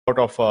out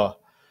of a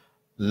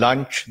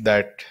lunch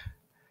that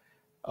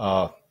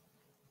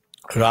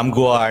Ram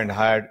Goa and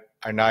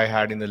I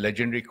had in the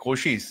legendary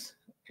Koshis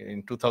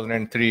in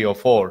 2003 or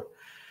 4.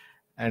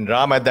 And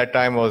Ram at that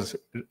time was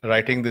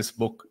writing this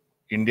book,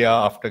 India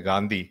After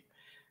Gandhi.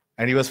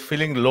 And he was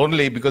feeling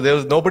lonely because there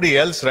was nobody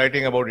else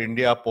writing about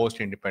India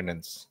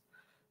post-independence.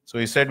 So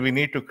he said, we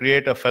need to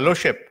create a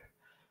fellowship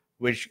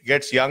which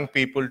gets young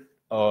people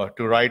to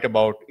write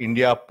about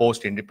India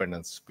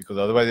post-independence, because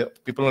otherwise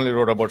people only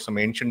wrote about some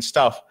ancient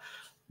stuff,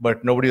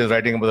 but nobody was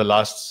writing about the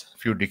last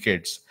few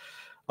decades.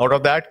 Out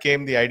of that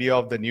came the idea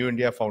of the New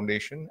India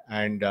Foundation,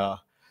 and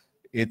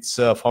it's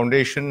a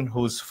foundation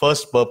whose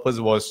first purpose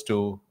was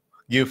to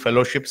give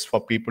fellowships for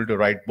people to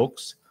write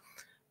books.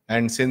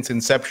 And since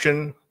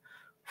inception,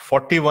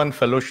 41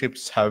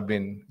 fellowships have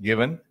been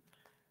given,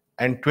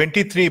 and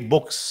 23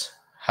 books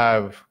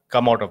have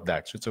come out of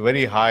that. So it's a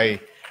very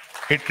high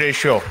hit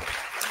ratio.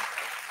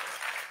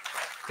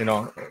 You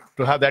know,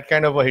 to have that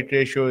kind of a hit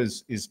ratio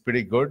is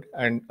pretty good.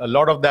 And a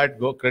lot of that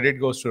credit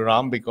goes to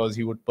Ram, because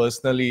he would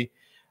personally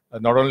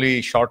not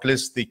only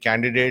shortlist the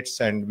candidates,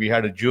 and we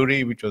had a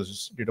jury which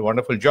did a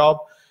wonderful job,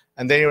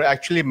 and then he would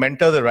actually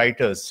mentor the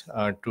writers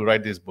to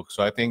write this book.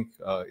 So I think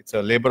it's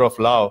a labor of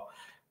love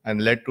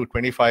and led to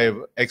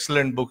 25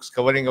 excellent books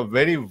covering a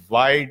very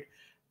wide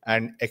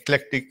and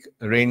eclectic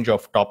range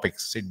of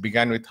topics. It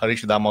began with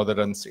Harish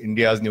Damodaran's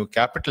India's New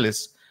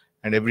Capitalists,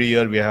 and every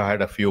year we have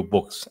had a few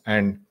books,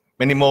 and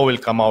many more will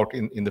come out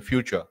in the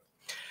future.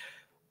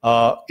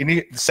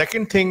 The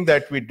second thing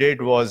that we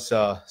did was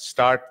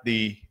start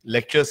the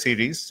lecture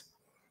series,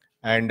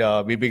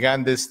 and we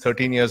began this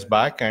 13 years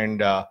back,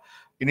 and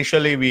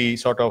initially we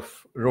sort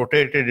of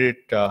rotated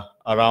it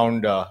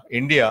around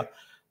India,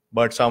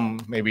 but some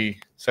maybe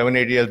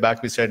 7-8 years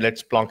back we said,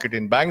 let's plonk it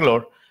in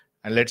Bangalore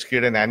and let's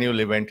create an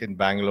annual event in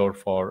Bangalore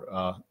for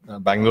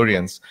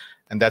Bangaloreans,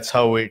 and that's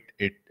how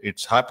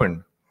it's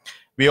happened.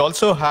 We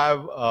also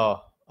have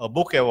a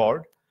book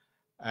award,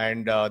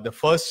 and the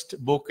first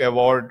book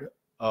award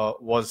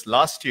was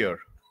last year,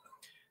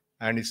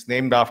 and it's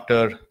named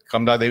after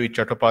Kamala Devi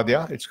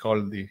Chattopadhyay. It's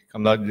called the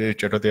Kamala Devi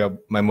Chattopadhyay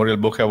Memorial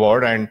Book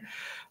Award, and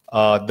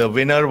the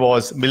winner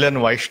was Milan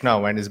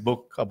Vaishnav and his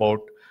book about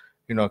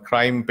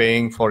crime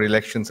paying for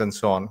elections and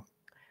so on.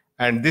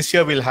 And this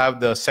year we'll have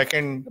the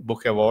second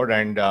book award,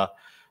 and the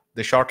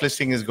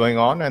shortlisting is going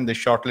on, and the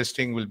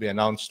shortlisting will be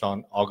announced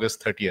on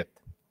August 30th.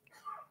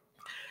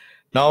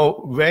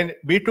 Now, when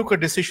we took a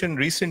decision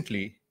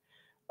recently,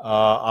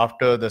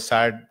 after the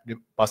sad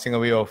passing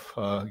away of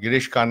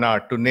Girish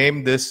Karnad, to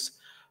name this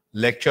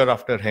lecture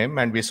after him,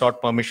 and we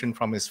sought permission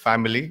from his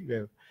family.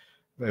 We're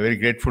very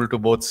grateful to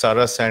both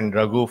Saras and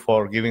Raghu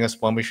for giving us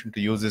permission to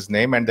use his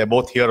name, and they're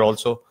both here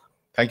also.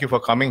 Thank you for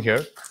coming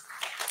here.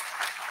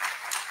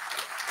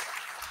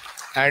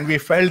 And we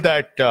felt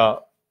that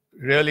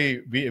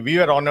really we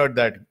were honored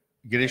that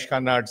Girish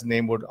Karnad's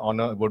name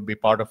would be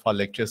part of our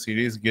lecture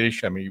series.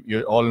 Girish, I mean,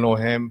 you all know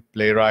him,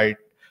 playwright,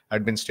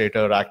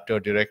 administrator, actor,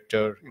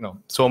 director,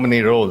 so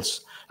many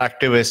roles,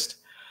 activist.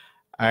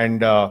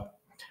 And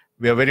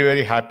we are very,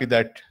 very happy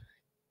that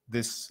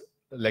this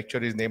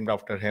lecture is named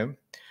after him.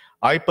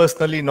 I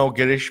personally know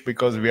Girish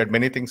because we had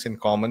many things in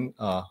common.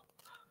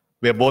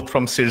 We are both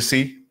from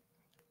Sirsi.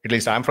 At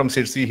least I'm from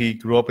Sirsi. He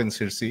grew up in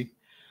Sirsi.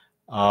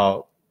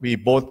 We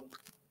both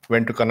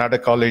went to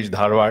Karnataka College,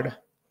 Dharwad.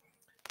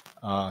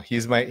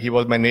 He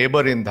was my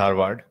neighbor in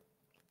Dharwad.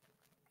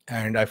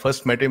 And I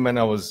first met him when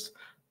I was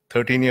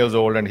 13 years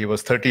old, and he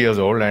was 30 years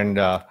old, and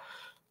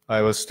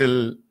I was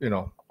still,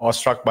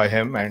 awestruck by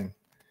him and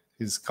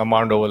his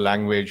command over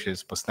language,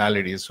 his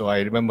personality. So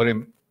I remember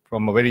him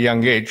from a very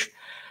young age,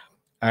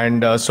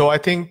 and so I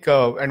think,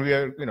 and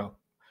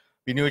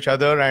we knew each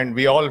other, and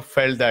we all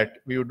felt that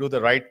we would do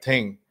the right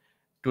thing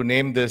to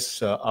name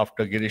this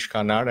after Girish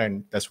Karnad,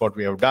 and that's what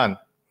we have done.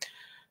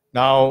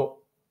 Now,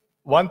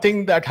 one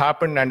thing that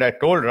happened, and I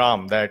told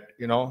Ram that,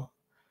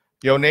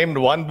 you have named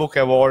one book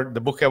award,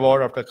 the book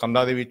award after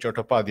Kamala Devi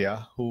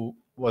Chattopadhyay, who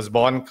was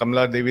born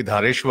Kamala Devi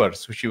Dhareshwar,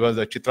 so she was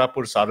a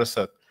Chitrapur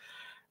Sarasat.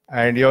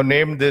 And you have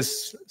named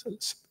this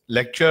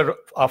lecture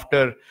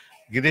after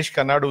Girish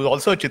Karnad, who is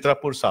also a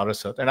Chitrapur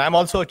Sarasat. And I'm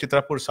also a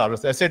Chitrapur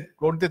Sarasat. I said,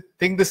 don't you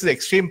think this is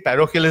extreme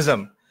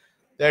parochialism,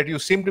 that you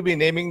seem to be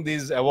naming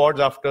these awards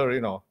after,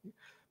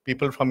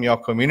 people from your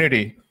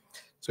community?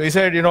 So he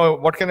said,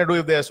 what can I do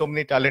if there are so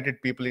many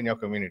talented people in your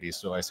community?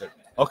 So I said,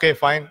 okay,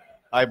 fine,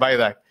 I buy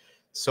that.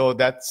 So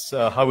that's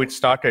how it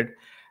started.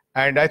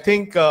 And I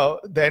think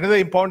another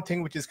important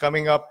thing which is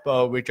coming up,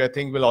 which I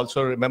think will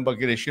also remember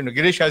Girish.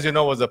 Girish, as you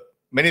know, was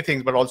many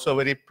things, but also a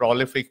very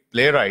prolific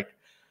playwright.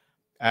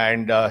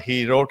 And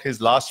he wrote his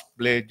last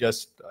play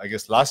just, I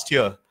guess, last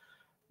year,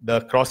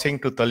 The Crossing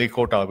to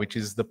Talikota, which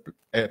is the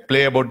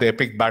play about the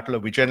epic battle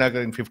of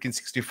Vijayanagar in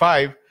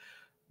 1565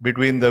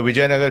 between the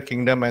Vijayanagar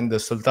kingdom and the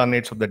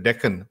sultanates of the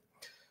Deccan.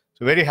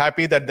 So very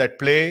happy that that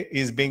play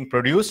is being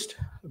produced.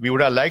 We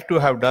would have liked to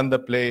have done the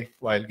play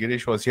while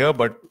Girish was here,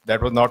 but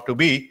that was not to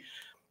be.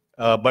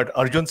 But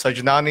Arjun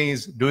Sajnani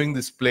is doing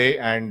this play,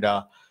 and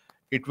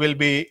It will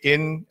be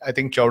in, I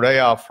think,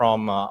 Chaudhaya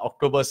from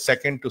October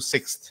 2nd to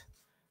 6th.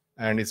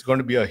 And it's going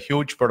to be a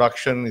huge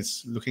production.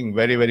 It's looking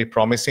very, very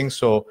promising.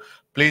 So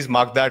please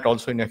mark that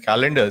also in your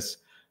calendars,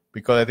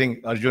 because I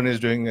think Arjun is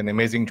doing an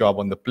amazing job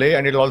on the play.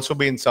 And it'll also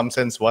be, in some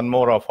sense, one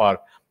more of our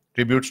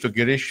tributes to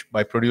Girish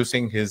by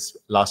producing his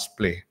last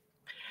play.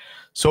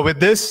 So with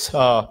this,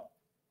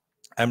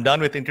 I'm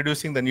done with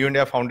introducing the New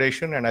India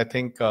Foundation. And I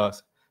think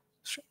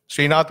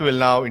Srinath will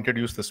now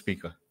introduce the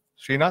speaker.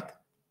 Srinath?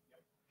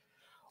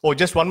 Oh,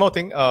 just one more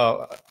thing.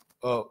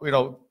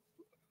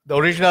 The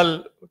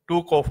original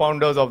two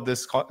co-founders of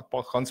this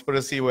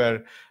conspiracy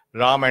were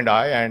Ram and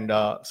I, and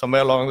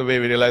somewhere along the way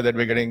we realized that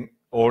we're getting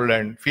old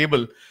and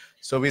feeble.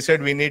 So we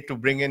said we need to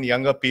bring in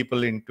younger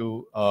people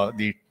into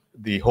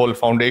the whole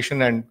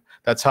foundation, and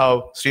that's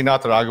how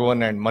Srinath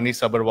Raghavan and Mani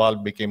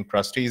Sabharwal became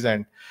trustees,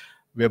 and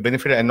we have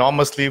benefited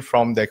enormously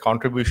from their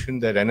contribution,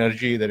 their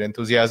energy, their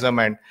enthusiasm,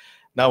 and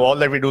now all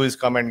that we do is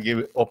come and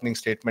give opening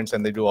statements,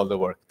 and they do all the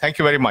work. Thank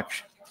you very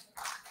much.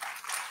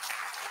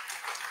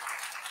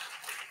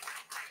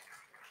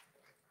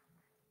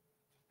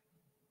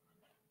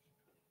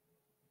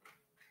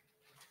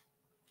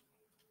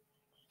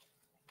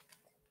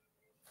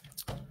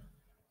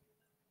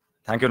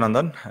 Thank you,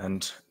 Nandan,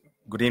 and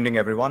good evening,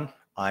 everyone.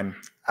 I'm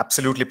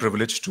absolutely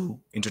privileged to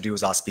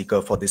introduce our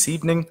speaker for this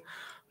evening,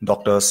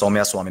 Dr.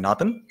 Soumya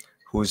Swaminathan,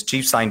 who is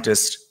Chief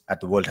Scientist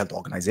at the World Health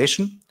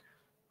Organization.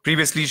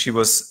 Previously, she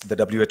was the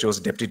WHO's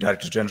Deputy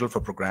Director General for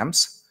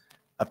Programs,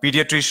 a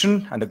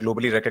pediatrician and a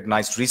globally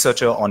recognized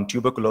researcher on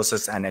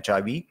tuberculosis and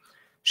HIV.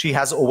 She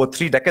has over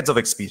 3 decades of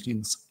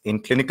experience in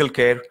clinical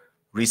care,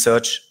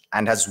 research,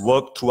 and has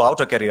worked throughout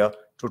her career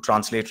to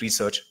translate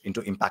research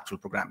into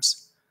impactful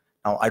programs.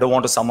 Now, I don't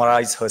want to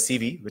summarize her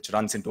CV, which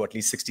runs into at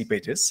least 60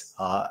 pages,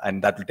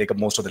 and that will take up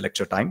most of the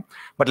lecture time.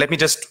 But let me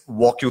just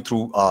walk you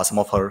through some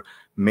of her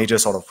major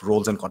sort of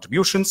roles and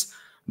contributions.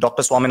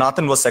 Dr.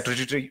 Swaminathan was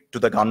Secretary to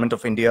the Government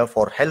of India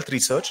for Health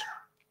Research,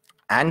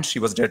 and she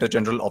was Director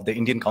General of the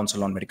Indian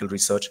Council on Medical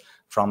Research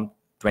from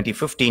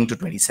 2015 to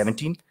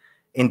 2017.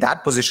 In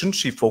that position,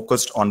 she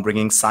focused on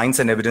bringing science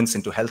and evidence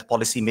into health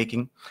policy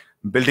making,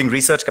 building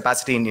research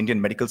capacity in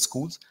Indian medical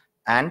schools,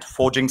 and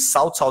forging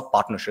South-South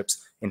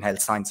partnerships in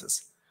health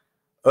sciences.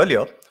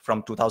 Earlier,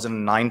 from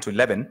 2009 to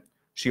 11,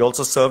 she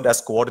also served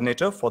as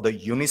coordinator for the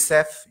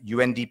UNICEF,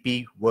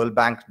 UNDP, World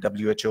Bank,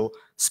 WHO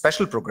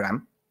Special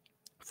Program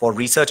for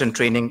Research and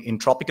Training in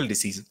Tropical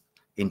Diseases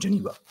in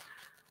Geneva.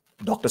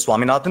 Dr.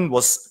 Swaminathan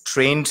was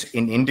trained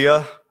in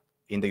India,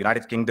 in the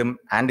United Kingdom,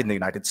 and in the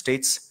United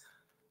States.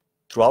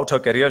 Throughout her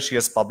career, she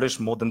has published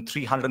more than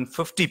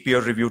 350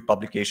 peer-reviewed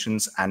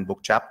publications and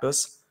book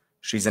chapters.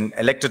 She's an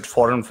elected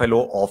foreign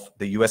fellow of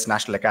the US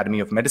National Academy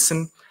of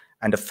Medicine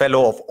and a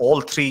fellow of all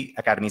 3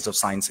 academies of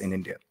science in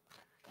India.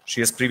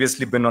 She has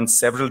previously been on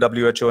several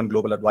WHO and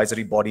global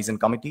advisory bodies and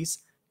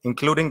committees,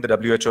 including the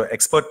WHO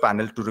expert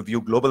panel to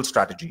review global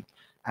strategy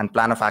and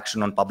plan of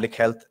action on public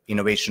health,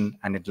 innovation,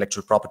 and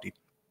intellectual property.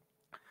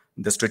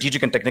 The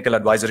Strategic and Technical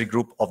Advisory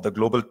Group of the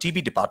Global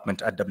TB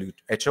Department at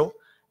WHO,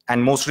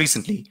 and most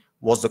recently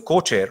was the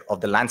co-chair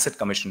of the Lancet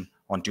Commission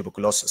on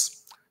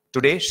Tuberculosis.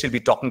 Today, she'll be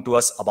talking to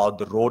us about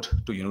the road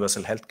to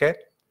universal healthcare.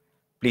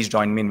 Please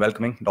join me in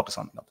welcoming Dr.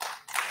 Swaminathan.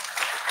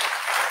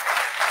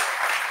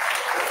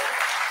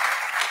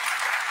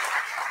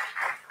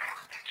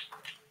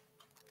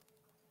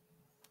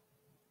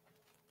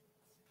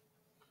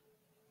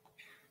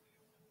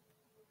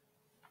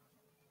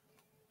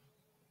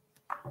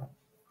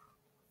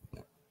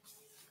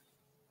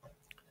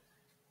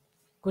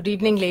 Good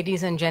evening,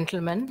 ladies and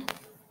gentlemen.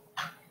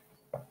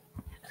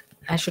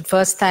 I should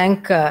first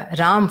thank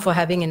Ram for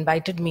having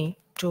invited me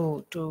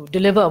to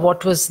deliver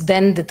what was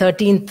then the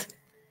 13th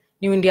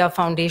New India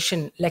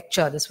Foundation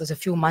lecture. This was a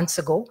few months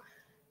ago.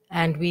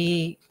 And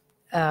we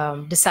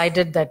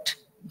decided that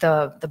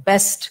the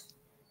best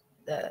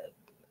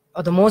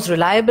or the most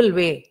reliable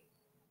way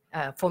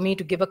for me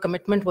to give a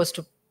commitment was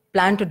to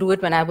plan to do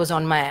it when I was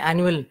on my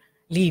annual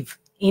leave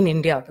in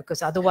India,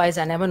 because otherwise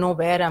I never know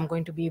where I'm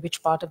going to be,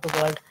 which part of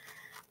the world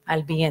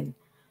I'll be in.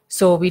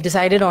 So we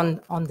decided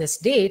on this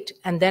date,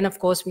 and then of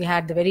course we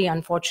had the very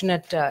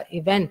unfortunate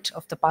event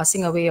of the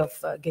passing away of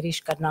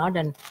Girish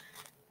Karnad,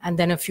 and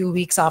then a few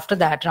weeks after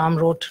that, Ram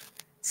wrote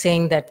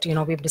saying that, you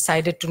know, we've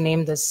decided to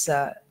name this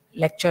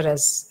lecture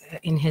as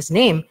in his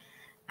name.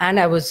 And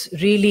I was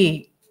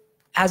really,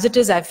 as it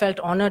is, I felt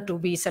honored to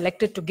be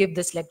selected to give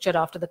this lecture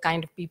after the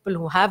kind of people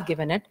who have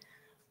given it.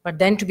 But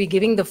then to be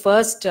giving the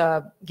first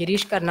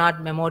Girish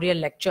Karnad Memorial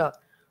Lecture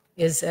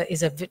is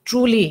a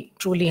truly,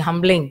 truly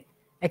humbling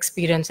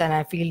experience, and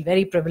I feel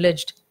very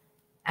privileged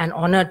and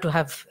honored to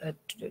have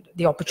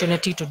the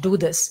opportunity to do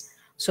this.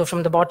 So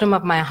from the bottom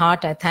of my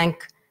heart, I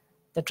thank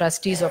the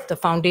trustees of the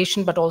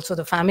foundation, but also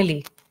the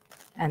family.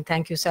 And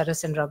thank you,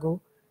 Saras and Raghu.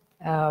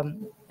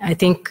 I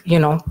think, you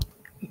know,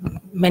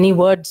 many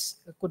words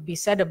could be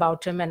said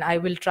about him, and I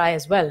will try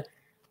as well.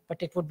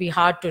 But it would be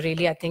hard to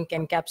really, I think,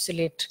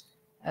 encapsulate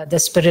the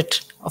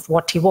spirit of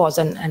what he was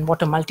and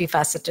what a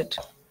multifaceted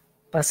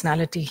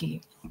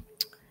personality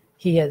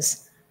he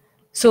is.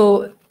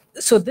 So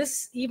So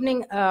this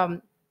evening,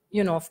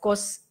 of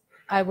course,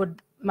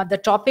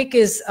 the topic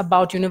is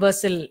about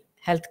universal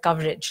health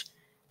coverage.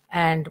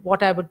 And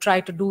what I would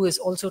try to do is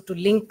also to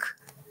link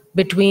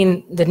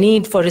between the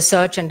need for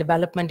research and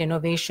development,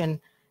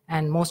 innovation,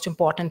 and most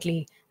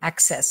importantly,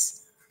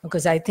 access.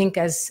 Because I think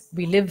as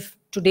we live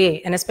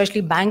today, and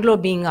especially Bangalore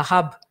being a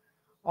hub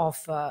of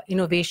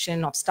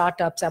innovation, of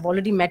startups, I've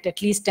already met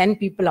at least 10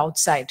 people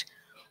outside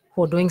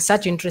who are doing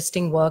such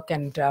interesting work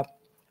and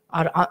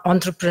are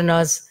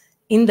entrepreneurs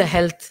in the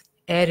health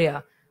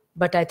area.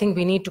 But I think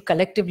we need to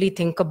collectively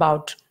think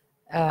about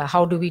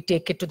how do we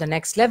take it to the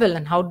next level,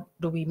 and how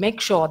do we make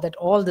sure that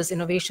all this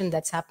innovation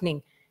that's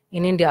happening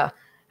in India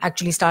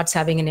actually starts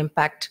having an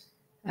impact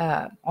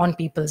on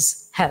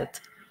people's health.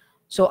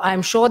 So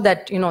I'm sure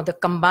that the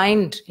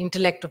combined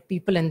intellect of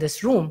people in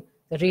this room,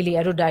 the really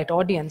erudite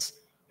audience,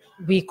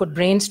 we could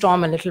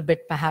brainstorm a little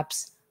bit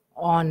perhaps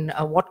on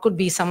what could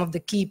be some of the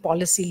key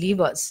policy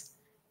levers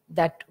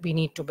that we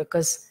need to,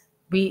 because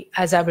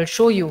as I will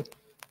show you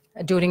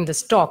during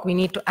this talk, we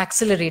need to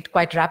accelerate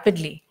quite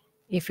rapidly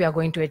if we are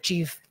going to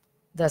achieve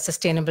the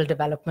Sustainable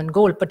Development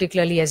Goal,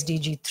 particularly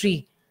SDG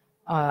 3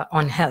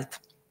 on health.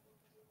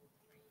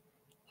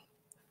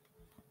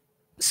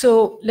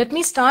 So let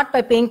me start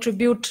by paying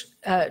tribute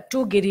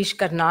to Girish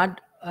Karnad,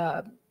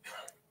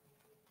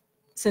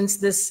 since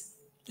this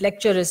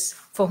lecture is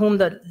for whom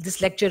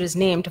this lecture is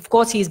named. Of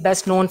course, he's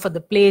best known for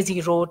the plays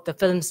he wrote, the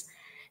films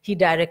he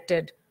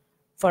directed,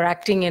 for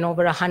acting in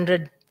over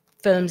 100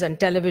 films and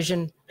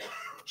television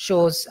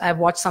shows. I've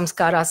watched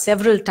Samskara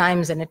several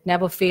times and it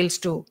never fails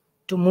to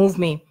move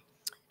me.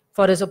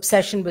 For his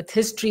obsession with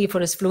history,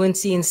 for his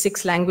fluency in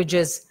 6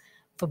 languages,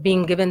 for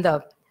being given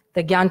the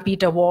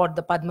Gyanpith Award,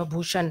 the Padma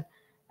Bhushan,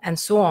 and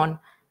so on.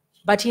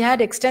 But he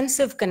had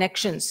extensive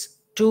connections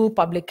to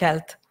public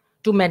health,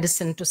 to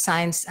medicine, to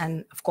science,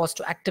 and of course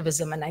to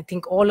activism. And I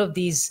think all of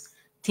these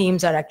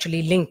themes are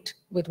actually linked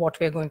with what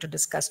we're going to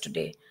discuss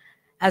today.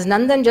 As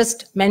Nandan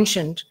just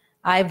mentioned,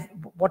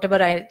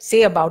 whatever I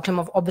say about him,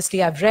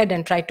 obviously I've read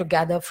and tried to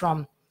gather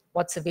from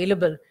what's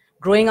available.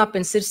 Growing up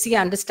in Sirsi,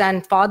 I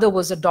understand father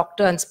was a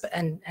doctor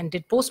and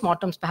did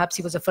postmortems. Perhaps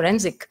he was a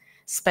forensic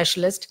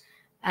specialist.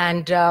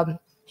 And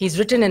he's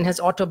written in his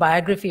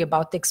autobiography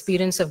about the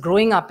experience of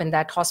growing up in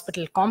that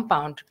hospital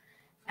compound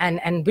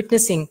and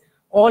witnessing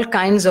all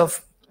kinds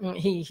of,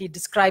 he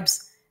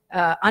describes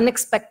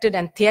unexpected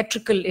and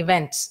theatrical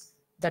events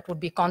that would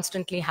be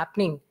constantly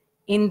happening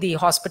in the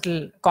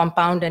hospital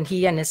compound. And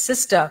he and his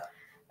sister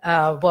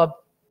were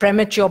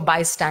premature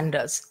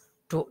bystanders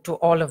to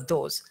all of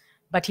those.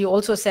 But he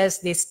also says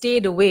they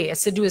stayed away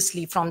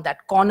assiduously from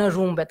that corner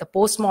room where the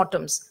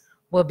postmortems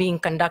were being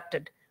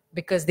conducted,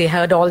 because they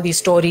heard all these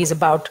stories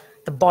about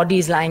the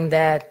bodies lying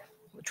there,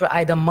 which were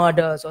either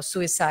murders or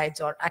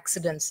suicides or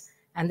accidents.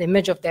 And the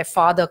image of their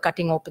father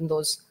cutting open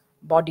those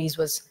bodies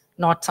was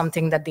not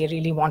something that they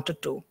really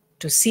wanted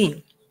to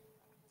see.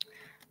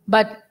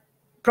 But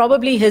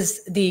probably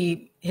his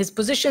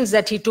positions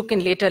that he took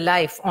in later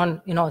life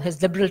on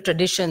his liberal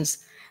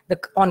traditions,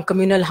 on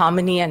communal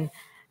harmony and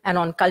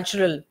on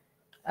cultural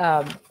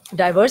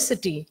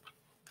diversity,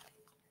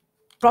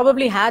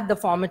 probably had the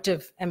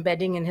formative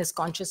embedding in his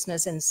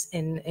consciousness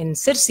in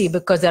Sirsi,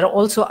 because there are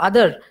also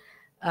other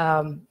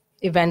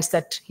events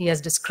that he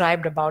has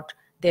described about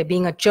there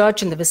being a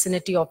church in the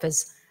vicinity of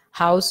his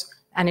house,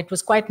 and it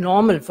was quite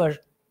normal for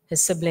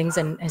his siblings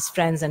and his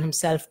friends and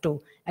himself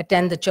to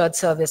attend the church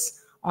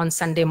service on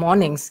Sunday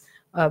mornings,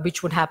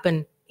 which would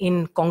happen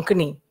in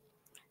Konkani.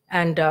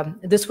 And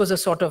this was a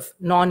sort of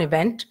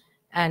non-event.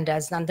 And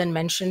as Nandan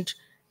mentioned,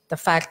 the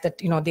fact that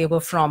they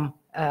were from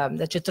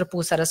the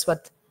Chitrapur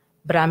Saraswat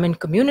Brahmin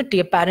community.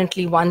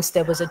 Apparently once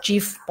there was a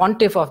chief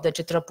pontiff of the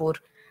Chitrapur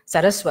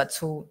Saraswats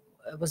who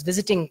was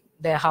visiting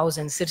their house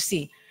in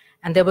Sirsi,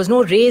 and there was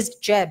no raised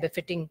chair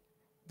befitting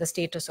the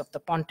status of the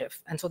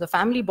pontiff. And so the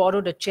family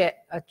borrowed a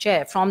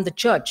chair from the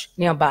church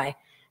nearby,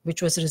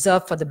 which was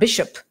reserved for the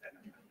bishop.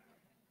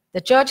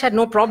 The church had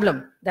no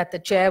problem that the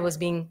chair was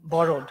being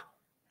borrowed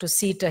to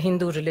seat a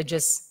Hindu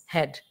religious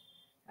head,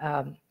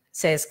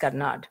 says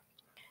Karnad.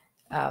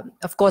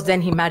 Of course,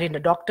 then he married a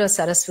doctor,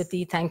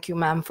 Saraswati. Thank you,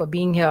 ma'am, for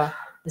being here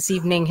this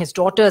evening. His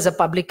daughter is a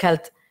public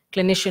health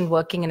clinician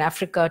working in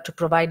Africa to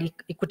provide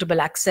equitable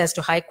access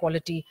to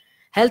high-quality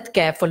health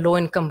care for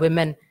low-income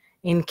women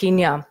in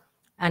Kenya.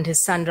 And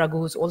his son, Raghu,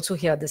 who's also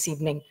here this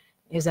evening,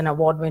 is an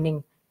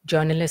award-winning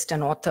journalist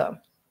and author.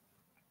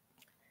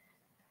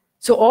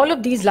 So all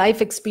of these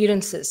life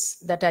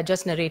experiences that I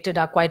just narrated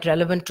are quite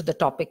relevant to the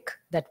topic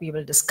that we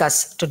will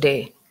discuss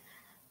today.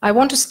 I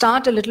want to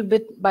start a little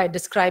bit by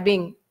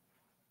describing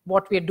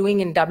what we're doing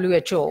in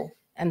WHO,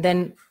 and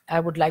then I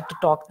would like to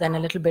talk then a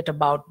little bit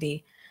about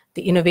the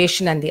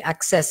innovation and the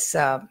access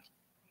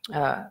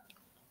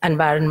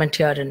environment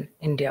here in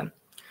India.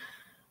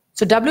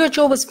 So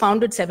WHO was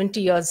founded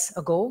 70 years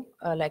ago,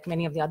 like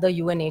many of the other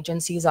UN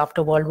agencies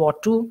after World War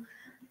II.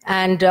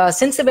 And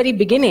since the very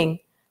beginning,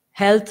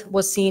 health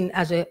was seen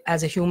as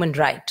a human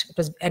right. It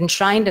was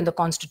enshrined in the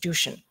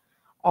constitution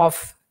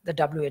of the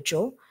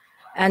WHO.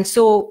 And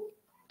so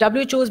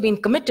WHO has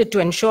been committed to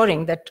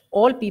ensuring that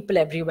all people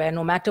everywhere,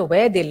 no matter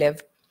where they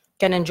live,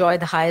 can enjoy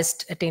the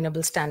highest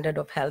attainable standard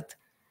of health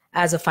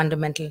as a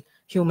fundamental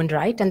human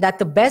right, and that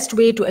the best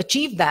way to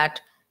achieve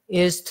that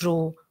is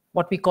through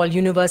what we call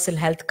universal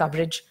health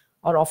coverage,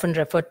 or often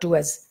referred to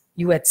as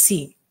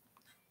UHC.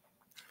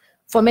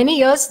 For many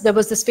years, there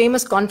was this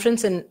famous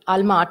conference in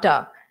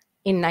Alma-Ata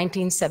in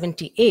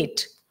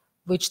 1978,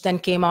 which then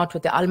came out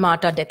with the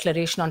Alma-Ata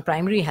Declaration on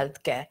Primary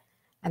Healthcare.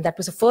 And that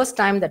was the first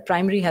time that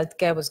primary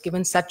healthcare was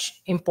given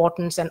such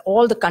importance, and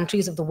all the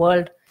countries of the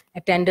world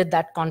attended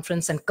that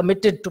conference and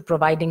committed to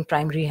providing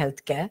primary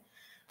healthcare.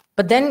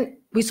 But then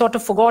we sort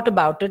of forgot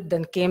about it.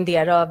 Then came the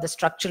era of the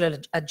structural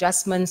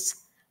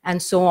adjustments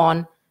and so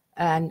on.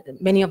 And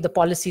many of the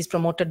policies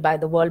promoted by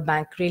the World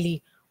Bank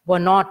really were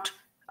not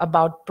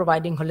about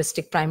providing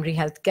holistic primary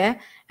healthcare.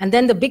 And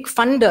then the big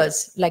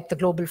funders like the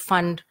Global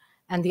Fund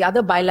and the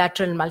other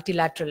bilateral and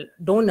multilateral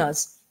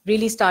donors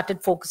really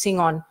started focusing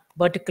on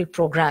vertical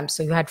programs.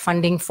 So you had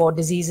funding for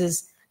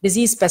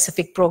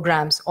disease-specific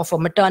programs, or for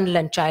maternal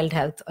and child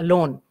health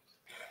alone.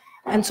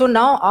 And so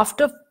now,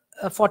 after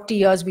 40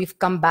 years, we've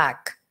come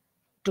back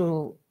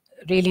to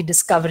really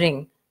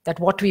discovering that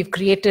what we've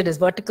created is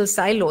vertical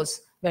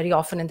silos, very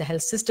often in the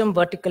health system,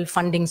 vertical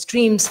funding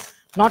streams,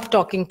 not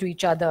talking to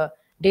each other.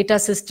 Data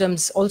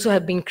systems also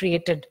have been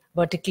created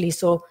vertically.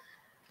 So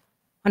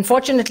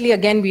unfortunately,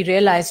 again, we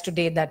realize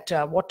today that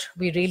what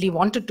we really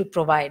wanted to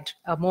provide,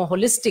 a more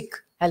holistic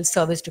health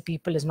service to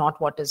people, is not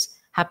what is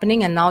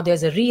happening. And now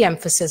there's a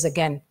re-emphasis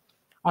again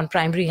on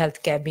primary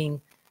healthcare being,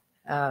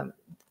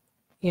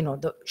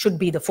 should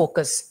be the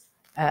focus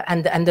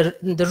and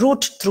the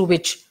route through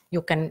which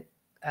you can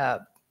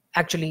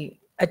actually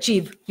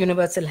achieve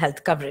universal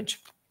health coverage.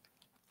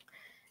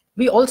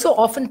 We also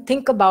often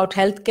think about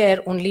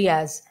healthcare only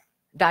as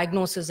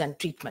diagnosis and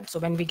treatment. So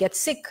when we get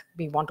sick,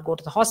 we want to go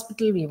to the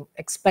hospital, we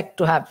expect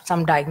to have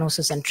some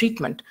diagnosis and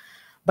treatment.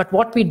 But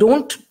what we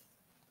don't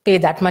pay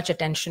that much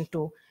attention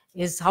to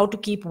is how to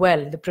keep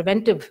well, the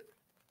preventive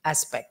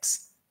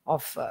aspects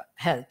of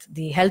health,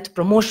 the health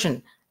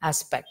promotion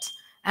aspects.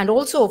 And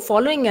also,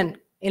 following an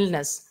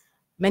illness,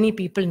 many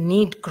people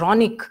need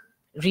chronic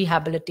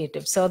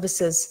rehabilitative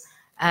services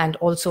and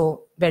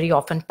also very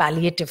often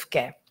palliative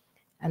care.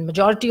 And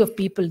majority of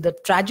people, the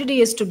tragedy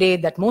is today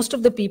that most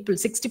of the people,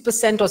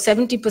 60% or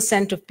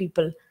 70% of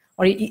people,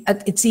 or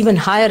it's even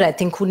higher, I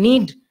think, who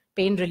need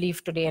pain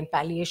relief today and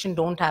palliation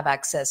don't have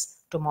access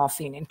to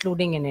morphine,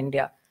 including in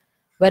India.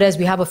 Whereas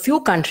we have a few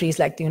countries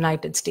like the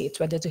United States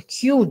where there's a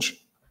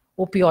huge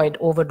opioid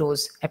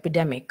overdose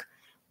epidemic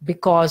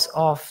because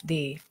of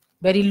the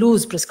very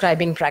loose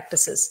prescribing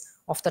practices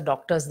of the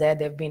doctors there.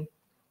 There have been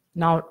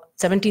now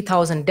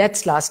 70,000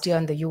 deaths last year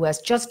in the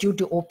US just due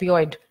to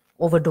opioid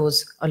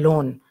overdose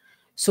alone.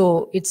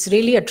 So it's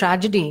really a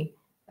tragedy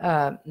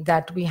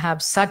that we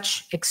have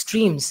such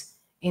extremes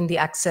in the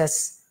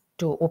access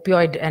to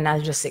opioid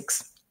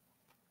analgesics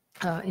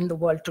in the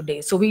world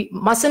today. So we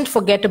mustn't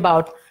forget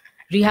about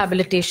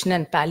rehabilitation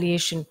and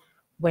palliation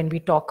when we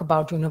talk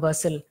about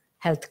universal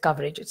health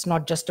coverage. It's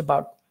not just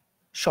about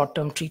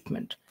short-term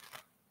treatment.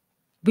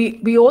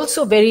 We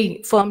also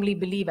very firmly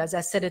believe, as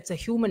I said, it's a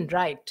human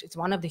right. It's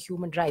one of the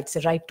human rights,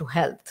 the right to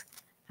health.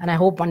 And I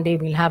hope one day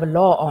we'll have a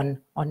law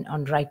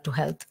on right to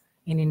health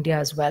in India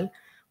as well.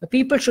 But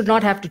people should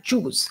not have to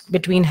choose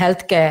between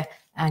healthcare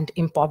and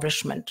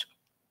impoverishment.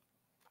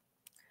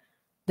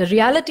 The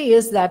reality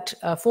is that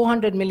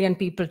 400 million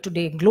people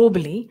today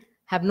globally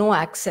have no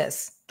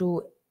access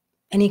to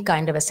any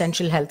kind of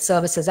essential health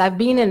services. I've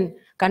been in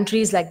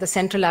countries like the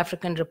Central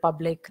African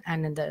Republic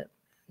and in the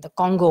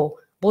Congo,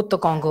 both the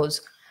Congos.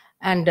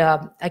 And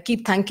I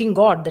keep thanking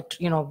God that,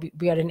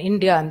 we are in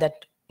India and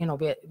that,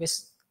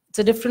 it's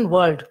a different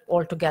world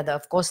altogether.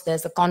 Of course,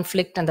 there's the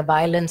conflict and the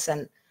violence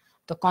and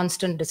the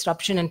constant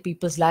disruption in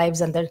people's lives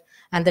and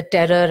the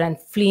terror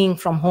and fleeing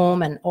from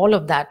home and all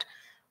of that.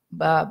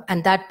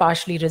 And that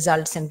partially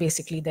results in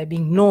basically there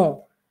being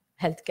no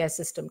healthcare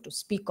system to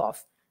speak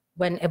of.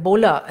 When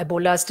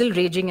Ebola is still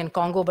raging in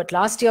Congo, but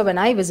last year when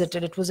I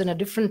visited, it was in a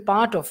different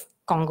part of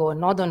Congo,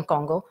 northern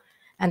Congo.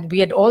 And we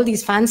had all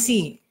these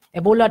fancy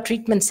Ebola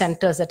treatment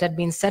centers that had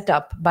been set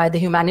up by the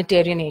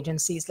humanitarian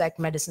agencies like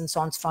Medicines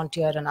Sans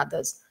Frontières and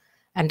others,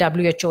 and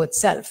WHO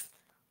itself,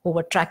 who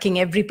were tracking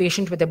every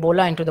patient with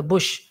Ebola into the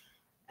bush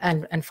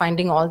and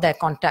finding all their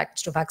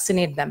contacts to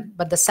vaccinate them.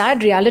 But the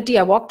sad reality,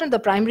 I walked into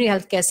the primary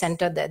healthcare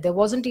center there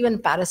wasn't even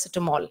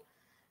paracetamol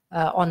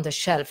on the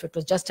shelf. It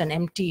was just an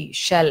empty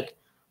shell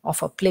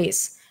of a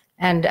place.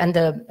 And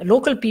the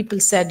local people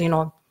said,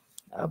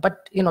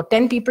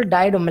 10 people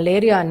died of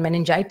malaria and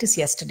meningitis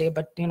yesterday,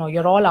 but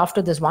you're all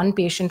after this one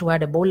patient who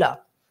had Ebola.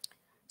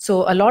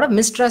 So a lot of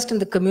mistrust in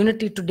the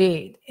community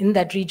today in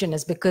that region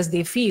is because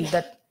they feel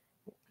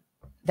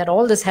that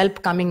all this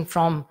help coming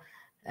from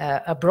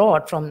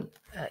abroad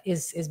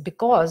is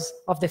because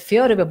of the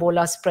fear of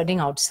Ebola spreading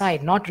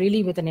outside, not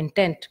really with an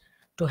intent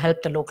to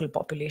help the local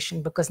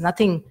population, because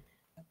nothing,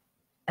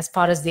 as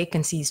far as they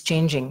can see, is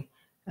changing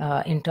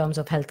in terms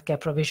of healthcare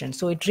provision.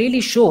 So it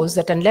really shows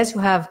that unless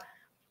you have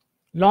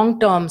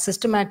long-term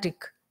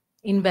systematic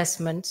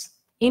investments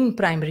in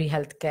primary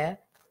healthcare,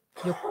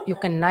 you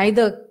can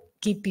neither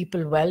keep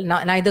people well,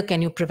 neither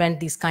can you prevent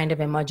these kind of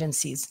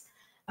emergencies.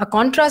 A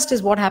contrast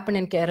is what happened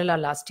in Kerala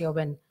last year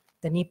when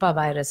the Nipah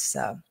virus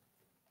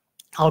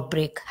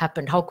outbreak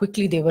happened, how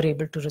quickly they were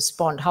able to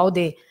respond, how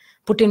they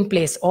put in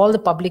place all the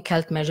public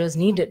health measures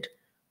needed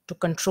to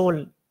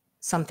control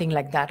something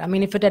like that. I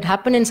mean, if it had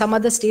happened in some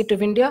other state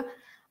of India,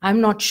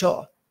 I'm not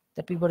sure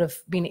that we would have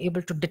been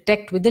able to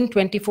detect within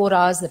 24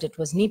 hours that it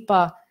was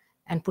Nipah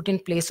and put in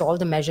place all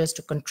the measures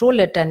to control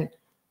it. And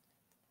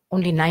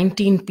only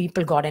 19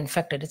 people got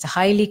infected. It's a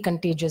highly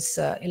contagious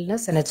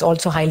illness, and it's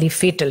also highly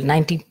fatal.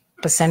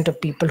 90%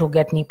 of people who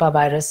get Nipah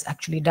virus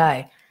actually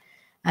die.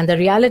 And the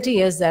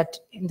reality is that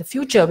in the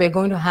future, we're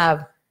going to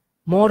have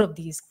more of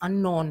these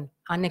unknown,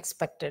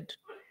 unexpected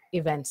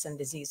events and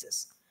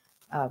diseases.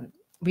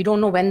 We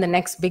don't know when the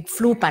next big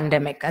flu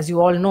pandemic, as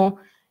you all know,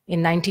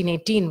 in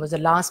 1918 was the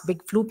last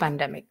big flu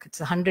pandemic. It's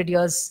 100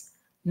 years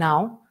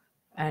now.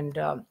 And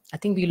I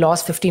think we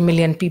lost 50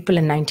 million people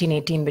in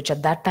 1918, which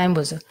at that time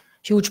was a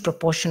huge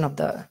proportion of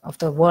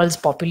the world's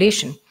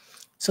population.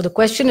 So the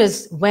question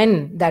is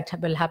when that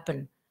will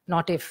happen,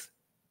 not if,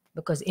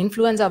 because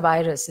influenza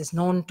virus is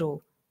known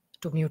to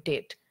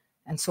mutate.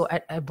 And so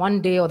at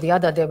one day or the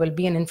other, there will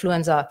be an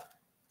influenza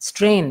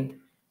strain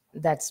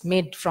that's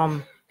made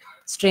from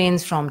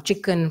strains from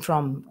chicken,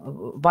 from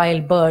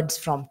wild birds,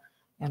 from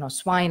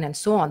swine and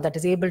so on, that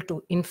is able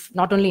to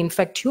not only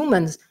infect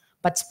humans,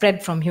 but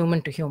spread from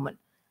human to human.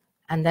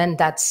 And then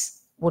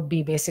would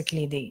be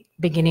basically the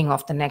beginning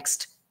of the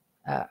next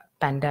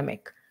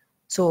pandemic.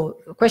 So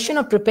the question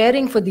of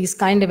preparing for these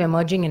kind of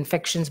emerging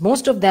infections,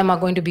 most of them are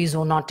going to be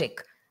zoonotic.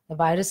 The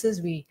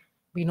viruses we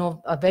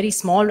know are very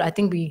small. I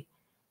think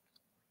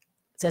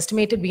it's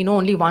estimated we know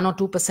only 1 or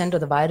 2% of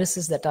the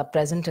viruses that are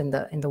present in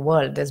the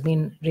world. There's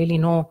been really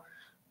no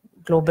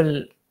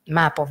global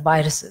map of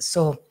viruses.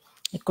 So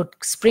it could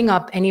spring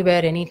up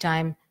anywhere,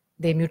 anytime.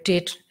 They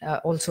mutate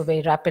also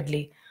very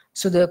rapidly.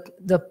 So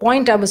the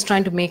point I was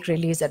trying to make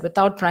really is that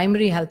without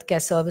primary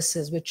healthcare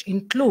services, which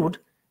include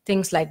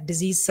things like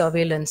disease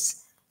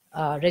surveillance,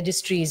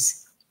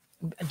 registries,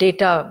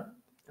 data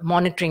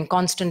monitoring,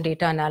 constant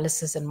data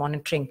analysis and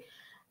monitoring,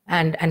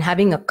 and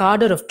having a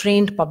cadre of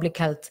trained public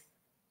health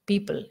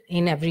people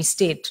in every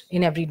state,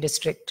 in every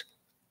district,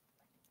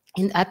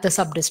 at the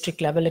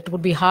sub-district level, it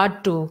would be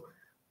hard to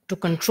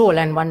control.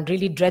 And one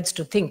really dreads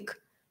to think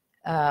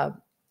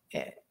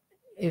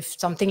if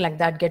something like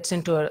that gets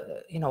into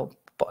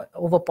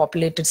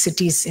overpopulated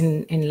cities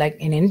in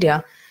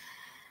India,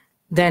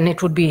 then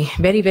it would be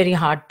very, very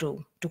hard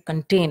to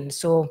contain.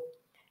 So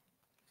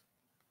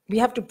we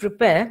have to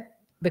prepare,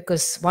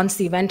 because once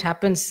the event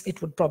happens,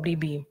 it would probably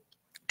be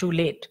too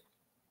late.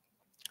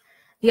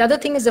 The other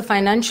thing is the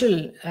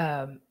financial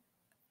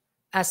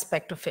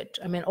aspect of it.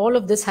 I mean, all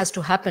of this has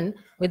to happen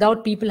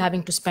without people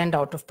having to spend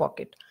out of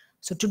pocket.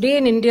 So today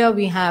in India,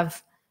 we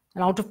have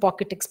an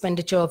out-of-pocket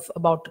expenditure of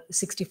about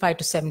 65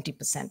 to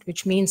 70%,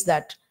 which means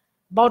that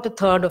about a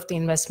third of the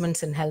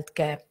investments in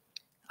healthcare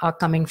are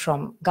coming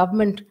from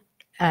government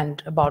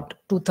and about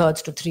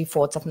 2/3 to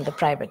 3/4 from the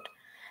private.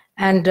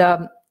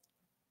 And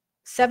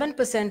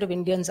 7% of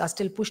Indians are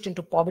still pushed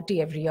into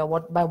poverty every year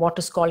by what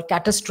is called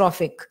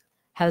catastrophic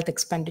health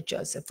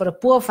expenditures. For a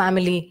poor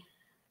family,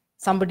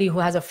 somebody who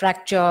has a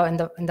fracture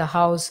in the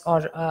house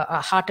or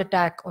a heart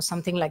attack or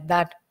something like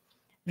that,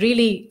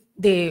 really,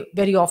 they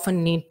very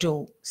often need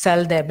to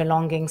sell their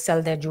belongings,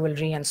 sell their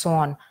jewelry and so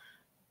on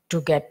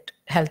to get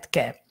health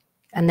care.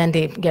 And then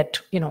they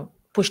get,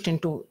 pushed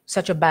into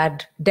such a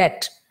bad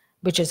debt,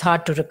 which is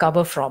hard to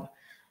recover from.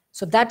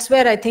 So that's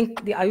where I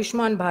think the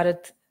Ayushman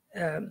Bharat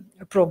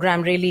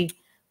program really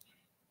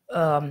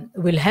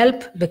will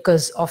help,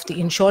 because of the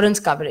insurance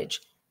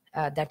coverage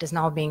that is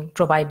now being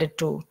provided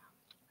to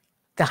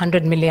the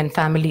 100 million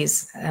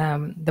families,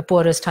 the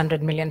poorest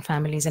 100 million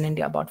families in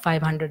India, about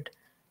 500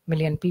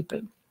 million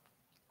people.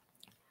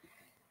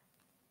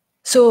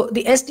 So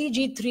the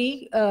SDG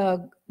 3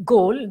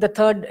 goal, the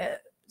third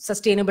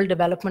sustainable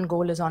development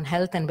goal, is on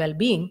health and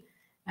well-being.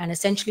 And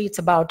essentially it's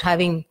about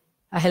having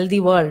a healthy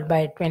world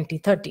by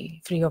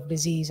 2030, free of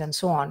disease and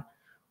so on,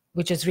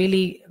 which is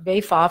really very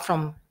far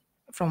from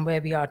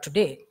where we are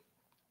today.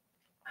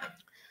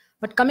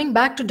 But coming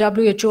back to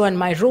WHO and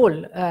my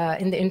role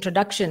in the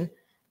introduction,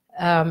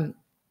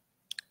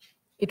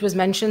 it was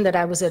mentioned that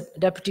I was a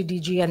deputy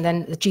DG and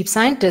then the chief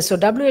scientist. So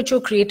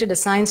WHO created a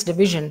science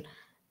division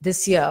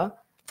this year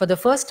for the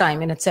first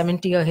time in its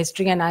 70-year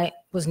history, and I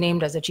was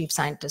named as a chief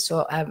scientist.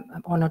 So I'm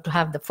honored to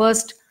have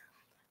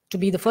to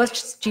be the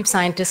first chief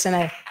scientist. And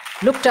I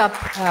looked up,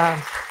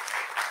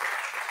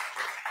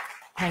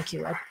 thank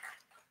you, a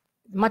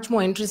much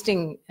more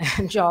interesting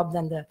job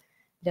than the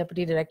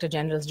Deputy Director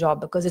General's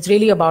job, because it's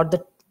really about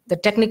the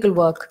technical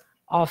work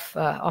of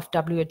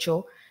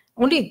WHO.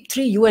 Only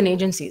 3 UN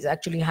agencies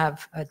actually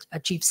have a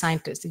chief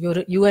scientist: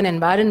 the UN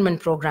Environment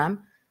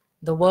Programme,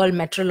 the World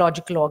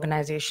Meteorological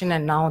Organization,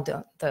 and now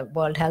the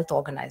World Health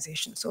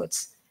Organization. So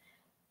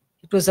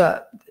it was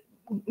an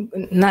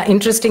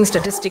interesting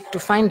statistic to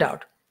find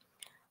out.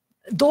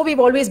 though we've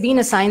always been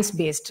a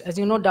science-based, as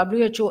you know,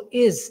 WHO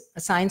is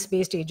a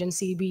science-based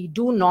agency. We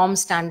do norm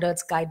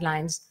standards,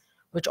 guidelines,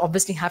 which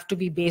obviously have to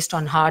be based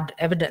on hard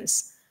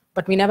evidence.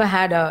 But we never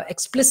had an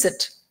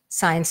explicit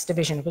science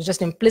division. It was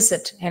just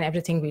implicit in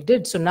everything we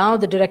did. So now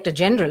the Director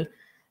General,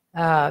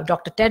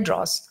 Dr.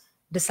 Tedros,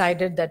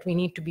 decided that we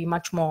need to be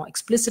much more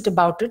explicit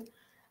about it.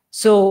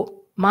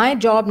 So my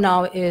job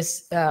now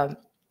is,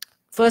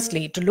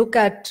 firstly, to look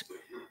at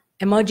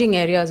emerging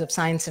areas of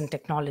science and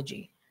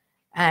technology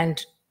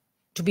and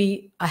to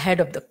be ahead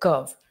of the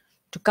curve,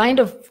 to kind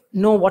of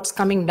know what's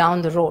coming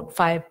down the road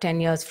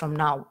 5-10 years from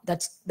now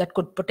that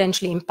could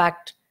potentially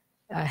impact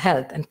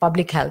health and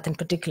public health in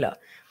particular.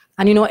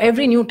 And you know,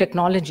 every new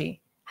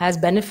technology has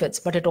benefits,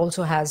 but it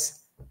also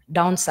has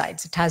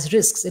downsides. It has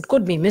risks. It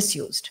could be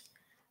misused,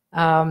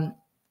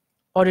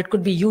 or it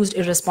could be used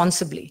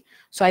irresponsibly.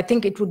 So I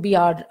think it would be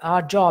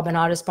our job and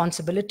our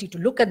responsibility to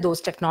look at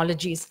those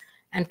technologies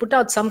and put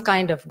out some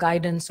kind of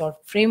guidance or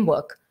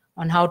framework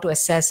on how to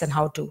assess and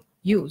how to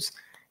use.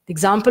 The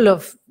example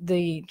of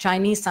the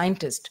Chinese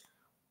scientist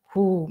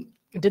who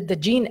did the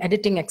gene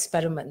editing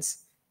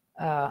experiments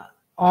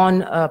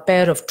on a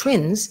pair of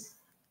twins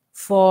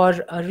for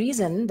a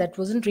reason that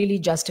wasn't really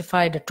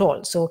justified at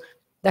all. So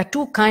there are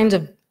two kinds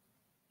of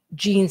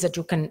genes that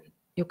you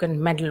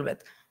can meddle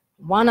with.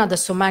 One are the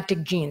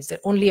somatic genes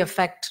that only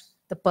affect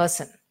the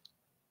person.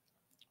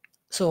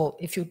 So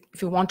if you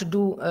want to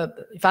do,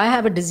 if I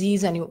have a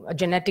disease and a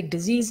genetic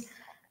disease,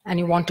 and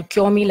you want to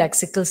cure me like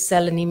sickle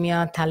cell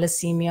anemia,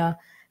 thalassemia,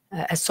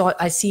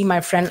 I see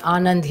my friend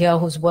Anand here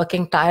who's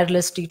working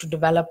tirelessly to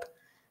develop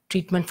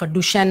treatment for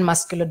Duchenne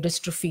muscular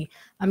dystrophy.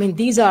 I mean,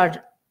 these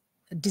are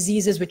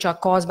diseases which are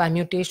caused by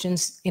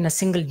mutations in a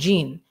single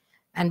gene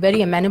and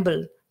very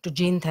amenable to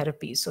gene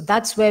therapies. So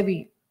that's where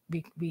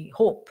we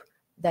hope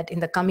that in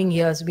the coming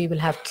years we will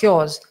have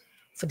cures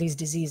for these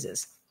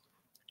diseases.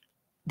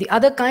 The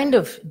other kind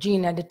of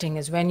gene editing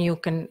is when you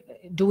can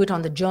do it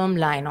on the germ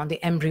line, on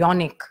the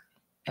embryonic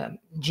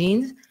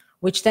genes,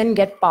 which then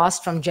get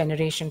passed from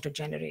generation to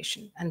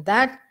generation. And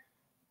that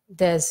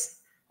there's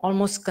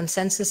almost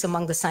consensus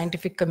among the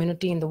scientific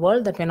community in the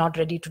world that we're not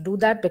ready to do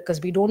that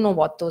because we don't know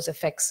what those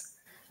effects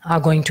are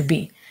going to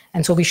be.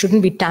 And so we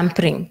shouldn't be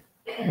tampering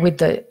with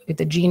the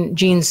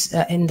genes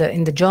in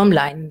the germ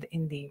line,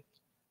 in the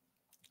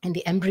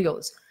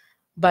embryos.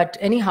 But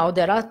anyhow,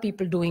 there are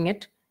people doing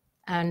it.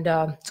 And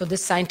so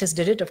this scientist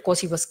did it. Of course,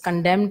 he was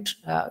condemned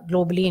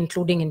globally,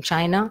 including in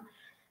China.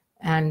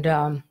 And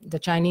the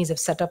Chinese have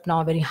set up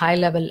now a very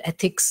high-level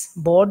ethics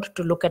board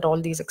to look at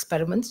all these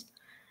experiments.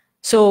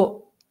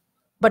 So,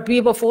 but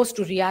we were forced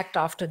to react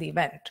after the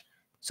event.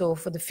 So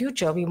for the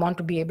future, we want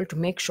to be able to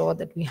make sure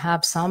that we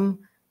have some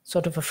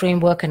sort of a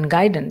framework and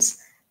guidance.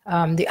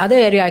 The other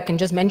area I can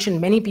just mention,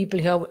 many people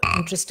here are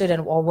interested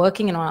or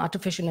working in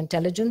artificial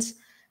intelligence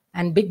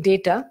and big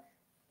data.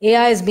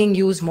 AI is being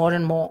used more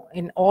and more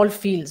in all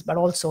fields, but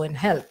also in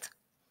health,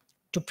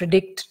 to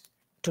predict,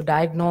 to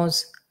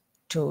diagnose,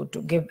 to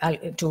give,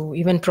 to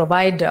even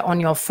provide on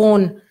your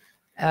phone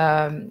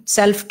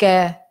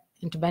self-care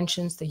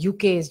interventions. The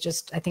UK is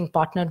just, I think,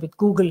 partnered with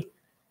Google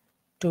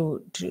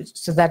so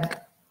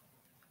that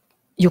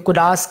you could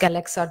ask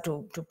Alexa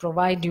to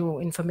provide you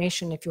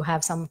information if you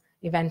have some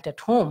event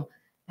at home,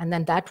 and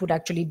then that would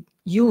actually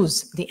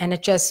use the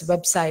NHS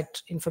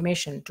website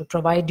information to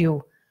provide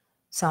you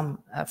some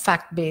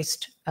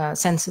fact-based,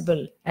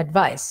 sensible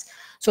advice.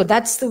 So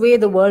that's the way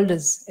the world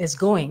is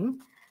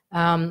going.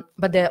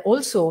 But there are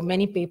also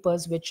many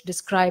papers which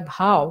describe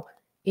how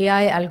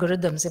AI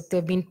algorithms, if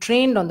they've been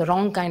trained on the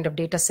wrong kind of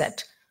data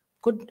set,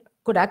 could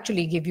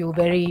actually give you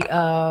very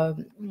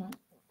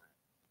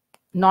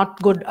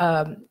not good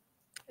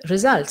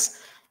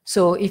results.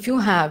 So if you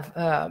have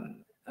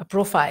a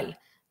profile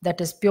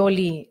that is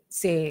purely,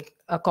 say,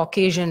 a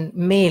Caucasian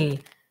male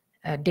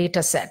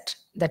data set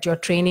that you're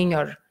training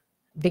your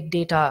big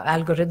data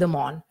algorithm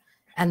on,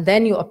 and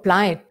then you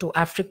apply it to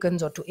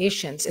Africans or to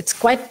Asians, it's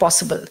quite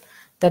possible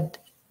that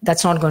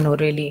that's not going to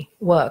really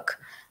work.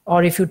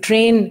 Or if you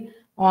train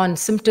on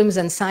symptoms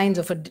and signs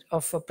of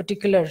a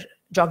particular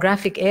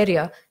geographic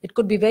area, it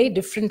could be very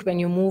different when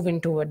you move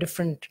into a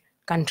different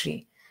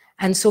country.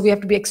 And so we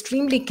have to be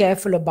extremely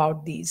careful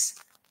about these.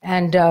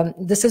 And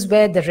this is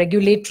where the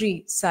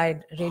regulatory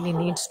side really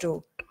needs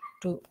to,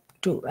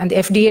 and the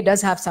FDA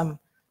does have some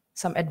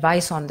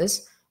advice on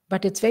this,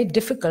 but it's very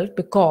difficult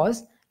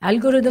because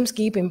algorithms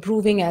keep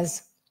improving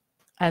as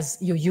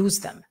you use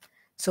them.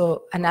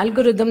 So an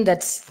algorithm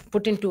that's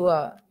put into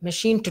a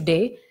machine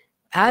today,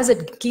 as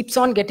it keeps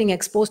on getting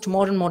exposed to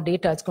more and more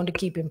data, it's going to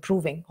keep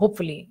improving,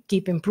 hopefully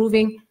keep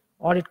improving,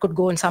 or it could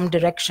go in some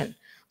direction.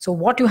 So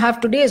what you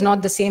have today is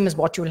not the same as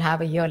what you will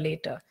have a year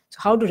later. So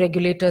how do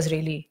regulators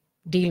really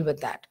deal with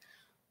that?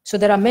 So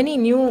there are many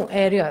new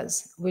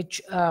areas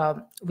which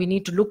we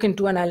need to look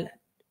into, and I'll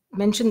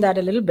mention that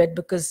a little bit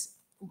because,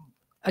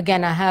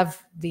 again, I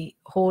have the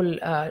whole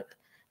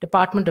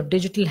Department of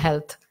Digital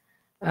Health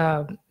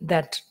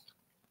that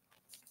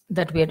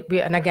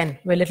we and again,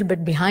 we're a little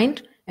bit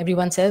behind.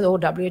 Everyone says, oh,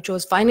 WHO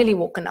has finally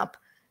woken up.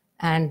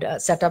 and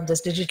set up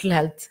this digital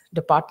health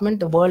department.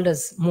 The world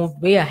has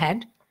moved way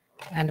ahead.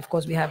 And of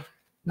course, we have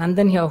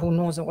Nandan here who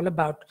knows all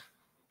about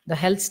the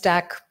health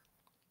stack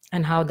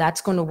and how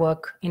that's going to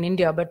work in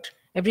India. But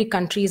every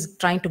country is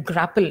trying to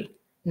grapple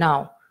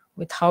now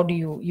with how do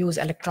you use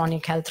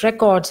electronic health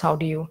records, how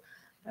do you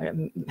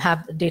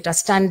have data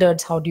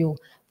standards, how do you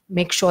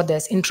make sure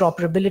there's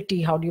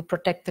interoperability, how do you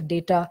protect the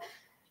data,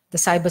 the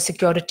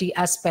cybersecurity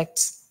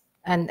aspects,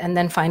 and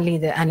then finally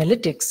the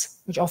analytics,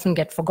 which often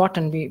get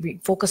forgotten. We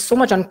focus so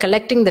much on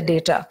collecting the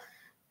data,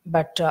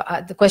 but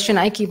the question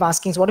I keep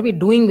asking is, what are we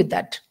doing with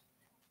that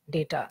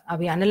data? Are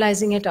we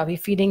analyzing it? Are we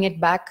feeding it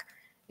back?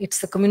 It's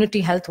the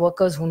community health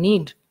workers who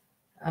need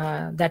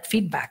that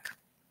feedback.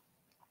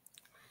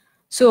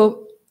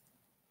 So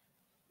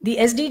the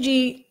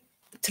SDG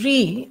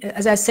 3,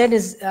 as I said,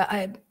 is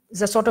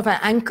a sort of an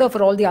anchor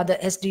for all the other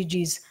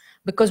SDGs,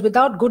 because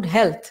without good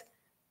health,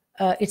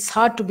 it's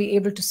hard to be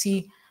able to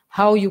see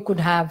how you could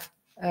have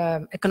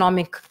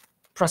economic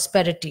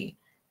prosperity,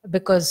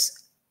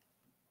 because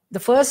the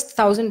first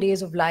 1,000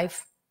 days of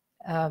life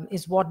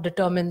is what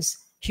determines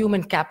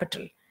human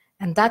capital.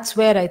 And that's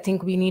where I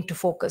think we need to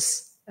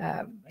focus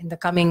in the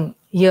coming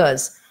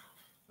years.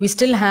 We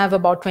still have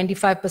about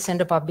 25%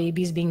 of our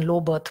babies being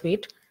low birth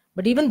weight,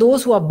 but even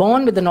those who are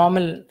born with a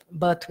normal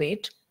birth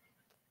weight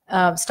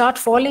start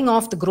falling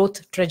off the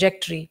growth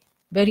trajectory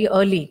very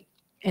early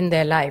in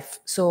their life.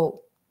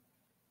 So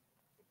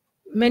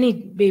many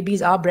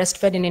babies are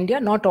breastfed in India,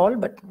 not all,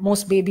 but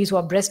most babies who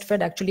are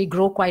breastfed actually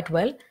grow quite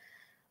well.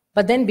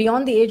 But then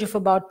beyond the age of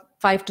about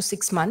 5 to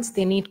 6 months,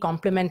 they need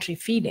complementary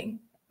feeding.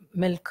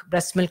 Milk,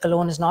 breast milk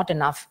alone is not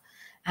enough.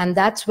 And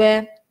that's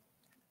where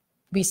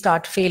we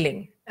start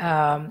failing.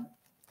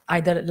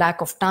 Either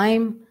lack of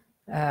time,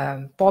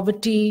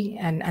 poverty,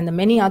 and the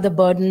many other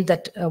burdens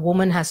that a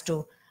woman has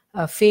to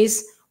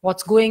face.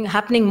 What's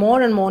happening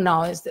more and more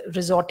now is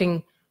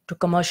resorting to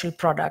commercial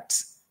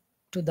products,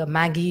 to the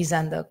Maggies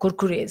and the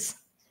Kurkures,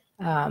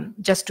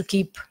 just to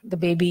keep the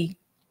baby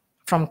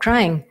from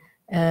crying,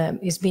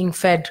 is being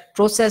fed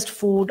processed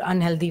food,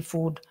 unhealthy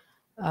food,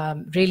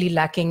 really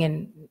lacking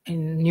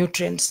in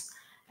nutrients.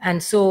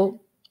 And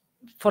so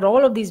for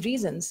all of these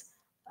reasons,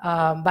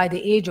 by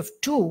the age of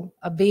 2,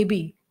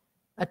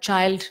 a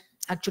child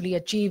actually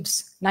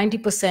achieves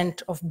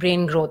 90% of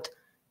brain growth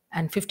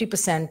and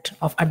 50%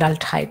 of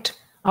adult height.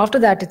 After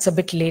that, it's a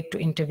bit late to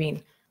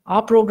intervene.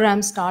 Our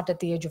programs start at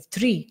the age of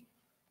 3,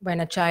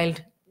 when a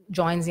child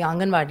joins the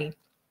Anganwadi.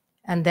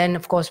 And then,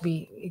 of course,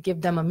 we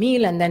give them a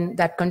meal, and then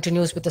that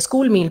continues with the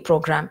school meal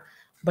program.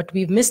 But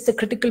we've missed the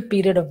critical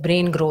period of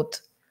brain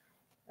growth.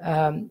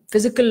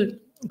 Physical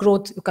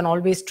growth, you can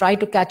always try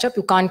to catch up.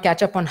 You can't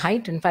catch up on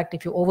height. In fact,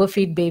 if you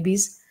overfeed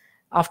babies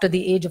after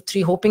the age of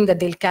 3, hoping that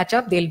they'll catch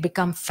up, they'll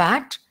become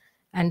fat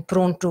and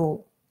prone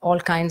to all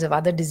kinds of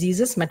other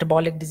diseases,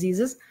 metabolic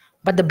diseases.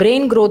 But the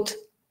brain growth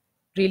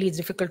really is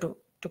difficult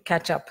to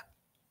catch up.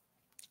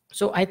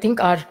 So I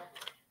think our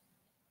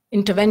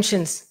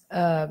interventions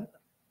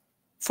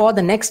for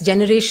the next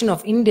generation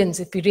of Indians,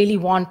 if we really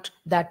want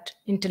that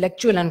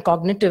intellectual and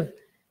cognitive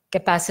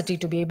capacity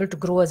to be able to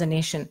grow as a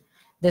nation,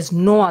 there's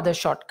no other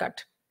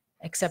shortcut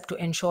except to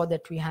ensure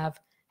that we have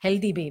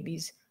healthy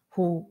babies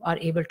who are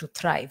able to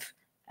thrive.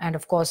 And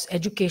of course,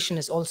 education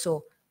is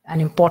also an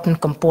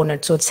important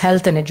component. So it's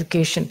health and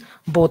education,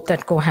 both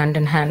that go hand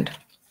in hand.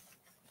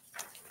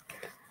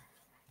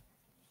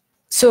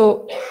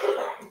 So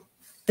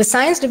the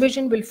science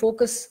division will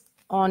focus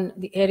on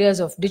the areas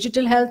of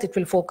digital health. It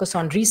will focus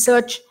on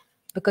research,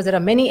 because there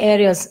are many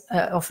areas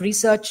of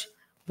research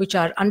which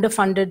are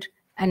underfunded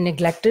and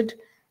neglected.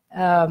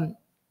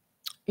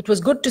 It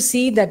was good to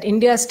see that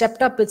India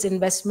stepped up its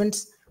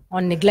investments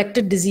on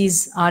neglected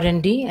disease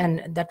R&D,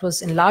 and that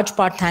was in large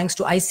part thanks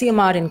to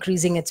ICMR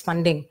increasing its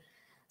funding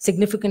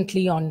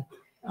significantly on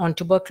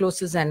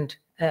tuberculosis and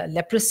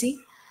leprosy.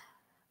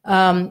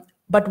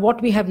 But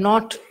what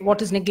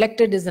is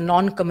neglected is the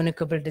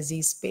non-communicable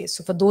disease space.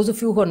 So for those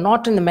of you who are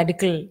not in the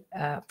medical,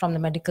 from the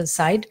medical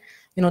side,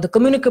 the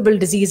communicable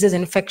diseases,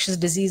 infectious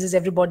diseases,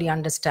 everybody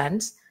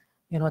understands.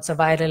 It's a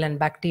viral and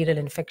bacterial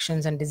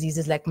infections and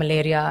diseases like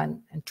malaria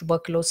and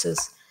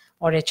tuberculosis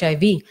or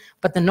HIV.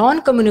 But the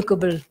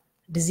non-communicable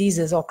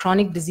diseases or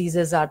chronic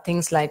diseases are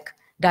things like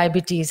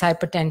diabetes,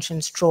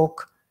 hypertension,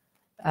 stroke,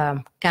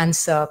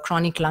 cancer,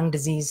 chronic lung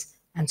disease,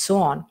 and so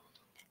on.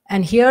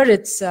 And here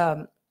it's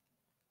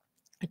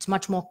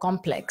much more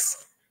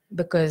complex,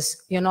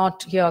 because you're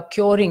not here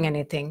curing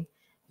anything.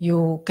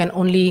 You can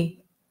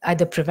only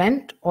either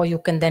prevent, or you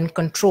can then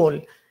control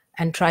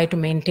and try to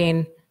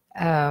maintain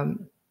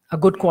a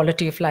good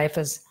quality of life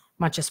as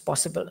much as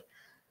possible.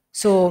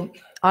 So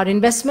our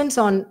investments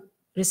on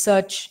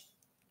research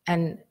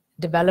and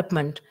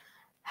development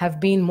have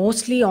been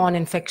mostly on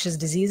infectious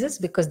diseases,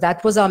 because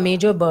that was our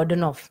major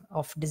burden of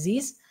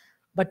disease.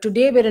 But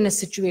today we're in a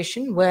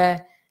situation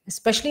where,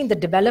 especially in the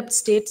developed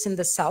states in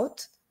the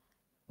south,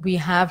 we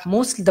have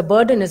the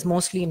burden is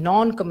mostly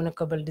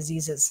non-communicable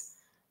diseases,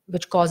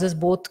 which causes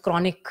both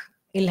chronic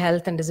ill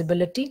health and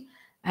disability,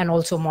 and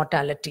also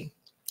mortality.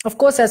 Of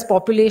course, as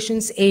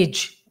populations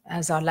age,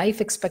 as our life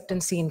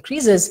expectancy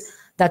increases,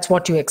 that's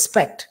what you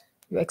expect.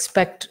 You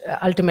expect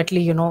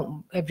ultimately,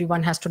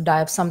 everyone has to die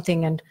of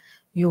something, and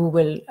you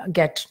will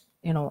get,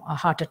 a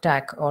heart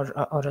attack or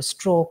a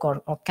stroke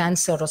or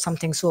cancer or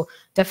something. So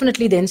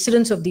definitely the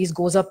incidence of these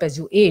goes up as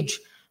you age.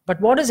 But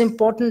what is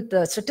important,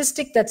 the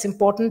statistic that's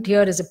important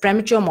here is a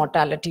premature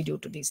mortality due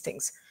to these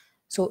things.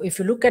 So if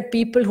you look at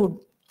people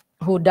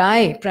who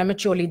die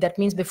prematurely, that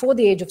means before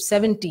the age of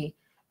 70,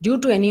 due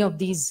to any of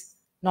these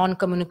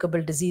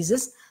non-communicable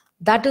diseases,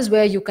 that is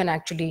where you can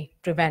actually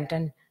prevent.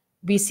 And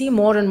we see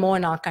more and more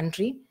in our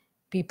country,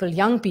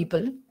 young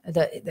people,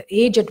 the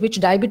age at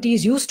which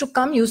diabetes used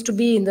to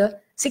be in the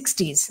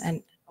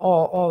 60s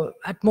or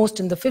at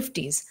most in the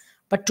 50s.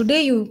 But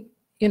today you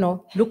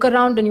look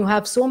around and you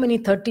have so many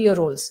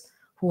 30-year-olds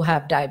who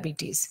have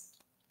diabetes.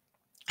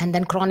 And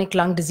then chronic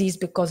lung disease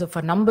because of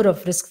a number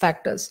of risk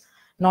factors,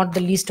 not the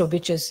least of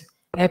which is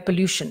air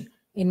pollution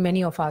in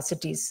many of our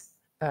cities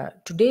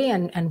today.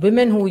 And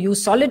women who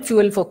use solid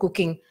fuel for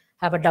cooking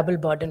have a double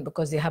burden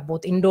because they have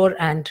both indoor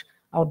and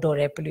outdoor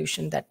air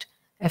pollution that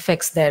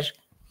affects their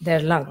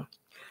lung.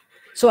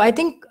 So I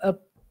think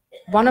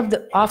one of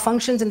our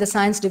functions in the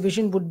science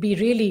division would be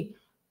really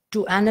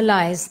to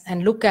analyze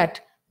and look at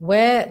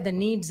where the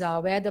needs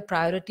are, where the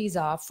priorities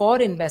are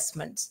for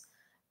investments,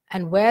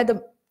 and where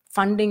the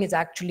funding is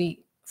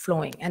actually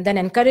flowing, and then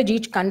encourage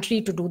each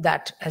country to do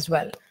that as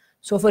well.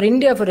 So for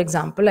India, for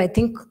example, I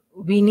think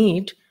we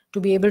need to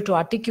be able to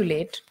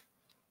articulate,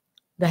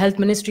 the health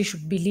ministry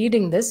should be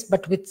leading this,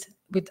 but with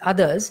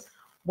others,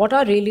 what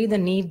are really the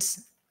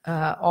needs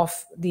of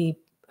the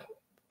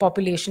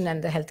population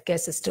and the healthcare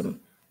system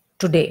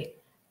today.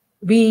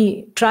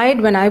 We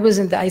tried, when I was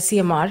in the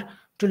ICMR,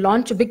 to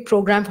launch a big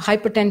program for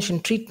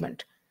hypertension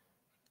treatment.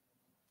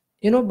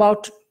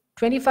 About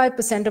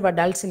 25% of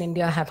adults in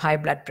India have high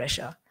blood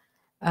pressure,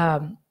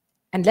 and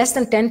less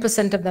than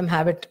 10% of them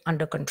have it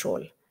under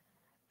control,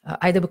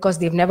 either because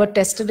they've never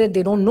tested it,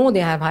 they don't know they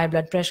have high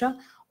blood pressure,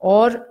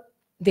 or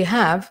they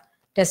have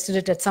tested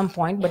it at some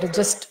point, but it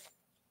just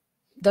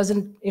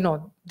doesn't,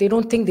 they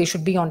don't think they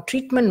should be on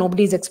treatment,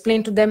 nobody's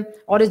explained to them,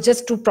 or it's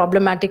just too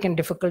problematic and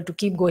difficult to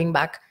keep going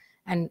back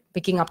and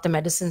picking up the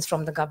medicines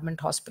from the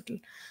government hospital.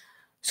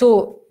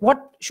 So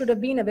what should have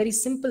been a very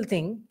simple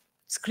thing,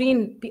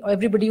 screen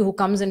everybody who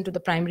comes into the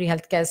primary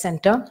healthcare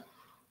center.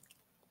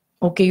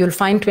 Okay, you'll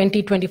find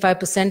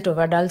 20-25% of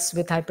adults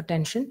with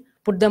hypertension,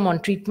 put them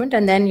on treatment,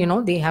 and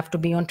then, they have to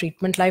be on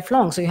treatment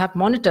lifelong. So you have to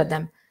monitor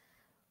them.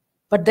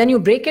 But then you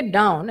break it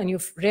down and you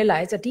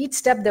realize at each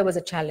step there was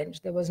a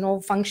challenge. There was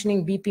no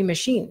functioning BP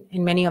machine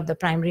in many of the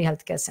primary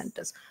healthcare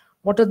centers.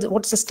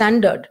 What's the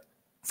standard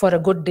for a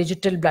good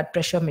digital blood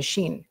pressure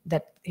machine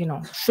that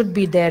should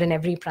be there in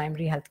every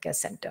primary healthcare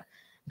center?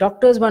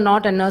 Doctors were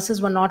not, and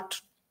nurses were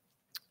not.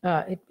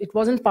 It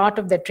wasn't part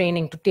of their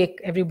training to take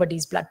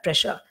everybody's blood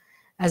pressure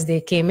as they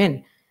came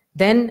in.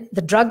 Then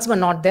the drugs were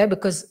not there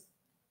because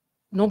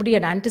nobody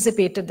had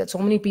anticipated that so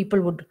many people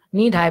would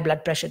need high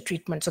blood pressure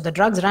treatment. So the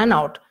drugs ran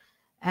out.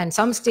 And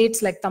some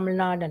states like Tamil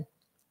Nadu and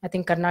I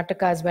think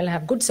Karnataka as well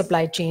have good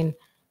supply chain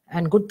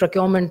and good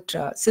procurement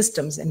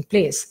systems in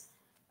place.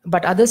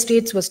 But other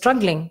states were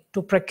struggling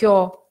to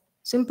procure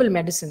simple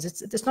medicines.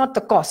 It's not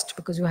the cost,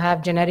 because you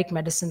have generic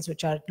medicines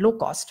which are low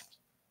cost.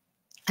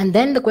 And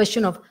then the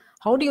question of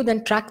how do you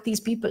then track these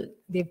people?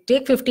 They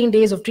take 15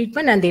 days of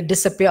treatment and they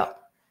disappear.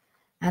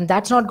 And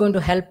that's not going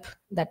to help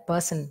that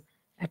person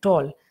at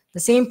all. The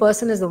same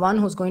person is the one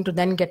who's going to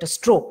then get a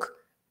stroke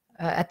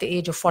at the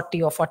age of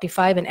 40 or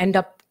 45 and end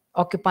up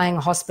occupying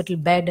a hospital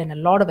bed and a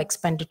lot of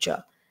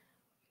expenditure.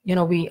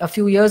 A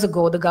few years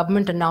ago, the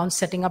government announced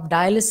setting up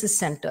dialysis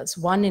centers,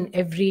 one in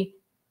every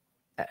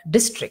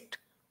district,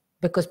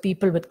 because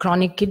people with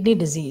chronic kidney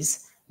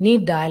disease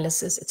need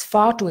dialysis. It's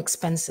far too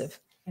expensive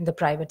in the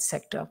private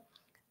sector,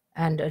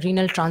 and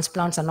renal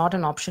transplants are not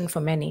an option for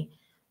many.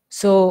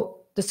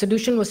 So the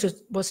solution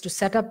was to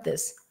set up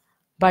this.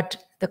 But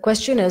the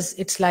question is,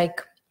 it's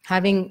like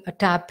having a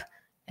tap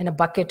in a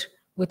bucket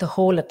with a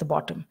hole at the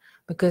bottom,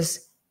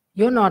 because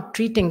you're not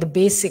treating the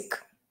basic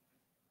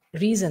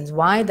reasons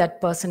why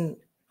that person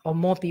or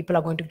more people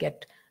are going to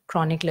get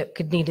chronic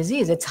kidney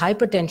disease. It's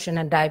hypertension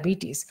and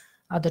diabetes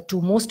are the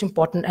two most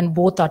important, and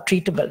both are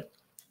treatable.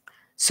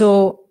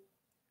 So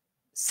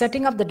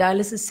setting up the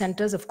dialysis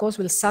centers, of course,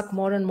 will suck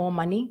more and more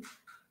money.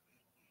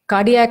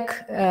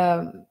 Cardiac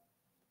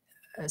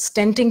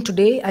stenting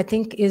today, I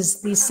think,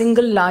 is the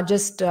single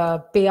largest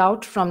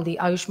payout from the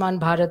Ayushman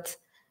Bharat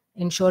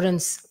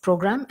insurance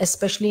program,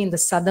 especially in the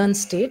southern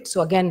states.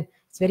 So again,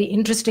 it's very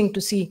interesting to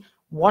see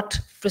what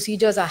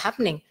procedures are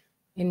happening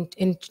in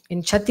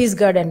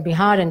Chhattisgarh and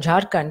Bihar and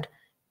Jharkhand.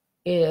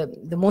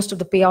 The most of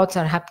the payouts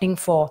are happening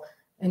for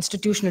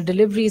institutional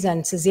deliveries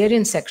and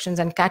cesarean sections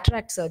and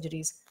cataract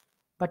surgeries.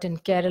 But in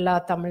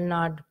Kerala, Tamil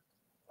Nadu,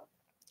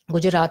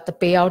 Gujarat, the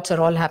payouts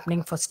are all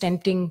happening for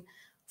stenting,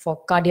 for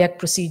cardiac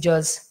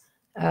procedures,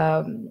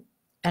 and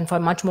for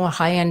much more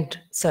high-end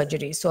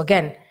surgeries. So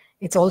again,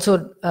 it's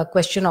also a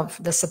question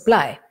of the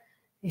supply.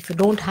 If you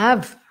don't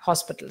have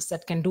hospitals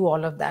that can do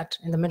all of that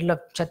in the middle of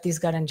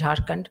Chhattisgarh and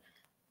Jharkhand,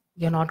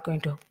 you're not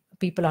going to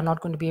people are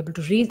not going to be able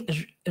to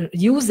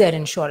use their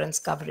insurance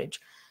coverage.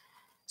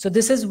 So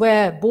this is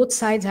where both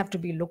sides have to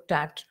be looked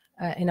at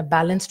in a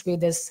balanced way.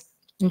 This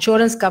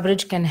insurance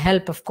coverage can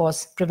help, of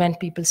course, prevent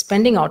people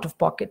spending out of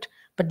pocket,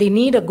 but they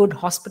need a good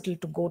hospital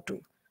to go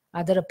to,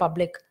 either a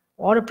public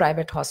or a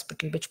private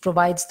hospital, which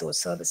provides those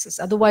services.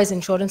 Otherwise,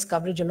 insurance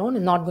coverage alone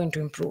is not going to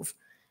improve.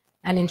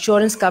 And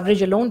insurance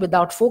coverage alone,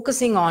 without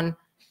focusing on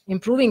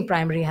improving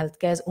primary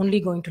healthcare, is only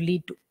going to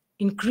lead to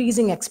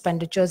increasing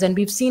expenditures. And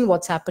we've seen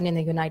what's happened in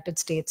the United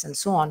States and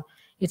so on.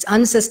 It's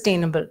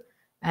unsustainable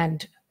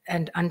and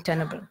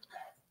untenable.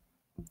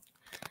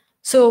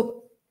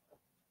 So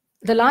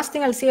the last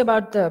thing I'll say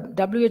about the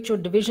WHO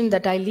division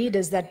that I lead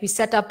is that we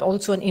set up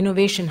also an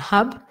innovation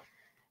hub.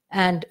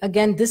 And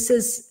again, this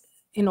is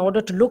in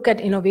order to look at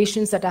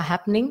innovations that are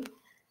happening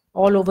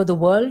all over the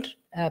world,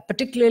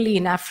 particularly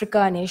in Africa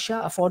and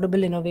Asia,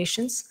 affordable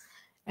innovations,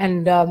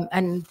 and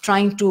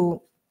trying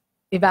to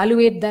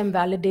evaluate them,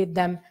 validate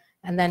them,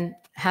 and then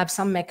have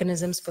some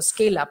mechanisms for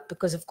scale up.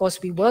 Because of course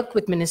we work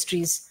with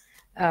ministries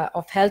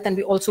of health, and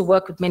we also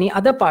work with many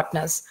other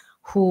partners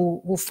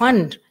who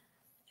fund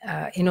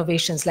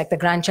innovations like the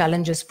Grand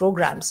Challenges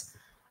programs.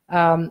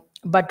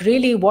 But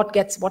really what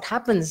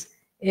happens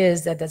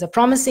is that there's a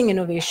promising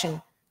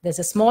innovation, there's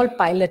a small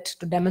pilot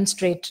to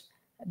demonstrate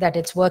that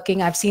it's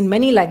working. I've seen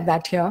many like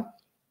that here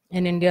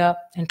in India,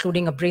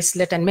 including a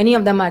bracelet, and many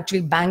of them are actually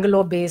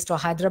Bangalore-based or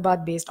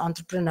Hyderabad-based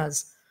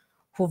entrepreneurs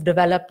who've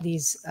developed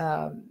these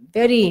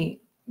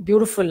very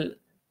beautiful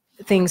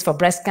things for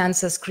breast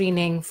cancer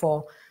screening,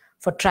 for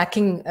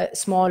tracking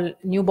small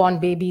newborn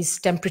babies'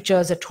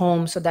 temperatures at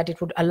home, so that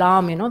it would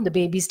alarm, the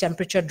baby's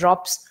temperature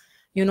drops,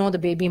 the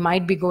baby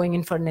might be going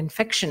in for an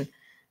infection.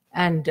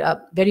 And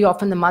very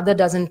often the mother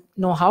doesn't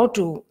know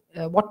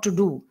what to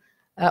do,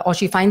 or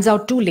she finds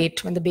out too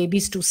late when the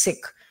baby's too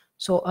sick.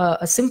 So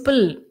a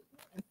simple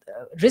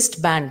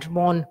wristband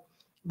worn,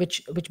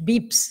 which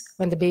beeps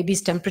when the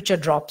baby's temperature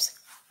drops,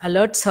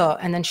 alerts her,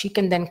 and then she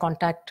can then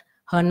contact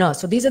her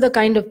nurse. So these are the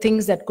kind of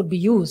things that could be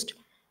used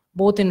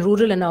both in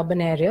rural and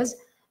urban areas,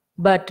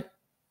 but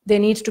there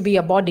needs to be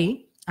a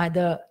body,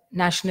 either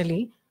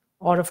nationally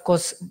or of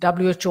course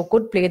WHO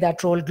could play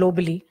that role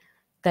globally,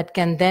 that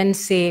can then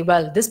say,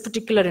 well, this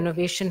particular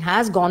innovation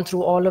has gone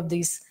through all of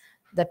the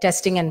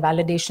testing and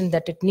validation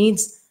that it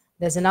needs.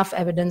 There's enough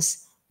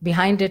evidence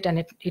behind it, and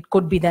it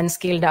could be then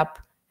scaled up,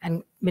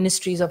 and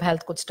ministries of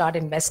health could start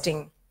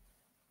investing.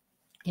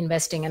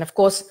 And of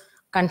course,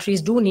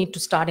 countries do need to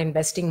start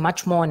investing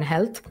much more in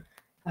health,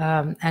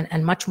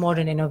 and much more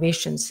in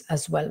innovations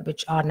as well,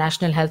 which our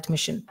National Health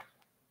Mission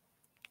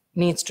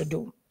needs to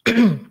do.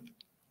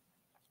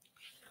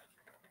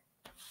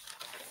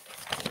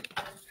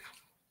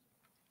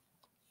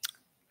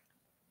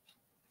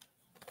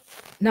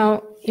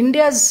 Now,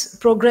 India's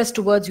progress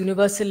towards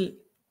universal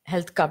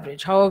health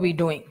coverage, how are we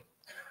doing?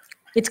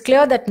 It's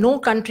clear that no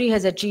country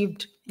has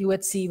achieved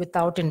UHC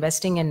without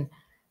investing in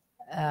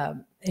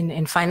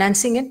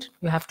financing it.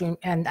 You have to,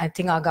 and I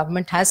think our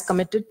government has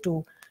committed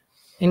to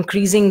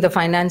increasing the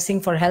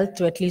financing for health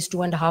to at least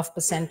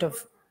 2.5%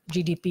 of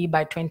GDP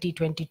by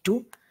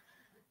 2022.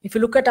 If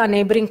you look at our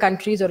neighboring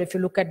countries, or if you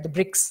look at the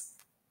BRICS,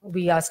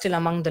 we are still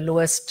among the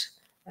lowest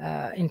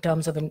in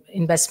terms of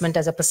investment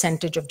as a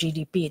percentage of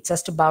GDP. It's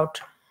just about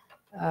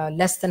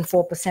less than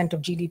 4%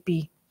 of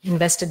GDP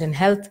invested in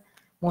health.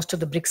 Most of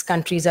the BRICS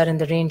countries are in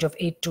the range of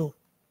 8 to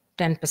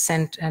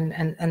 10%,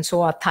 and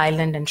so are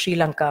Thailand and Sri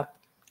Lanka,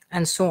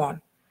 and so on.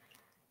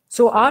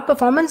 So our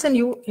performance in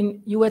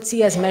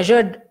UHC as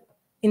measured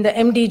in the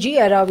MDG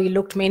era, we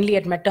looked mainly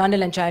at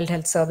maternal and child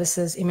health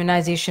services,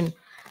 immunization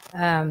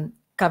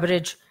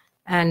coverage,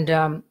 and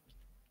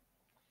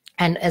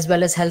as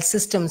well as health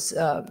systems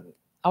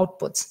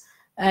outputs.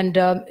 And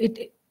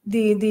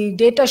the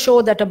data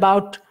show that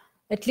about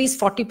at least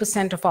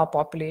 40% of our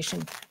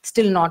population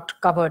still not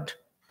covered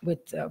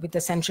with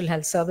essential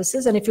health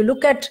services. And if you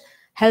look at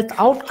health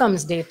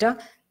outcomes data,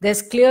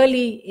 there's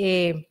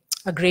clearly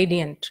a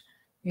gradient.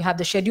 You have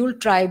the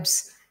scheduled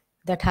tribes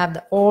that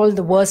have all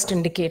the worst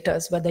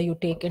indicators, whether you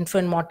take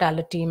infant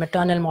mortality,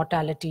 maternal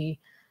mortality,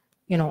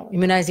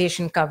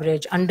 immunization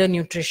coverage,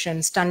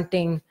 undernutrition,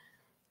 stunting,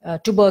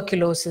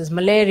 tuberculosis,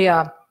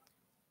 malaria,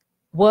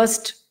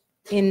 worst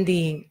in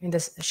the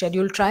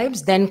scheduled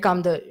tribes, then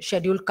come the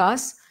scheduled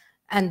castes,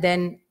 and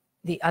then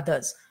the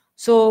others.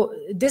 So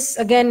this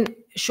again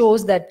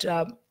shows that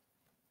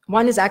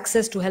one is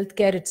access to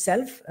healthcare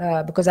itself,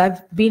 because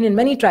I've been in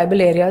many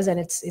tribal areas, and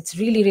it's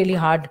really, really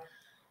hard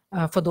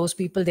for those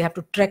people. They have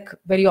to trek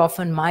very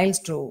often miles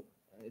to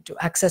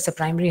access a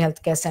primary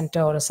healthcare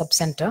center or a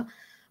sub-center.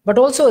 But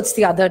also it's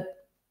the other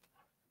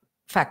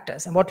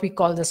factors, and what we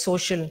call the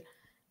social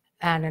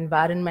and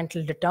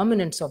environmental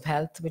determinants of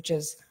health, which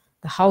is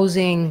the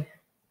housing,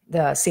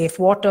 the safe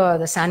water,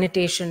 the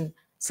sanitation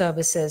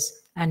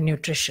services, and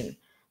nutrition.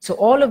 So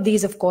all of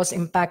these, of course,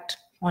 impact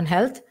on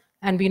health,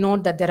 and we know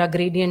that there are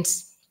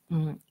gradients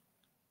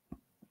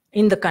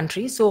in the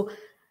country. So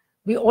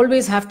we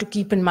always have to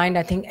keep in mind,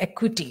 I think,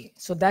 equity.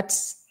 So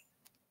that's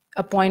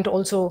a point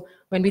also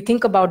when we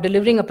think about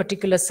delivering a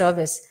particular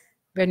service.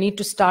 we need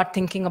to start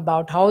thinking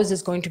about how is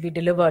this going to be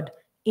delivered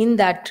in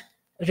that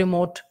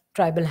remote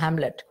tribal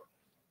hamlet.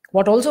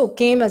 What also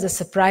came as a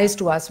surprise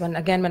to us when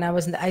I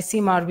was in the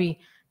ICMR, we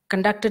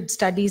conducted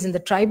studies in the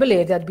tribal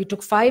area. We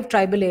took 5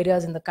 tribal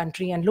areas in the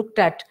country and looked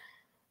at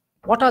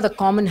what are the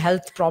common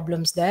health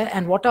problems there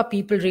and what are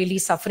people really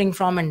suffering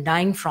from and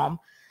dying from.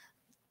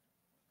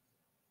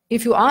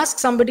 If you ask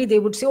somebody, they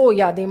would say, oh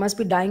yeah, they must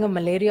be dying of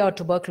malaria or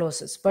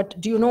tuberculosis. But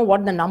do you know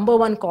what the number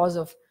one cause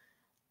of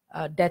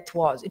death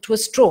was? It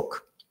was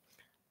stroke,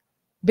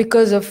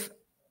 because of,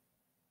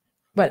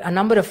 well, a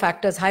number of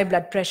factors: high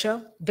blood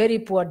pressure, very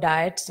poor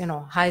diets,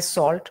 high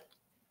salt.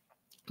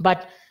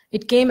 But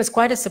it came as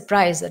quite a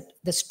surprise that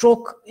the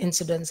stroke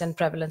incidence and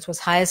prevalence was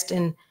highest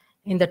in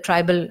the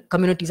tribal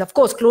communities, of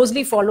course,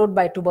 closely followed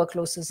by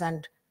tuberculosis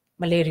and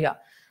malaria.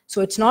 So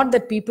it's not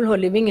that people who are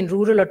living in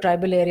rural or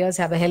tribal areas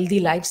have a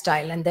healthy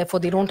lifestyle and therefore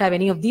they don't have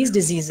any of these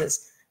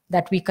diseases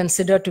that we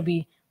consider to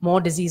be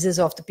more diseases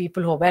of the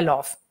people who are well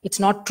off. It's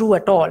not true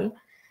at all.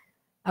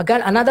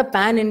 Again, another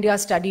pan-India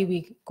study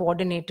we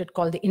coordinated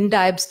called the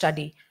INDIAB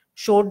study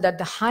showed that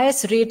the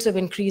highest rates of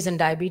increase in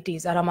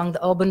diabetes are among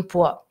the urban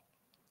poor.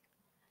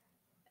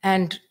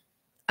 And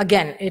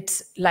again,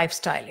 it's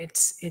lifestyle.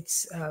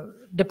 It's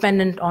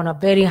dependent on a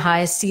very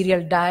high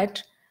cereal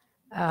diet,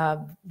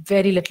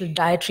 very little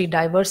dietary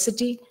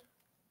diversity,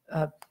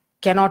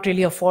 cannot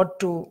really afford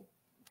to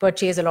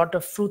purchase a lot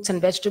of fruits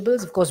and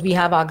vegetables. Of course, we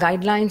have our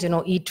guidelines,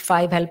 eat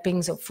 5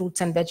 helpings of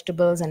fruits and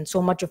vegetables and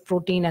so much of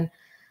protein.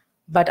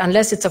 But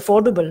unless it's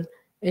affordable,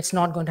 it's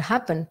not going to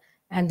happen.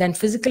 And then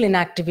physical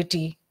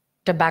inactivity,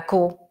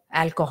 tobacco,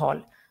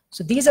 alcohol.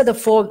 So these are the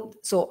 4.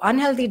 So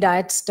unhealthy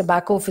diets,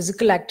 tobacco,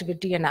 physical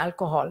activity, and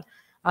alcohol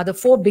are the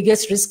 4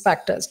 biggest risk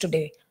factors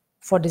today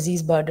for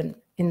disease burden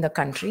in the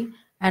country.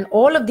 And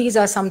all of these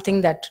are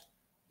something that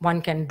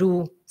one can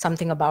do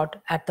something about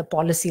at the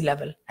policy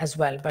level as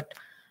well. But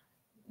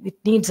it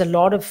needs a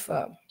lot of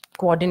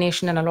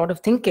coordination and a lot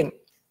of thinking.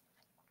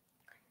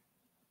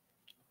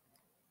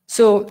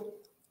 So,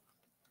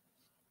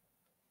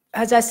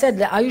 as I said,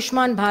 the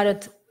Ayushman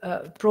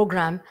Bharat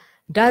program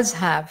does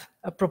have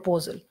a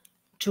proposal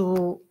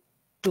to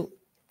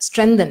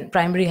strengthen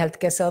primary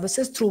healthcare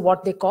services through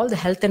what they call the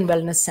health and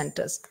wellness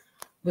centers,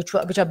 which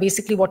are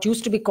basically what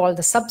used to be called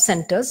the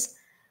sub-centers.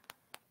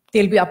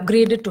 They'll be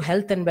upgraded to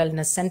health and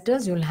wellness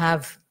centers. You'll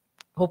have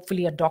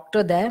hopefully a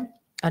doctor there,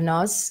 a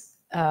nurse,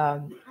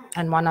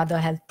 and one other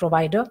health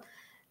provider,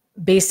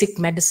 basic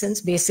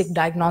medicines, basic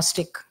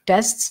diagnostic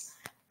tests,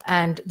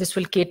 and this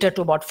will cater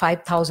to about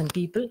 5,000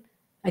 people.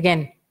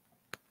 Again,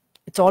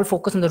 it's all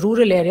focused on the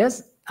rural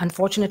areas.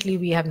 Unfortunately,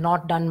 we have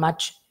not done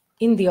much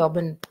in the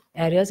urban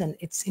areas, and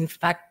it's in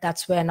fact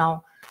that's where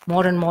now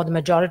more and more the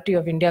majority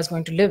of India is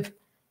going to live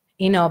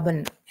in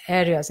urban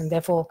areas, and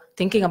therefore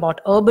thinking about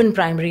urban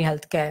primary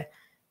health care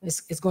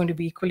is going to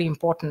be equally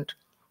important.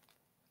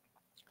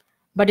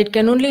 But it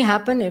can only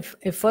happen if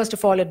first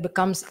of all it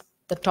becomes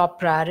the top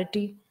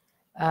priority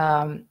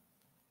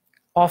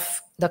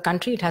of the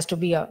country. It has to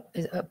be a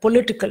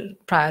political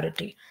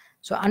priority.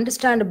 So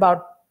understand,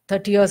 about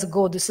 30 years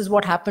ago, this is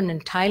what happened in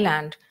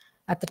Thailand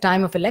at the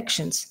time of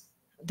elections.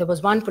 There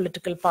was one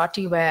political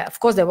party where, of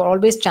course, there were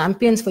always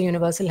champions for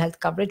universal health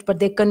coverage, but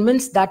they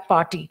convinced that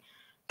party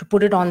to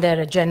put it on their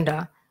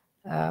agenda,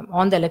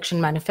 on the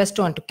election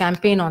manifesto, and to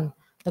campaign on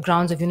the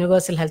grounds of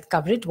universal health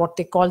coverage, what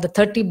they call the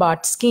 30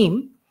 baht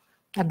scheme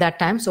at that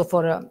time. So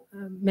for a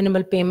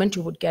minimal payment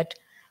you would get.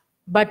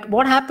 But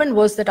what happened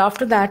was that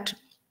after that,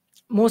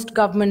 most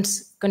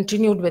governments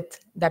continued with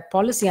that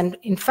policy. And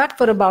in fact,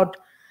 for about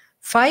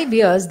 5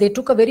 years, they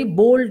took a very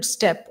bold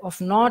step of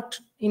not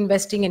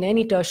investing in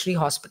any tertiary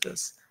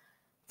hospitals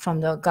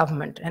from the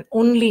government and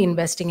only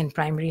investing in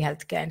primary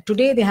healthcare. And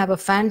today they have a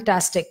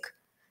fantastic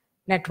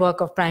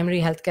network of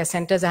primary healthcare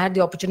centers. I had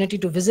the opportunity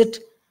to visit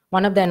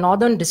one of their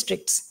northern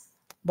districts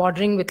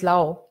bordering with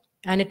Laos,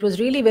 and it was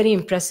really very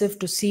impressive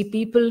to see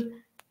people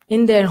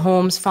in their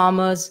homes,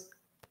 farmers,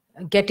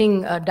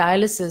 getting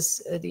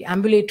dialysis, the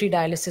ambulatory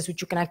dialysis,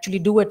 which you can actually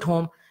do at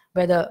home,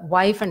 where the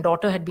wife and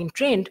daughter had been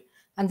trained.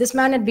 And this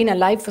man had been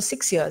alive for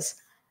 6 years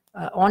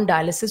on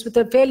dialysis with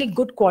a fairly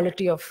good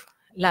quality of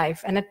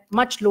life and at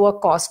much lower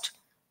cost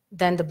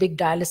than the big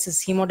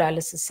dialysis,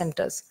 hemodialysis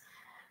centers.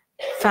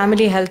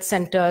 Family health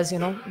centers,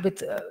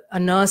 with a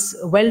nurse,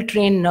 a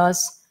well-trained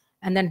nurse,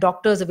 and then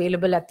doctors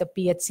available at the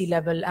PHC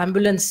level,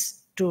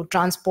 ambulance to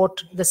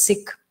transport the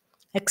sick,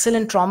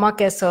 excellent trauma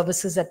care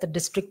services at the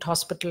district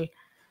hospital.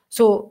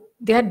 So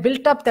they had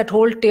built up that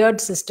whole tiered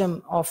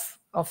system of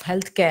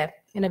healthcare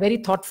in a very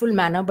thoughtful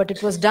manner, but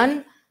it was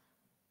done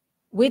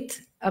with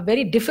a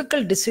very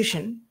difficult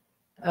decision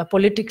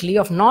politically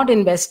of not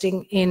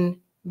investing in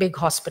big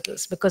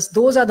hospitals, because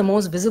those are the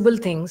most visible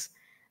things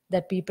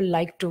that people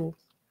like to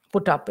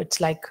put up. It's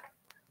like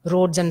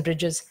roads and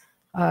bridges,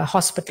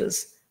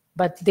 hospitals,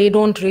 but they're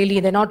not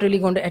really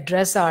going to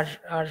address our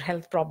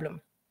health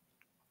problem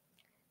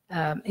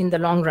in the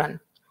long run.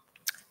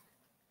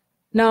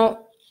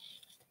 Now,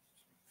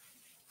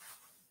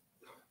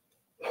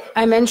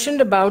 I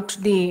mentioned about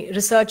the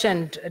research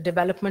and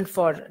development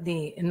for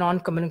the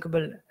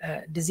non-communicable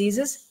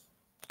diseases.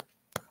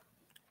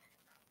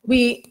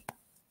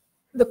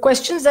 The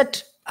questions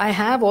that I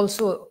have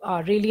also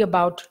are really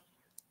about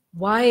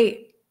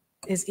why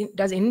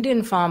does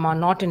Indian pharma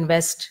not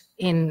invest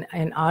in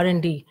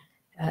R&D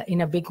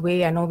in a big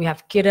way? I know we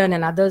have Kiran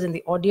and others in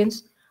the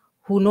audience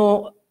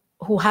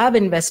who have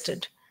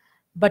invested.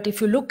 But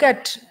if you look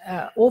at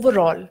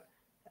overall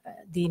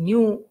the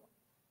new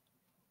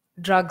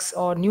drugs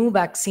or new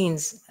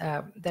vaccines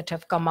that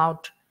have come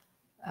out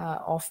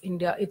of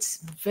India,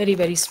 it's very,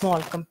 very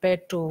small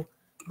compared to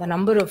the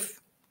number of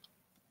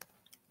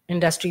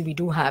industry we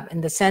do have,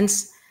 in the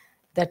sense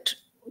that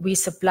we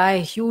supply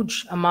a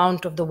huge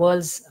amount of the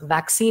world's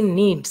vaccine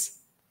needs.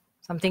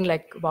 Something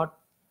like about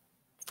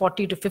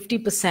 40 to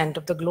 50%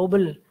 of the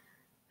global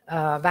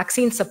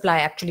vaccine supply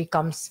actually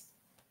comes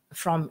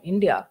from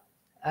India.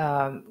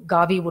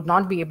 Gavi would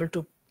not be able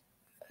to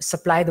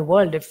supply the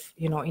world if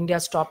India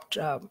stopped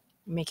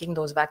making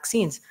those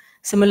vaccines.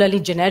 Similarly,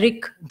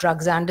 generic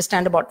drugs, I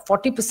understand about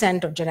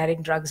 40% of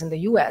generic drugs in the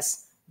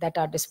US that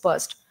are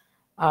dispersed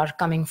are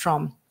coming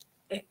from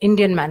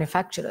Indian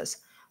manufacturers.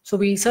 So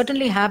we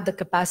certainly have the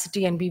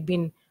capacity, and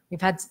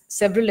we've had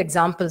several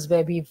examples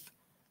where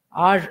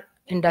our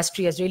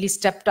industry has really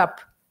stepped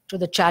up to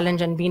the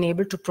challenge and been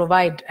able to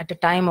provide at a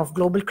time of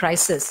global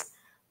crisis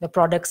the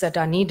products that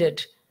are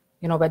needed,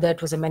 whether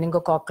it was a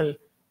meningococcal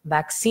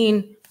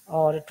vaccine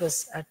or it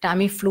was a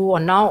Tamiflu, or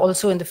now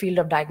also in the field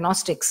of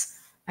diagnostics.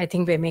 I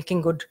think we're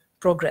making good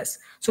progress.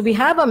 So we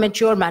have a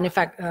mature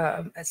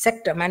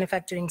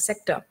manufacturing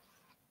sector.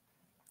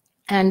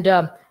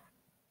 And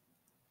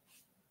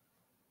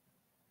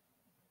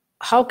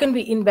how can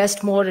we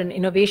invest more in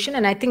innovation?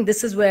 And I think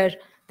this is where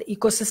the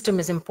ecosystem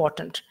is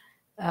important.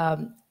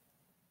 And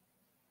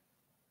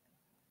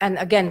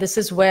again, this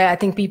is where I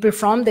think people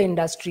from the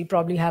industry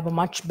probably have a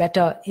much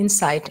better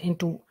insight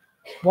into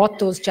what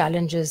those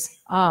challenges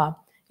are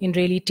in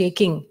really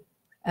taking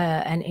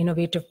an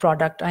innovative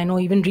product. I know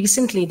even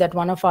recently that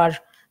one of our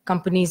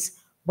companies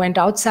went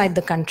outside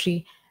the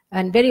country,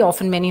 and very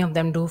often many of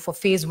them do, for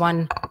phase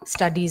 1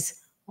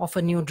 studies of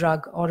a new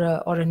drug or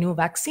a new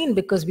vaccine,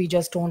 because we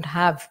just don't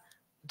have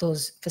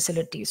those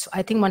facilities. So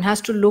I think one has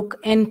to look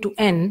end to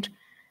end,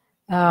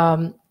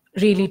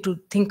 really to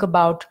think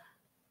about,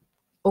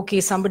 okay,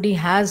 somebody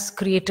has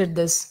created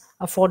this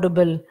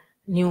affordable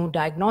new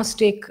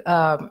diagnostic.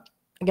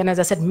 Again, as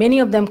I said, many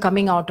of them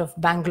coming out of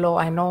Bangalore.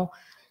 I know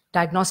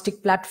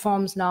diagnostic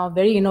platforms now,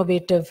 very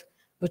innovative,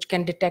 which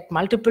can detect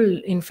multiple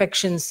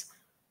infections,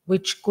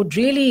 which could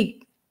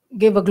really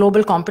give a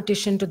global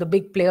competition to the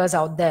big players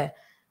out there,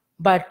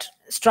 but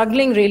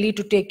struggling really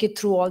to take it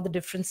through all the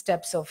different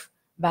steps of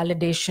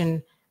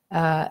validation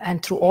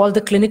and through all the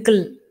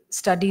clinical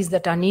studies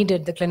that are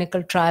needed, the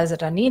clinical trials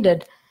that are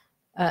needed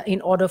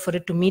in order for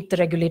it to meet the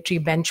regulatory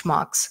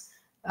benchmarks,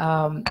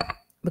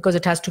 because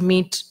it has to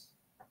meet,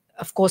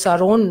 of course,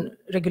 our own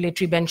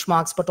regulatory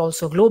benchmarks, but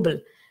also global,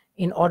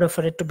 in order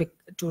for it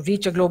to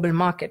reach a global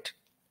market.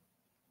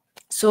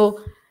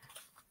 So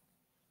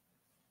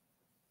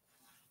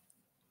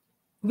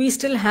we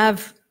still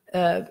have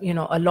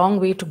a long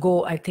way to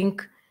go, I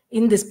think,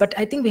 in this, but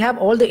I think we have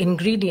all the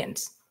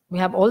ingredients.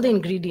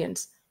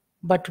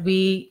 But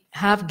we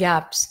have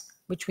gaps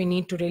which we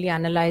need to really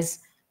analyze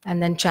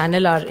and then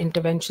channel our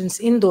interventions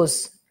in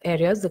those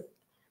areas.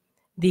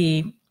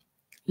 The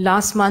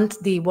last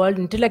month, the World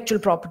Intellectual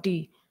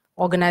Property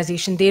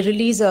Organization, they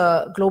release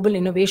a global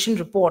innovation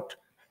report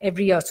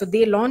every year. So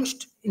they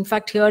launched, in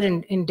fact, here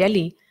in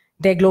Delhi,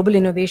 their Global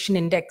Innovation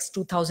Index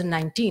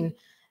 2019,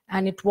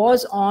 and it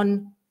was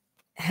on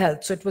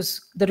health. So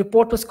the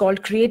report was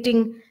called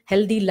Creating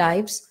Healthy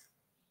Lives,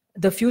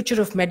 the Future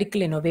of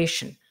Medical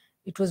Innovation.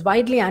 It was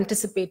widely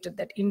anticipated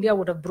that India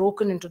would have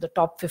broken into the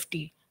top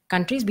 50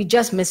 countries. We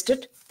just missed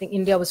it. I think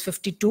India was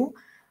 52,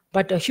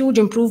 but a huge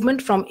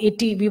improvement from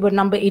 80. We were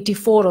number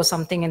 84 or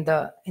something in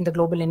the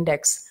global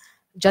index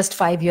just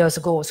 5 years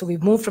ago. So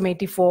we've moved from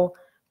 84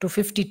 to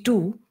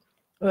 52,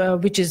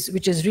 which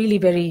is really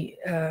very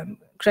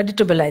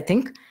creditable, I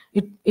think.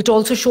 It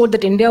also showed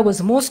that India was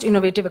the most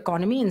innovative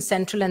economy in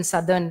Central and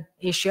Southern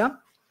Asia,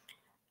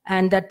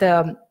 and that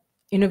the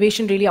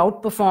innovation really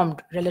outperformed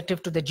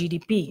relative to the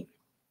GDP.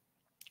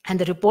 And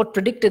the report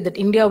predicted that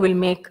India will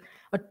make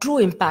a true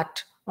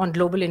impact on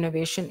global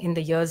innovation in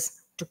the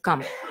years to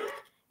come.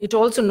 It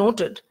also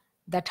noted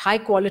that high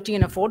quality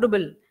and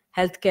affordable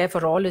healthcare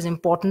for all is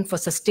important for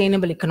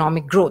sustainable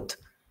economic growth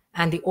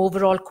and the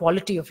overall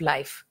quality of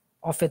life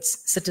of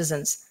its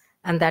citizens,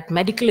 and that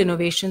medical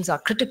innovations are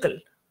critical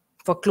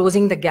for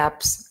closing the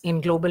gaps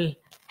in global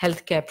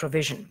healthcare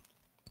provision.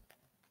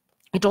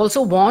 It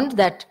also warned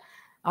that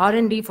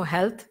R&D for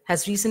health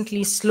has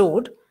recently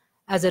slowed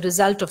as a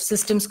result of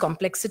systems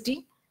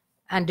complexity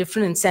and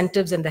different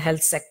incentives in the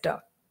health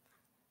sector.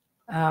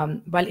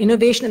 While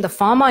innovation in the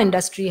pharma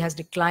industry has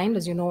declined,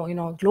 as you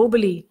know,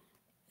 globally,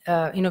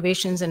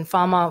 innovations in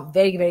pharma,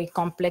 very, very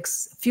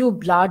complex, few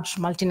large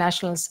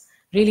multinationals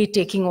really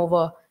taking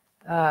over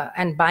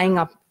and buying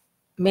up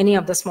many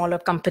of the smaller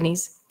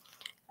companies.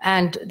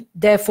 And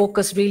their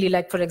focus really,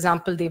 like, for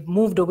example, they've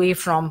moved away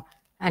from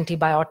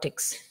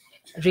antibiotics,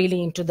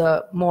 really into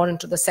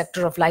the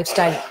sector of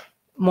lifestyle,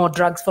 more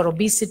drugs for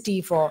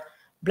obesity, for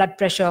blood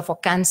pressure, for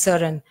cancer,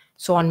 and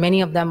so on.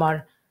 Many of them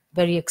are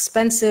very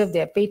expensive.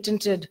 They're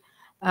patented.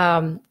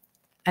 And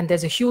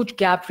there's a huge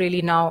gap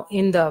really now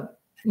in the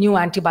new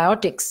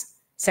antibiotics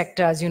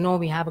sector. As you know,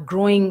 we have a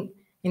growing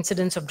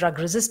incidence of drug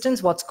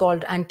resistance, what's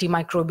called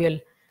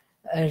antimicrobial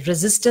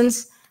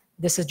resistance.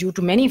 This is due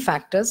to many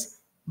factors,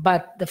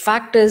 but the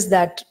fact is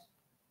that,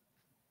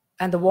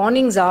 and the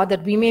warnings are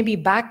that we may be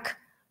back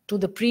to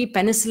the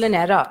pre-penicillin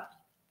era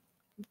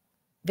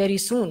very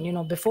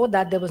soon. Before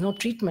that, there was no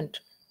treatment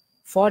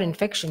for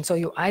infection. So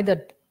you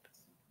either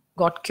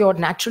got cured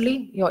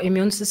naturally, your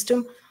immune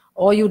system,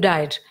 or you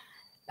died.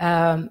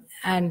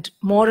 And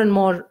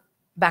more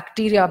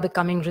bacteria are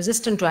becoming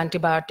resistant to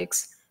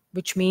antibiotics,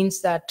 which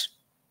means that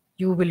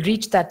you will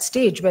reach that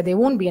stage where there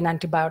won't be an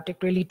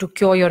antibiotic really to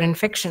cure your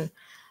infection.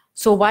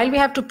 So while we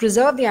have to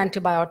preserve the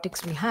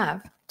antibiotics we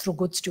have through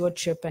good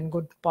stewardship and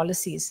good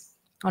policies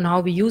on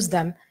how we use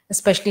them,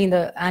 especially in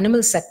the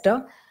animal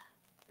sector,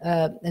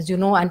 as you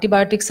know,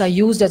 antibiotics are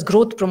used as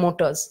growth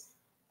promoters.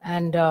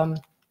 And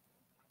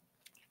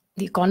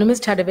The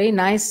Economist had a very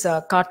nice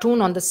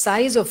cartoon on the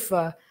size of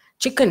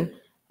chicken.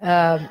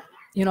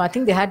 I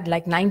think they had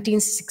like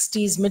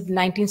 1960s, mid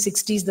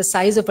 1960s, the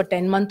size of a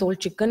 10-month-old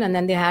chicken, and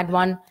then they had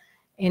one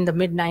in the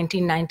mid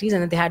 1990s,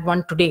 and then they had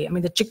one today. I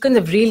mean, the chickens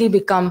have really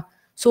become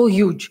so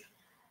huge.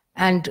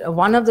 And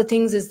one of the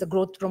things is the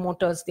growth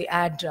promoters, they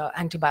add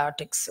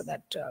antibiotics so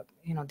that,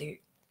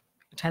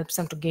 it helps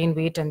them to gain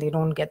weight and they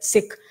don't get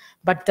sick.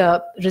 But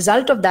the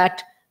result of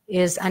that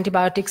is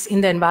antibiotics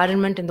in the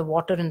environment, in the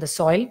water, in the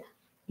soil,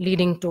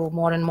 leading to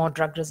more and more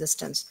drug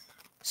resistance.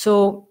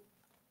 So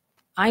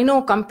I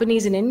know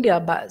companies in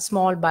India,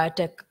 small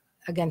biotech,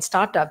 again,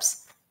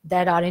 startups,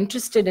 that are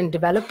interested in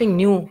developing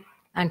new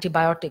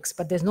antibiotics,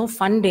 but there's no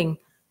funding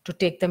to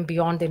take them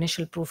beyond the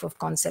initial proof of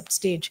concept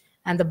stage.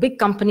 And the big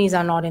companies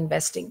are not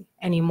investing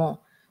anymore.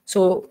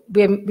 So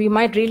we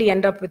might really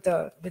end up with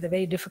a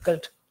very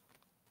difficult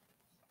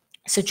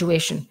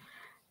situation.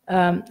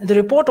 The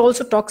report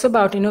also talks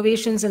about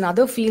innovations in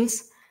other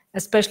fields,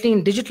 especially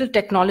in digital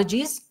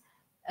technologies,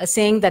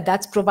 saying that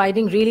that's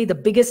providing really the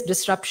biggest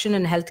disruption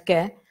in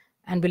healthcare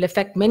and will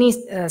affect many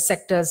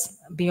sectors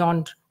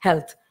beyond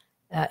health.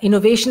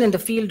 Innovation in the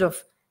field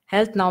of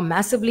health now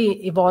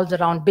massively evolves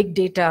around big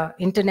data,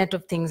 Internet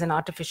of Things, and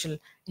artificial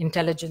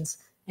intelligence,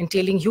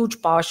 entailing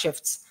huge power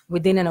shifts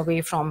within and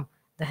away from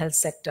the health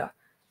sector.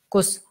 Of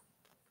course,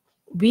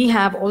 we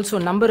have also a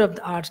number of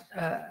our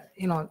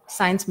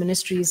science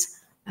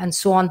ministries and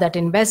so on that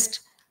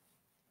invest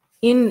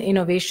in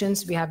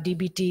innovations. We have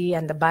DBT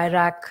and the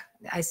BIRAC,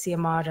 the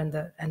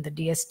ICMR and the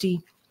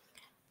DST.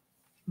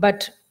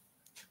 But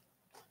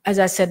as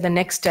I said, the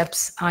next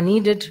steps are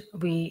needed.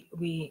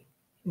 We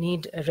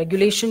need a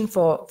regulation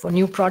for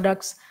new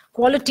products.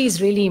 Quality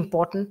is really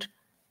important.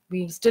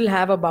 We still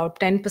have about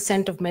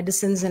 10% of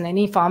medicines in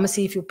any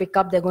pharmacy. If you pick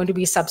up, they're going to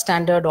be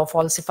substandard or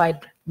falsified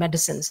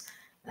medicines.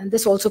 And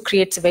this also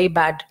creates a very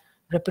bad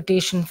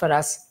reputation for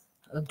us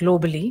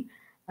globally.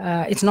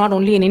 It's not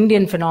only an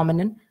Indian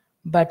phenomenon,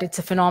 but it's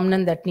a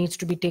phenomenon that needs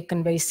to be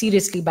taken very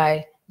seriously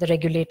by the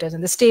regulators.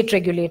 And the state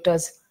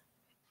regulators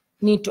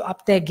need to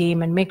up their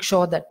game and make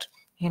sure that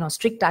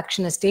strict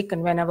action is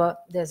taken whenever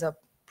there's a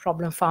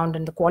problem found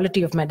in the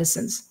quality of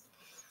medicines.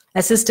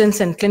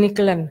 Assistance in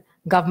clinical and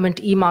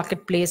government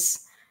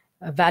e-marketplace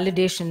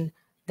validation,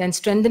 then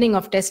strengthening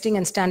of testing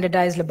and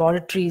standardized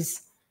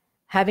laboratories,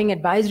 having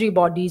advisory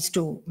bodies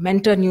to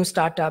mentor new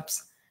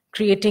startups,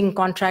 creating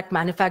contract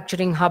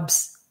manufacturing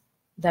hubs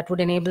that would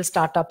enable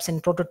startups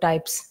in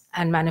prototypes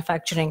and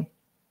manufacturing,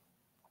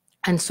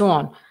 and so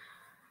on.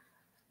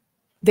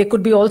 There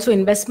could be also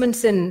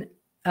investments in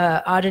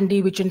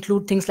R&D, which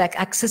include things like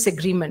access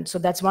agreements. So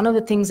that's one of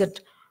the things that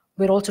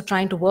we're also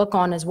trying to work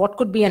on, is what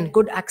could be a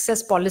good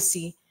access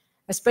policy,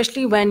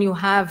 especially when you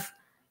have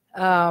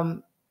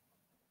R&D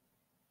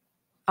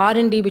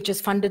which is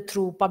funded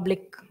through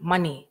public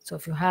money. So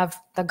if you have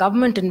the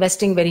government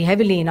investing very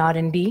heavily in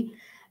R&D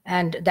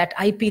and that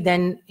IP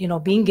then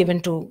being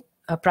given to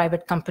a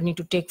private company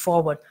to take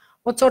forward,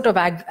 what sort of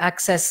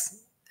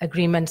access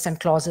agreements and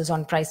clauses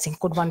on pricing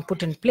could one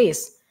put in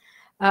place?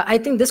 I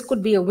think this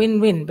could be a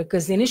win-win,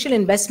 because the initial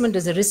investment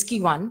is a risky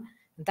one.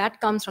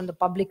 That comes from the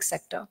public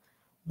sector.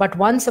 But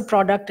once a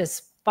product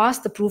is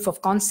past the proof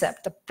of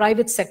concept, the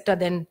private sector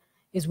then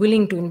is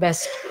willing to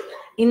invest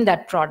in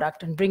that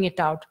product and bring it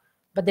out.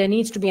 But there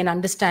needs to be an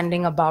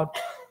understanding about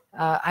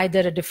either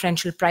a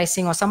differential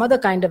pricing or some other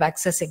kind of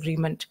access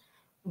agreement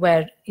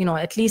where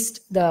at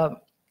least the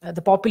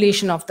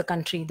population of the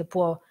country, the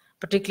poor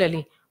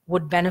particularly,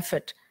 would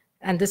benefit.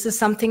 And this is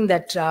something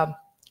that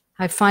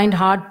I find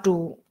hard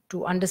to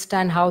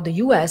understand, how the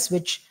US,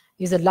 which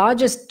is the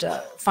largest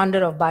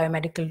funder of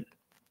biomedical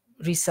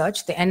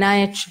research, the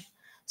NIH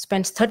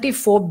spends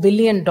 $34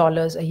 billion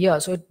a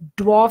year. So it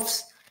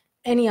dwarfs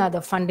any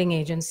other funding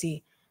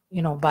agency,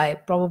 by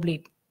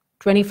probably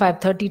 25,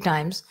 30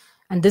 times.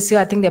 And this year,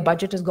 I think their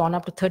budget has gone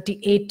up to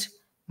 $38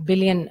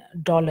 billion.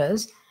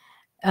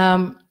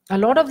 A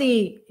lot of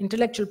the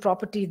intellectual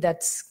property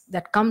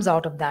that comes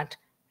out of that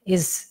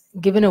is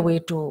given away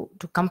to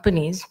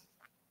companies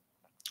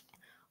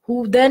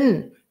who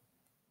then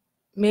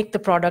make the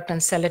product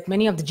and sell it.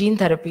 Many of the gene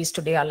therapies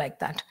today are like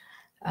that,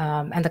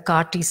 and the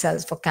CAR T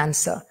cells for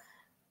cancer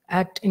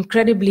at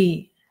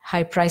incredibly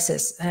high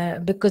prices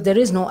because there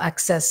is no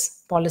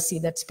access policy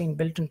that's been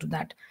built into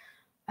that.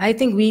 I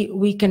think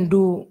we can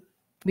do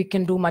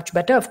much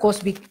better. Of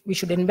course, we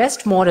should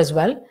invest more as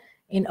well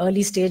in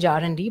early stage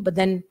R&D, but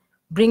then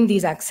bring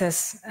these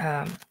access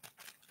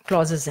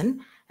clauses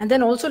in, and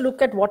then also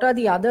look at what are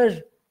the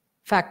other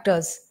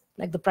factors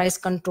like the price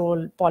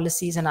control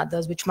policies and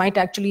others, which might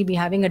actually be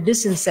having a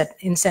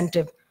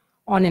disincentive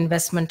on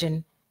investment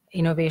in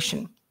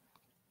innovation.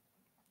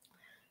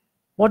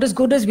 What is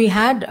good is we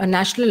had a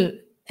national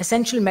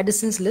essential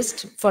medicines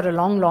list for a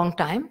long, long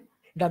time.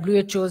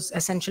 WHO's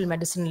essential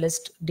medicine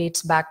list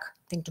dates back,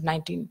 I think, to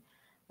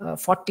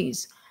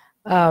 1940s.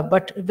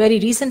 But very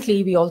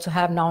recently, we also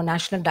have now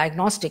national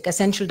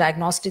essential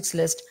diagnostics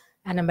list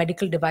and a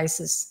medical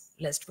devices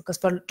list, because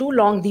for too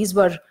long, these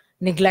were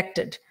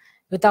neglected.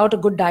 Without a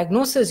good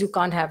diagnosis, you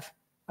can't have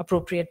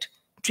appropriate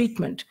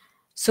treatment.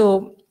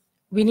 So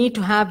we need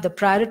to have the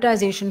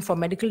prioritization for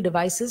medical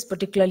devices,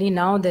 particularly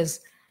now there's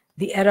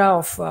the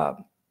era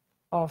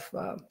of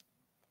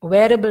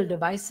wearable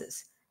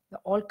devices,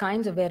 all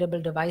kinds of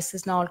wearable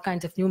devices, now all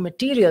kinds of new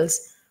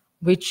materials,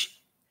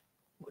 which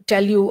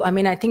tell you, I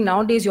mean, I think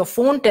nowadays your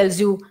phone tells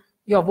you,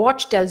 your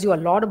watch tells you a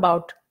lot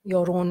about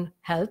your own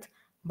health,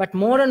 but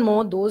more and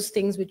more those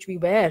things which we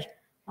wear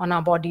on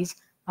our bodies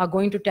are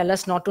going to tell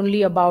us not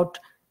only about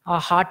our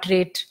heart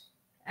rate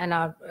and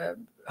our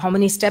how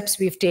many steps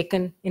we've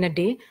taken in a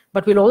day,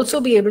 but we'll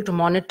also be able to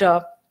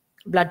monitor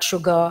blood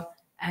sugar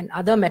and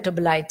other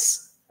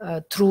metabolites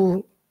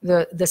through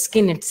the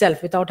skin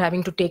itself without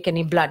having to take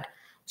any blood.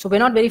 So we're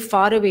not very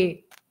far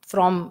away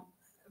from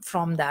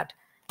that.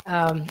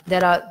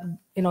 There are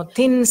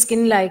thin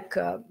skin-like,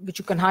 which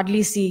you can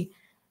hardly see,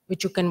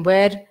 which you can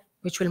wear,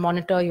 which will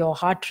monitor your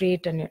heart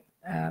rate and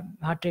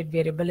heart rate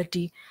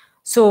variability.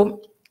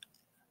 So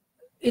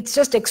it's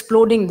just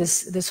exploding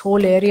this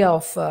whole area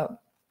of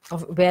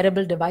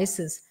wearable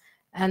devices,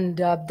 and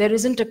there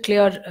isn't a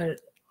clear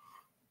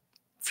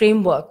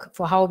framework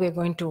for how we're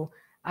going to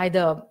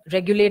either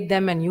regulate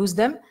them and use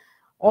them,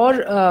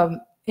 or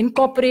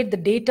incorporate the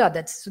data.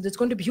 So there's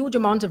going to be huge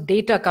amounts of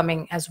data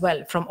coming as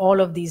well from all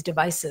of these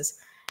devices.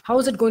 How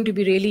is it going to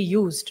be really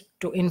used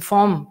to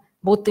inform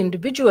both the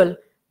individual,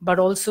 but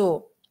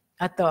also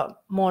at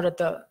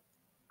the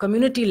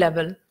community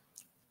level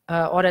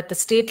or at the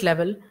state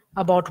level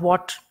about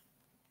what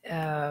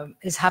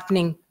is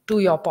happening to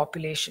your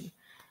population?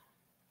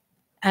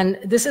 And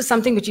this is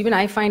something which even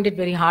I find it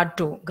very hard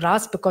to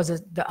grasp, because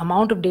the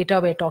amount of data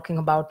we're talking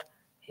about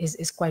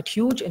is quite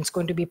huge. It's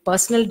going to be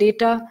personal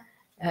data,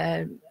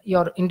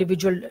 your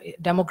individual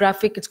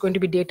demographic. It's going to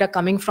be data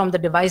coming from the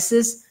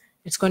devices.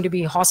 It's going to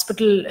be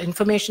hospital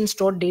information,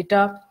 stored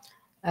data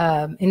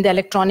in the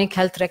electronic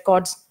health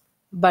records.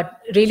 But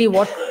really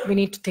what we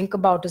need to think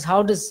about is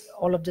how does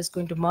all of this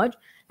going to merge?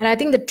 And I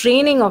think the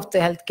training of the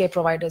healthcare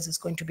providers is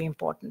going to be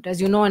important.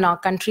 As you know, in our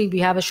country, we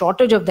have a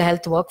shortage of the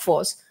health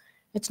workforce.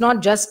 It's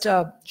not just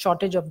a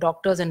shortage of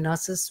doctors and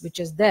nurses, which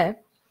is there.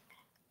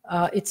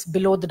 It's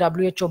below the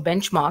WHO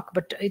benchmark,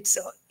 but it's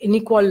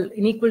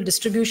unequal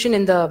distribution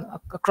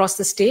across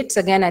the states.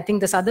 Again, I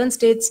think the southern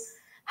states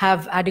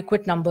have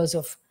adequate numbers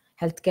of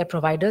healthcare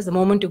providers. The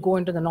moment you go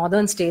into the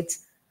northern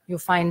states, you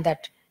find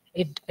that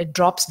it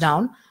drops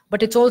down.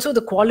 But it's also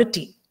the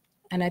quality.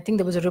 And I think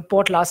there was a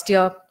report last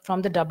year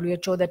from the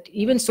WHO that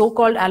even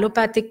so-called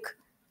allopathic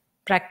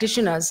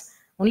practitioners,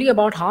 only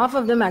about half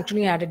of them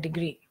actually had a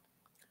degree.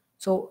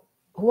 So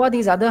who are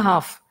these other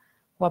half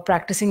who are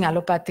practicing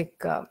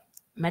allopathic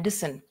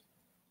medicine?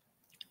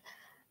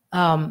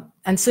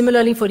 And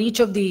similarly, for each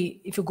of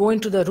if you go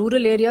into the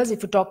rural areas,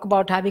 if you talk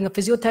about having a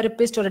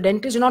physiotherapist or a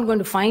dentist, you're not going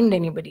to find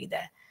anybody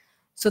there.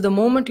 So the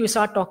moment you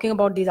start talking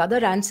about these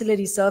other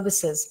ancillary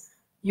services,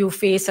 you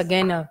face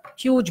again a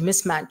huge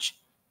mismatch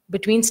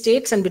between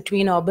states and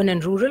between urban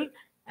and rural,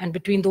 and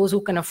between those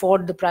who can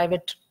afford the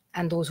private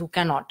and those who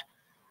cannot.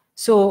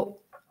 So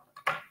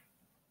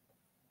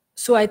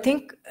I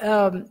think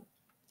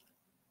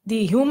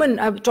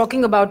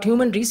talking about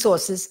human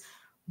resources,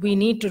 we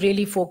need to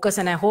really focus,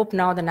 and I hope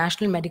now the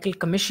National Medical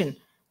Commission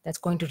that's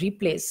going to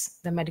replace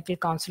the Medical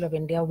Council of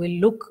India will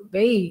look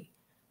very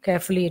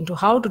carefully into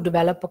how to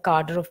develop a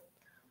cadre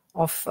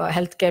of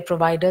healthcare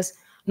providers,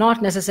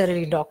 not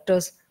necessarily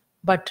doctors,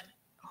 but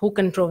who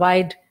can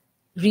provide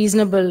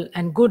reasonable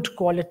and good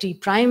quality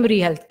primary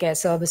healthcare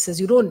services.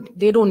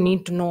 They don't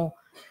need to know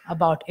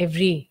about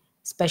every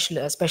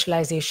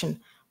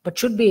specialization, but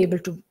should be able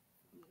to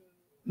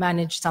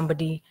manage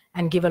somebody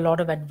and give a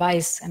lot of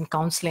advice and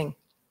counseling.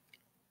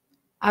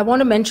 I want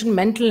to mention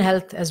mental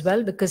health as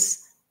well,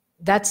 because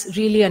that's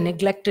really a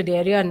neglected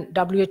area, and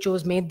WHO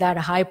has made that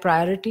a high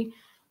priority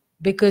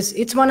because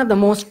it's one of the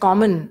most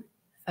common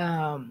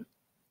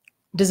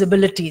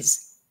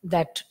disabilities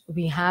that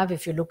we have,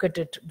 if you look at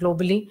it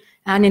globally.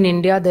 And in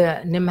India,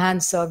 the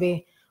NIMHANS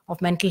survey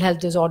of mental health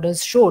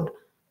disorders showed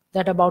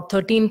that about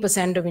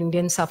 13% of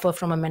Indians suffer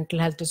from a mental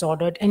health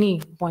disorder at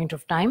any point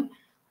of time.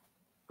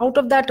 Out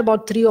of that,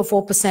 about 3 or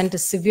 4%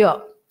 is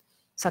severe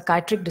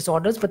psychiatric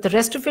disorders, but the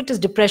rest of it is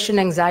depression,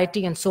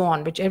 anxiety, and so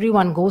on, which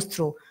everyone goes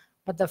through.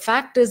 But the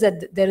fact is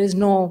that there is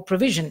no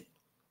provision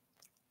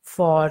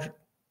for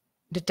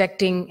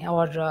detecting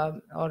or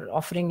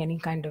offering any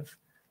kind of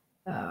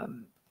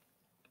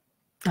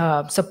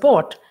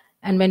support.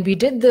 And when we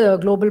did the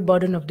global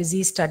burden of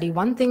disease study,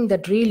 one thing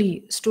that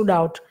really stood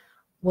out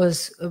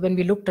was when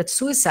we looked at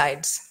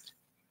suicides.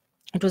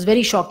 It was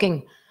very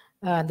shocking,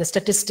 the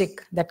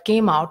statistic that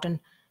came out, and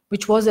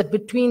which was that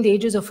between the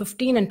ages of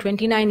 15 and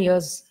 29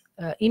 years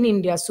in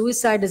India,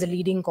 suicide is a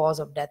leading cause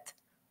of death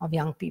of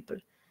young people.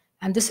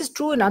 And this is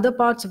true in other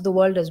parts of the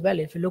world as well.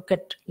 If you look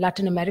at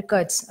Latin America,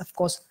 it's, of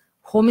course,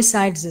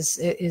 homicides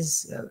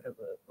is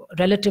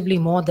relatively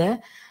more there.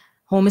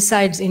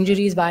 Homicides,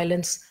 injuries,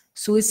 violence,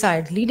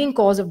 suicide, leading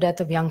cause of death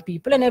of young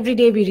people. And every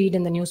day we read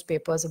in the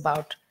newspapers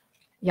about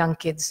young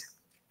kids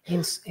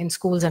in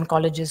schools and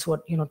colleges who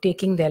are,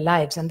 taking their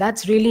lives. And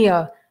that's really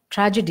a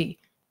tragedy,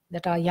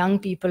 that our young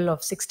people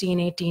of 16,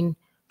 18,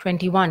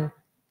 21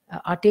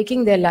 are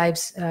taking their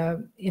lives,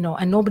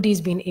 and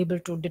nobody's been able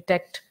to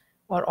detect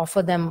or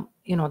offer them,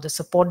 the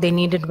support they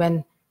needed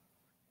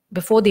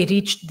before they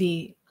reached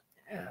the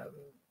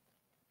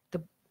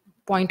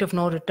point of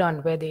no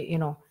return, where they,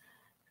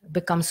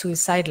 become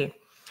suicidal.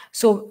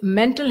 So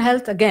mental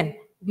health, again,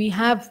 we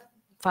have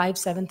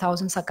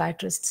 5,000-7,000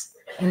 psychiatrists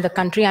in the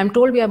country. I'm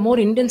told we have more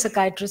Indian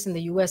psychiatrists in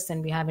the US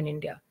than we have in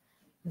India.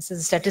 This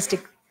is a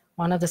statistic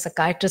one of the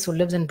psychiatrists who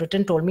lives in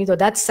Britain told me, though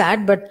that's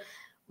sad, but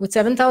with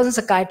 7,000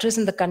 psychiatrists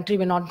in the country,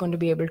 we're not going to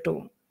be able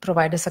to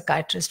provide a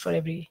psychiatrist for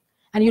every,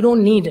 and you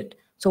don't need it.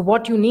 So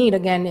what you need,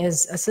 again,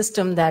 is a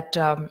system that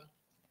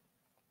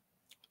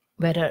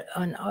where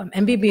an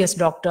MBBS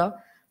doctor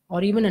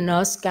or even a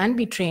nurse can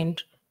be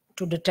trained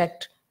to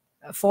detect,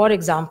 for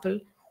example,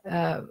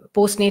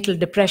 postnatal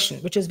depression,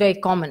 which is very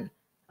common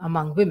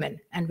among women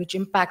and which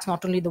impacts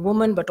not only the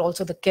woman, but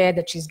also the care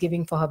that she's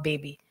giving for her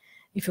baby.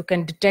 If you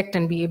can detect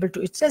and be able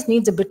to, it just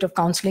needs a bit of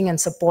counseling and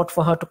support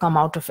for her to come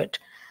out of it.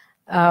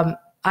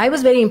 I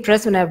was very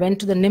impressed when I went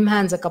to the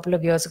NIMHANS a couple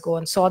of years ago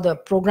and saw the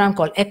program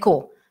called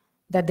ECHO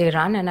that they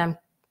run. And I'm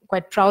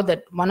quite proud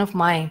that one of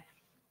my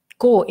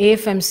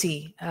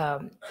co-AFMC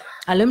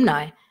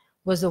alumni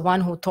was the one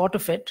who thought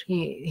of it.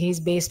 He's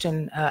based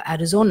in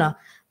Arizona.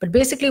 But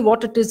basically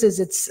what it is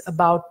it's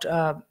about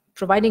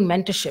providing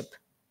mentorship.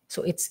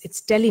 So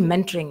it's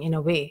tele-mentoring in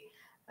a way.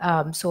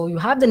 So you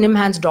have the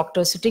NIMHANS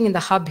doctors sitting in the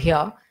hub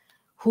here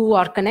who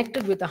are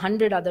connected with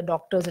 100 other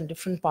doctors in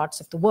different parts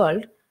of the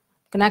world.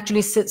 You can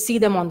actually see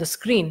them on the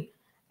screen.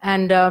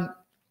 And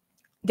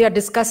they are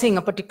discussing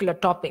a particular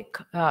topic.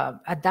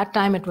 At that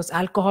time, it was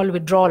alcohol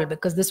withdrawal,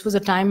 because this was a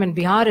time when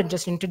Bihar had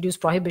just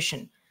introduced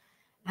prohibition.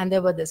 And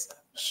there were this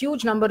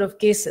huge number of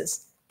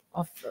cases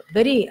of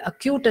very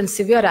acute and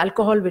severe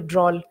alcohol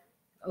withdrawal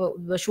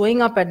were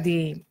showing up at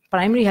the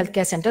primary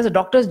healthcare centers. The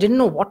doctors didn't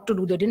know what to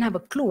do. They didn't have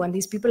a clue. And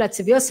these people had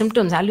severe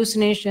symptoms,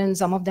 hallucinations.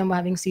 Some of them were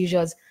having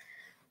seizures.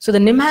 So the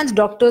NIMHANS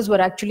doctors were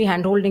actually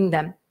handholding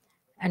them.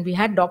 And we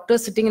had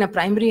doctors sitting in a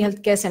primary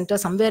healthcare center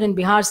somewhere in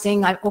Bihar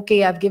saying,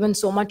 okay, I've given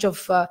so much of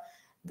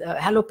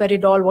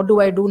haloperidol. What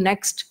do I do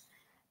next?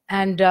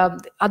 And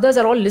others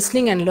are all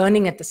listening and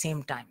learning at the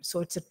same time. So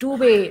it's a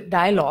two-way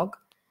dialogue.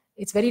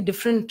 It's very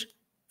different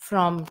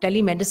from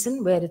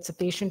telemedicine, where it's a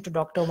patient to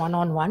doctor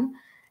one-on-one.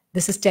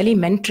 This is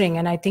tele-mentoring,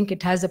 and I think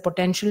it has the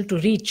potential to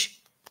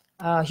reach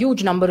a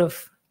huge number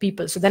of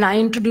people. So then I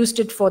introduced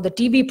it for the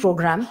TB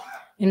program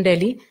in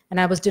Delhi, and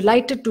I was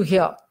delighted to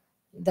hear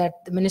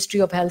that the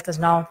Ministry of Health has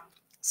now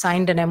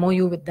signed an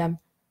MOU with them,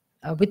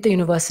 with the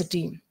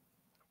University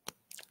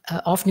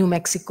of New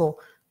Mexico,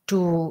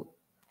 to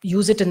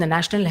use it in the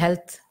National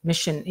Health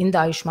Mission in the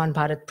Ayushman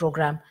Bharat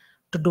program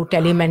to do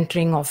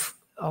tele-mentoring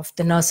of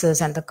the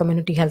nurses and the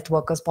community health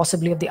workers,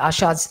 possibly of the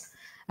ASHAs.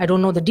 I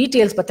don't know the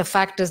details, but the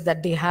fact is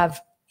that they have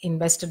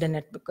invested in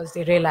it because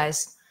they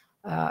realize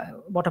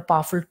what a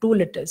powerful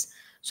tool it is.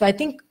 So I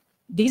think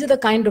these are the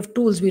kind of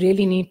tools we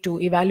really need to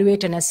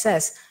evaluate and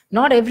assess.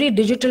 Not every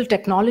digital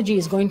technology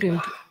is going to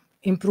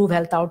improve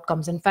health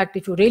outcomes. In fact,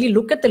 if you really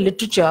look at the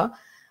literature,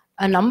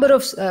 a number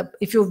of,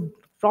 if you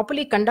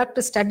properly conduct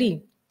a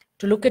study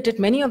to look at it,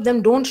 many of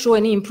them don't show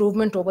any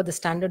improvement over the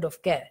standard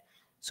of care.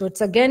 So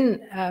it's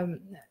again,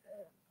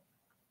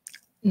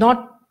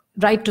 not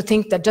right to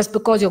think that just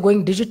because you're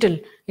going digital,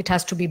 it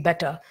has to be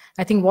better.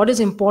 I think what is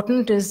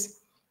important is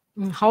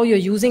how you're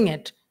using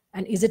it,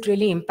 and is it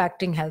really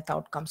impacting health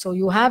outcomes. So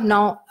you have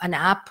now an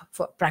app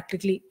for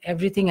practically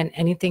everything and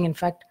anything. In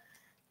fact,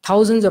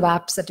 thousands of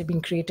apps that have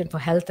been created for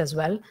health as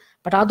well.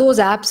 But are those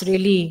apps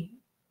really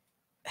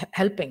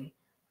helping?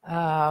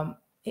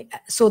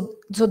 So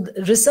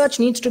research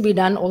needs to be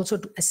done also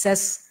to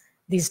assess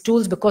these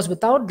tools, because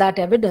without that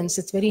evidence,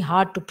 it's very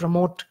hard to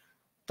promote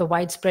the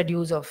widespread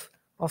use of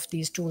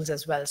these tools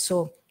as well.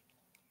 So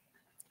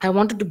I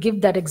wanted to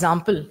give that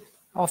example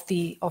of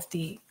the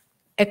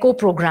ECHO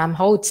program,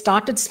 how it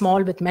started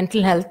small with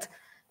mental health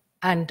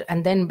and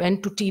then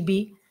went to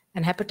TB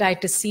and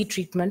hepatitis C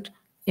treatment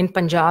in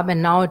Punjab,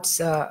 and now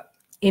it's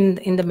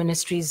in the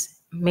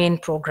ministry's main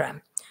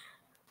program.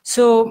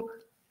 So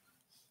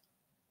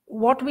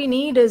what we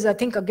need is, I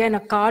think, again, a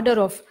cadre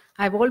of,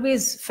 I've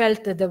always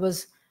felt that there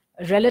was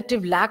a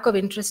relative lack of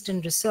interest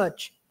in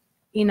research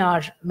in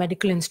our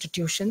medical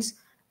institutions.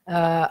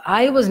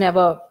 I was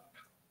never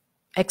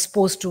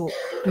exposed to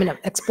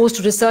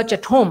research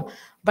at home,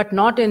 but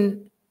not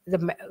in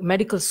the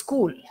medical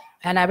school.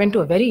 And I went to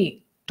a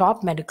very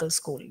top medical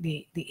school,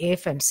 the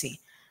AFMC,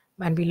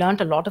 and we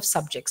learned a lot of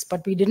subjects,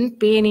 but we didn't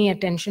pay any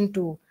attention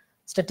to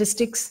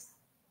statistics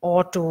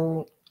or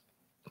to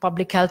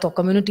public health or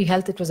community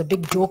health. It was a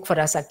big joke for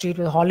us, actually. It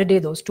was a holiday.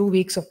 Those 2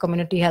 weeks of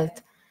community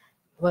health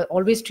were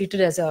always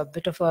treated as a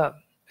bit of a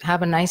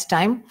have a nice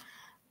time,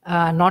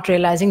 not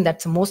realizing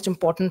that's the most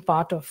important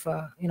part of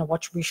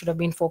what we should have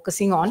been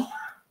focusing on,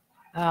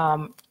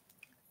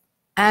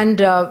 and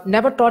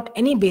never taught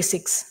any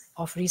basics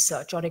of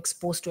research or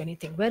exposed to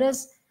anything.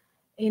 Whereas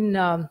in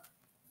the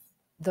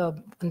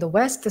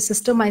West, the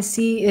system I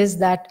see is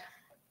that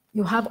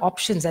you have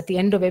options. At the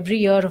end of every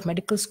year of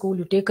medical school,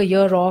 you take a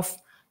year off.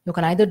 You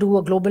can either do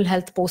a global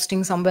health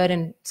posting somewhere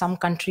in some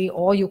country,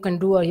 or you can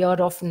do a year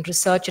off in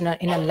research in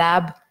a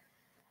lab.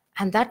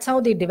 And that's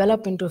how they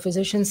develop into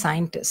physician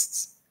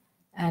scientists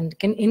and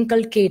can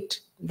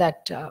inculcate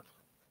that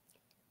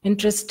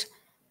interest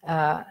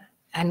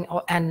and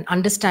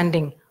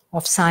understanding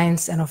of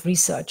science and of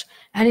research.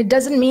 And it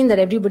doesn't mean that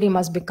everybody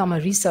must become a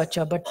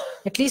researcher, but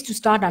at least to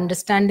start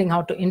understanding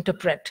how to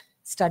interpret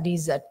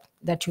studies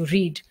that you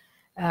read,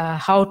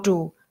 how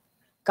to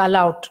cull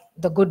out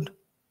the good,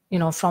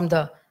 from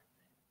the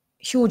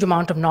huge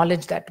amount of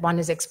knowledge that one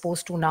is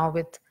exposed to now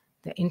with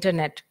the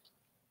internet.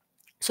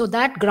 So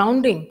that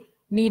grounding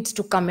needs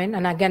to come in.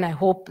 And again, I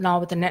hope now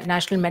with the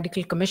National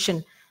Medical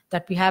Commission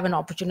that we have an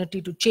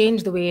opportunity to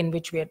change the way in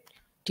which we are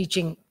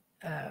teaching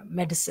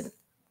medicine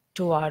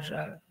to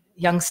our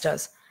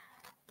youngsters.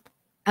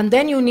 And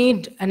then you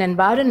need an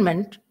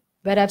environment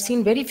where I've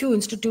seen very few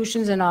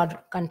institutions in our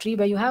country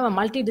where you have a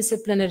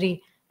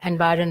multidisciplinary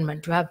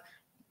environment. You have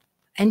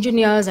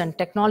engineers and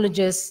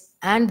technologists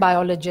and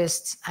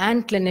biologists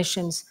and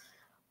clinicians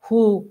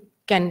who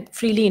can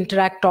freely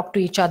interact, talk to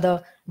each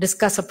other,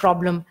 discuss a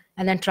problem,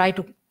 and then try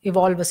to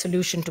evolve a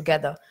solution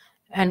together.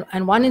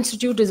 And one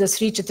institute is the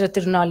Sri Chitra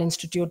Tirunal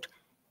Institute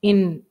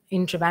in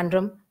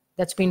Trivandrum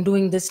that's been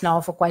doing this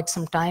now for quite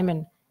some time,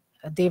 and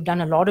they've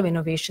done a lot of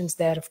innovations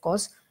there, of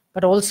course,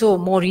 but also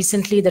more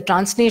recently the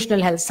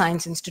Transnational Health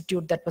Science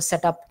Institute that was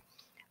set up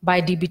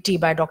by DBT,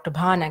 by Dr.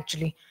 Bhan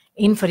actually,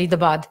 in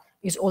Faridabad,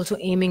 is also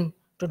aiming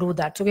to do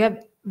that. So we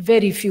have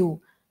very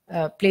few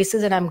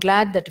places, and I'm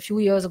glad that a few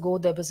years ago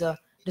there was a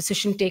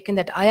decision taken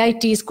that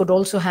IITs could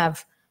also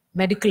have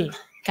medical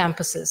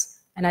campuses.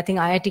 And I think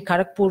IIT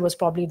Kharagpur was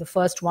probably the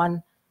first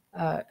one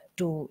I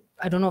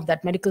don't know if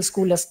that medical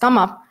school has come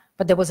up,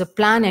 but there was a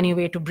plan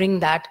anyway to bring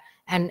that.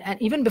 And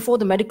even before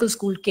the medical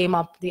school came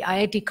up, the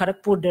IIT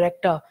Kharagpur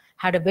director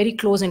had a very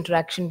close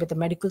interaction with the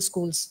medical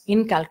schools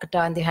in Calcutta,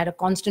 and they had a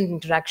constant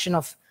interaction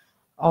of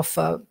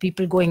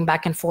people going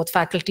back and forth,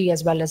 faculty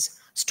as well as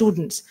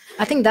students.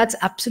 I think that's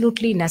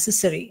absolutely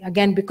necessary.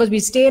 Again, because we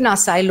stay in our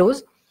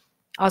silos,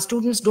 our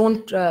students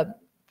don't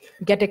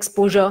get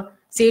exposure,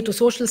 say, to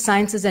social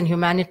sciences and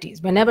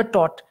humanities. We're never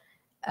taught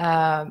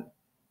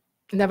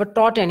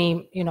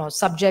any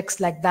subjects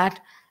like that,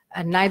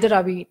 and neither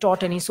are we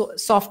taught any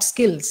soft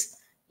skills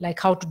like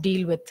how to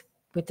deal with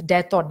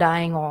death or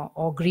dying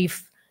or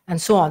grief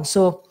and so on.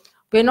 So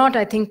we're not,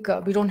 I think,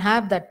 we don't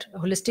have that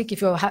holistic.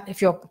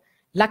 If you're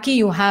lucky,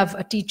 you have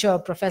a teacher, a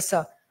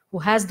professor who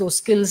has those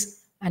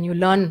skills, and you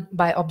learn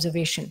by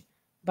observation.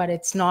 But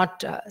it's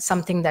not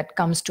something that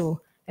comes to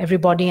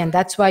everybody, and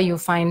that's why you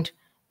find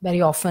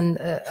very often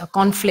a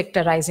conflict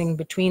arising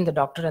between the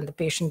doctor and the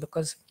patient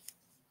because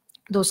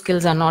those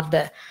skills are not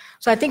there.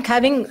 So I think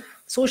having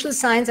social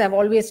science, I've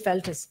always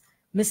felt, is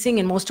missing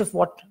in most of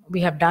what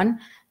we have done.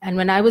 And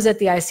when I was at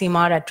the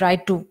ICMR, I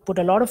tried to put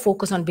a lot of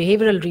focus on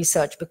behavioral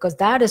research because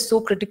that is so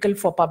critical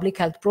for public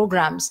health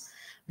programs.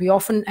 We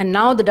often, and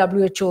now the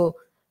WHO,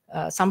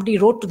 somebody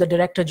wrote to the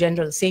Director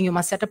General saying you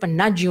must set up a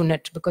nudge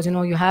unit because,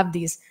 you have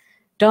these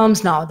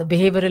terms now, the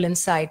behavioral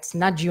insights,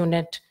 nudge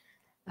unit.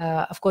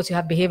 Of course, you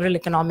have behavioral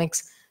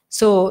economics.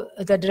 So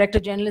the Director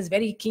General is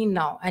very keen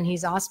now, and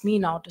he's asked me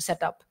now to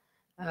set up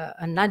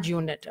a nudge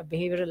unit, a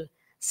behavioral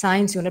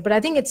science unit. But I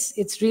think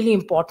it's really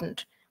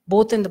important,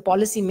 both in the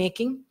policy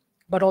making,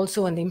 but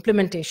also in the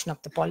implementation of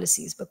the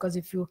policies. Because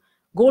if you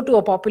go to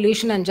a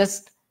population and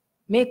just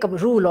make a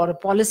rule or a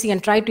policy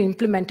and try to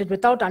implement it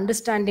without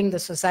understanding the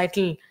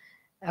societal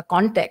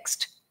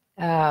context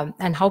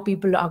and how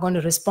people are going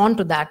to respond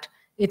to that,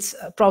 it's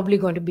probably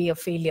going to be a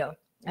failure.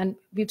 And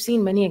we've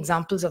seen many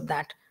examples of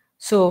that.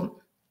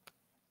 So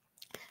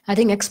I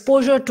think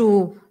exposure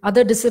to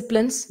other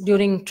disciplines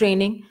during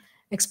training,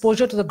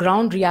 exposure to the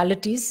ground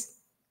realities,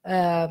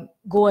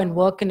 go and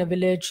work in a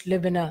village,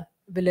 live in a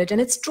village.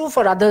 And it's true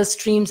for other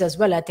streams as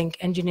well. I think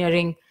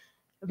engineering,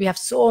 we have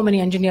so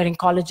many engineering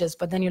colleges,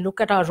 but then you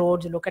look at our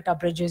roads, you look at our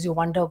bridges, you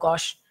wonder,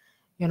 gosh,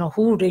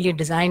 who really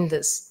designed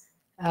this?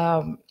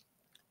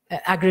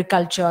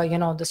 Agriculture,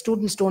 the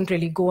students don't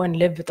really go and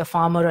live with a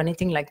farmer or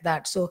anything like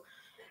that. So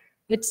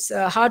it's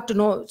hard to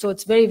know. So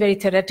it's very, very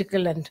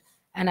theoretical and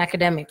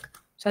academic.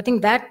 So I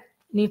think that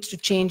needs to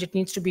change. It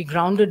needs to be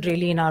grounded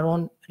really in our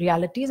own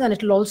realities, and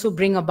it will also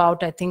bring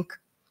about, I think,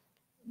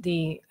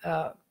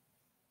 a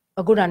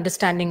good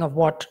understanding of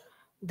what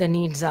the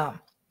needs are.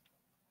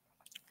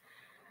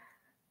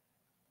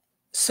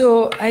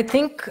 So I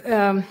think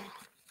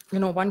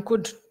one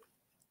could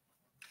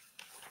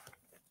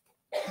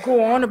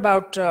go on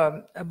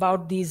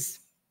about these.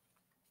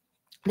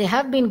 They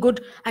have been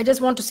good. I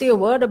just want to say a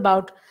word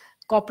about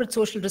corporate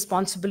social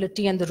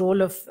responsibility and the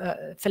role of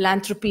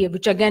philanthropy,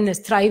 which again is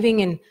thriving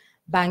in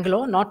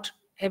Bangalore, not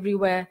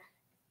everywhere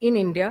in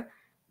India.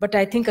 But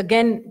I think,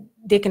 again,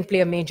 they can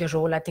play a major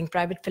role. I think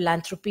private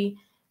philanthropy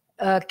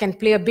can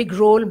play a big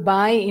role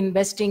by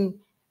investing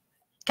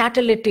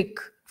catalytic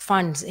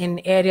funds in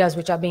areas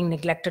which are being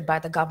neglected by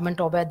the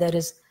government, or where there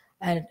is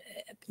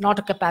not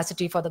a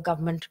capacity for the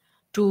government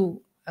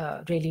to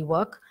really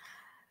work.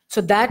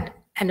 So that,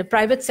 and the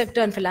private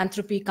sector and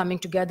philanthropy coming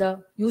together,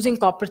 using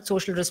corporate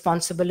social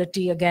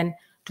responsibility again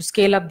to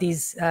scale up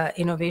these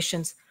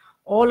innovations,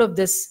 all of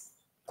this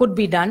could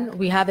be done.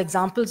 We have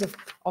examples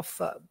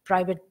of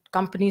private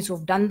companies who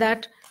have done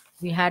that.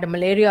 We had a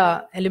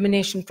malaria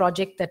elimination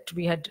project that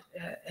we had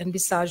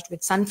envisaged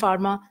with Sun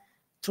Pharma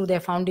through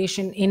their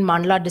foundation in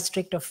Mandla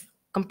district, of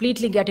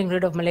completely getting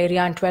rid of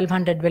malaria in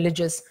 1,200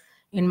 villages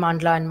in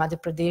Mandla and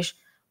Madhya Pradesh.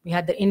 We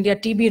had the India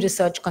TB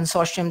Research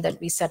Consortium that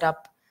we set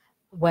up,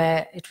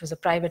 where it was a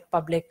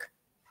private-public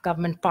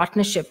government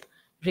partnership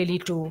really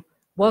to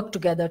work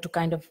together to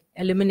kind of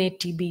eliminate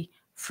TB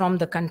from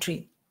the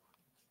country.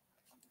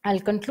 I'll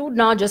conclude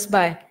now just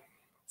by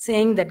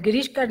saying that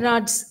Girish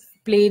Karnad's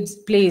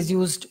plays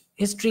used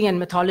history and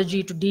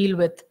mythology to deal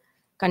with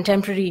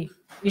contemporary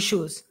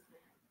issues.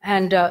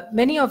 And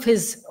many of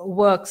his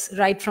works,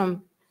 right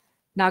from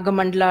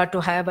Nagamandala to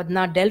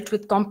Hayabadna, dealt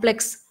with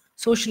complex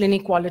social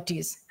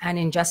inequalities and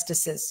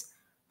injustices,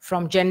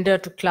 from gender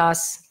to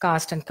class,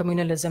 caste, and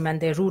communalism,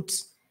 and their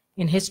roots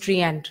in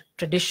history and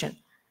tradition.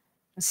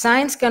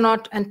 Science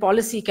cannot and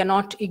policy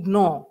cannot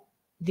ignore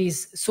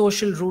these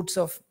social roots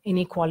of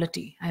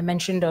inequality. I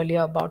mentioned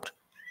earlier about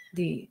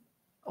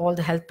all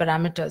the health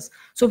parameters.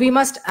 So we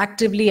must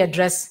actively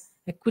address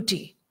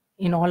equity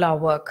in all our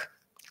work,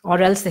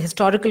 or else the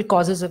historical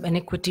causes of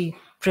inequity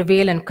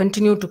prevail and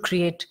continue to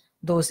create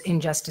those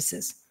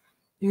injustices.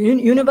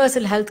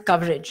 Universal health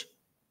coverage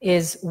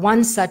is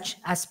one such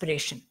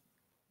aspiration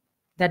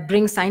that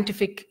brings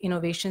scientific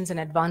innovations and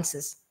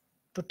advances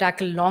to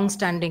tackle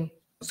long-standing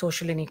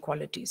social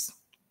inequalities.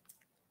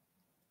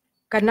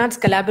 Karnad's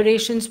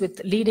collaborations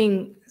with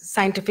leading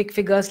scientific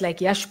figures like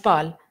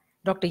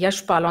Dr.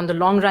 Yashpal on the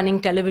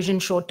long-running television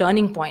show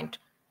Turning Point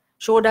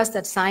showed us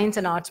that science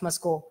and arts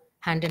must go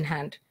hand in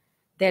hand.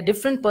 Their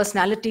different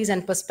personalities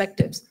and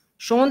perspectives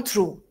shone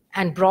through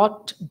and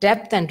brought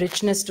depth and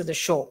richness to the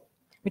show,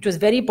 which was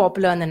very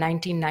popular in the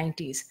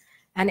 1990s.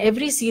 And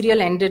every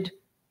serial ended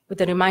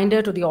with a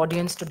reminder to the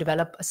audience to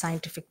develop a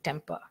scientific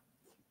temper.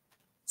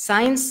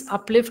 Science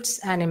uplifts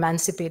and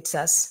emancipates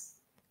us,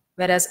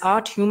 whereas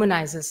art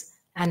humanizes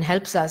and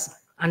helps us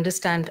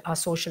understand our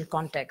social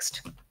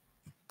context.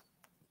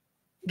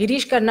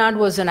 Girish Karnad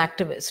was an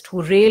activist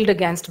who railed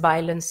against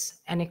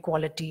violence,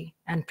 inequality,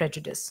 and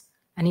prejudice,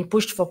 and he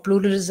pushed for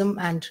pluralism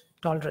and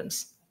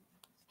tolerance.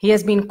 He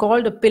has been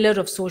called a pillar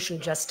of social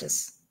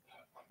justice.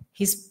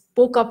 He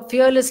spoke up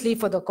fearlessly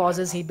for the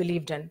causes he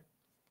believed in.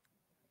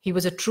 He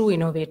was a true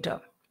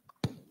innovator.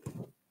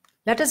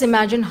 Let us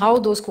imagine how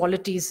those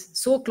qualities,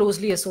 so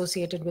closely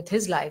associated with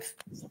his life,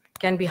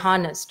 can be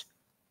harnessed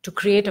to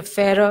create a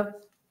fairer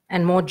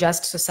and more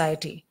just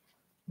society,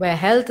 where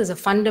health is a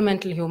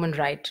fundamental human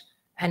right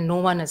and no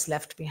one is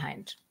left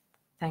behind.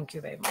 Thank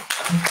you very much.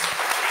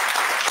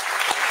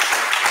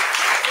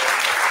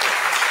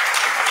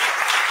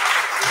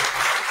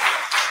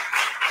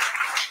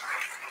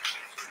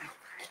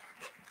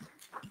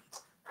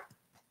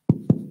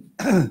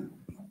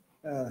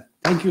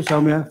 Thank you,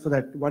 Soumya, for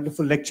that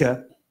wonderful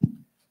lecture.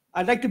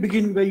 I'd like to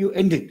begin where you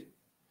ended,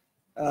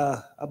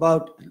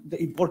 about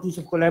the importance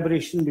of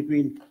collaboration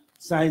between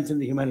science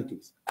and the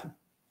humanities.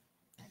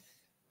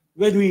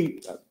 When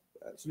we,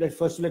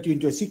 first let you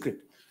into a secret,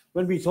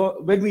 when we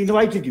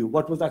invited you,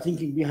 what was our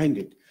thinking behind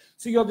it?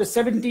 So you're the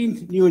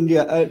 13th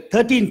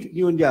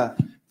New India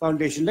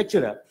Foundation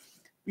lecturer.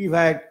 We've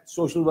had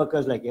social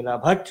workers like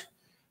Ela Bhatt,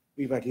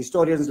 we've had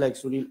historians like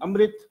Sunil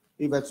Amrit,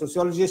 we've had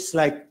sociologists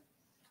like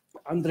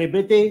Andre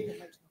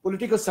Bete,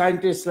 political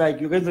scientists like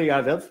Yogendra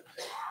Yadav,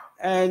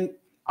 and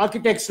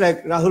architects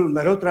like Rahul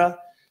Mehrotra,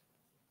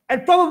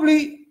 and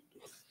probably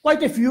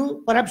quite a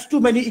few, perhaps too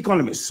many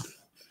economists.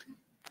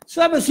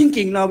 So I was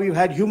thinking, now we've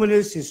had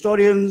humanists,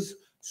 historians,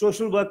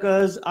 social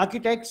workers,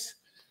 architects,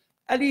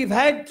 and we've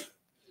had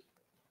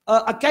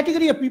a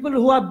category of people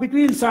who are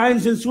between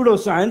science and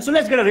pseudoscience. So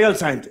let's get a real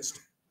scientist.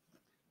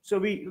 So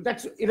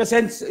that's in a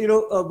sense,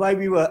 why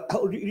we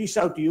reached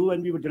out to you,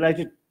 and we were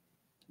delighted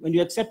when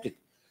you accepted.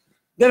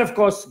 Then, of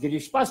course,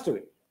 Girish passed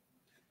away.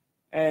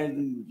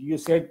 And you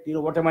said,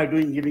 what am I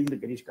doing giving the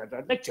Girish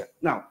Karnad lecture?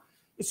 Now,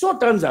 it so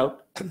turns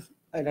out,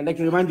 and I'd like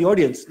to remind the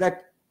audience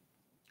that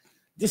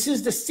this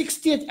is the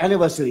 60th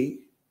anniversary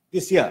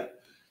this year,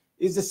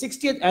 is the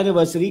 60th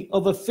anniversary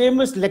of a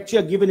famous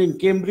lecture given in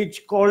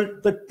Cambridge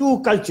called The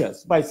Two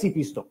Cultures by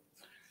C.P. Stone,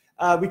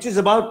 which is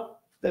about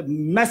the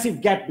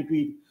massive gap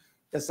between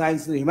the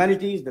science and the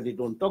humanities, that they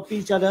don't talk to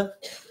each other.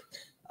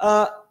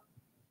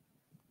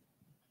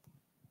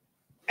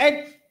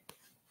 And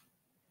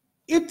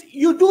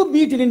you do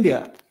meet in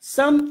India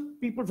some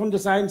people from the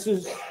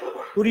sciences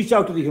who reach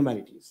out to the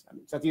humanities. I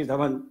mean, Satish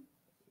Dhawan,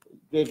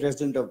 great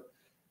resident of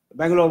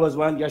Bangalore, was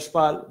one,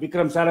 Yashpal,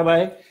 Vikram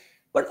Sarabhai.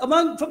 But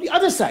from the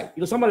other side,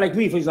 someone like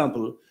me, for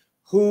example,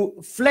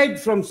 who fled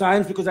from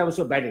science because I was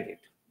so bad at it.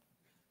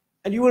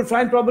 And you will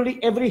find probably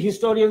every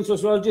historian,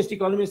 sociologist,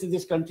 economist in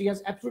this country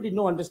has absolutely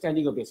no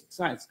understanding of basic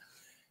science.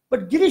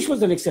 But Girish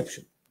was an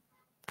exception.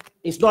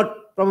 It's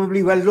not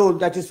probably well known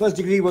that his first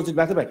degree was in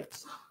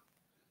mathematics.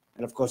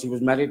 And of course, he was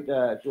married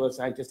to a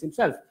scientist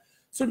himself.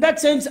 So in that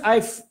sense,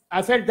 I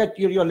felt that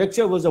your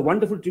lecture was a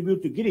wonderful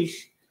tribute to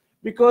Girish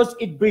because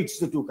it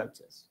bridged the two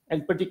cultures,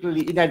 and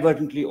particularly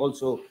inadvertently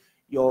also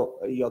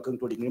your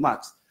concluding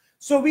remarks.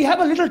 So we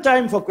have a little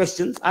time for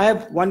questions. I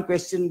have one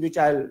question which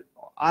I'll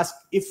ask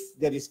if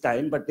there is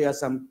time, but there are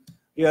some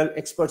real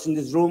experts in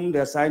this room.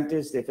 There are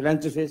scientists, there are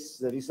philanthropists,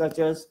 there are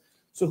researchers.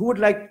 So who would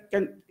like,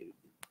 Kiran,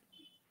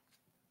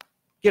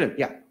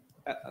 yeah.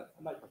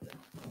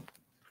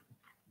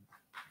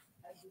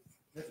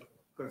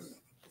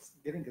 It's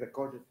getting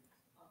recorded.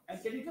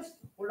 And can you just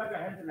hold up your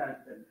hand and I'll...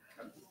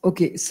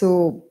 Okay,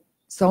 so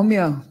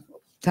Soumya,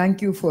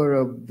 thank you for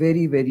a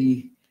very,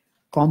 very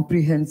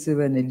comprehensive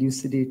and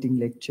elucidating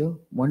lecture.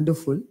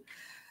 Wonderful.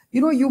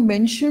 You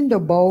mentioned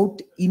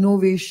about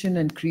innovation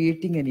and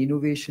creating an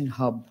innovation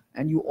hub.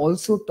 And you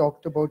also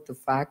talked about the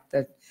fact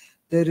that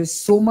there is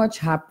so much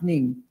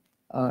happening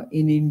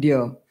in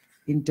India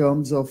in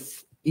terms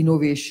of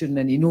innovation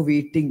and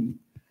innovating.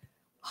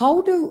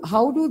 How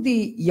do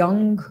the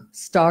young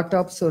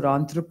startups or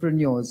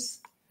entrepreneurs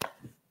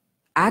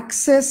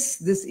access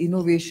this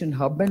innovation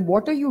hub, and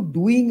what are you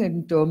doing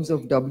in terms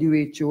of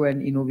WHO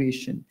and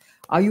innovation?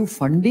 Are you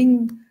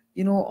funding,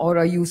 or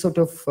are you sort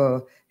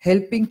of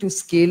helping to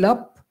scale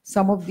up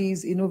some of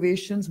these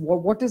innovations?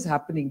 What is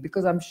happening?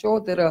 Because I'm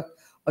sure there are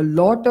a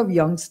lot of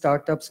young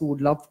startups who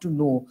would love to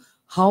know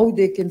how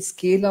they can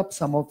scale up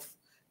some of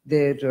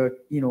their,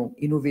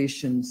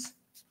 innovations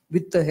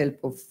with the help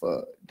of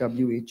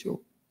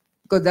WHO.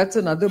 Because that's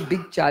another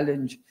big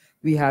challenge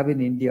we have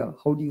in India.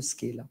 How do you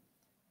scale up?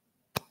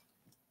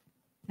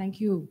 Thank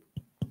you.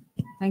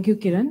 Thank you,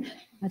 Kiran.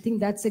 I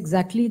think that's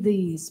exactly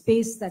the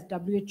space that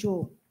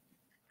WHO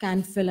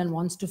can fill and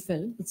wants to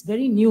fill. It's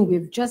very new.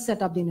 We've just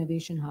set up the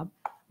Innovation Hub.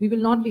 We will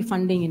not be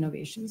funding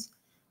innovations.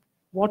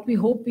 What we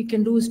hope we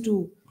can do is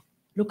to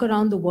look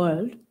around the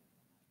world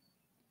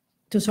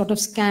to sort of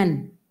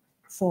scan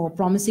for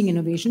promising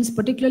innovations,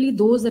 particularly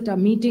those that are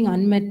meeting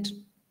unmet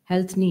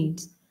health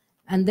needs,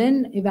 and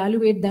then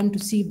evaluate them to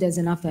see if there's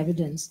enough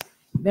evidence.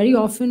 Very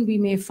often we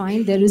may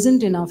find there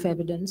isn't enough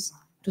evidence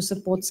to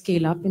support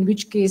scale up, in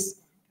which case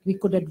we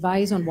could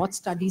advise on what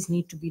studies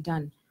need to be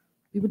done.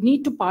 We would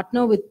need to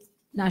partner with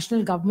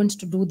national governments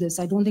to do this.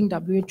 I don't think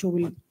WHO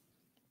will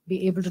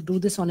be able to do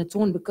this on its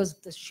own because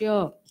of the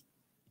sheer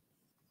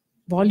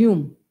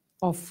volume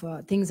of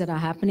things that are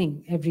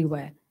happening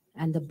everywhere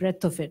and the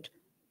breadth of it.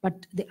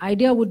 But the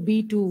idea would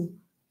be to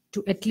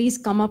at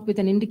least come up with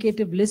an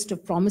indicative list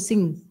of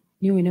promising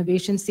new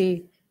innovations,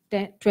 say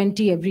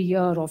 20 every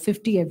year or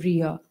 50 every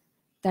year,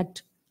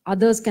 that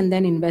others can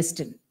then invest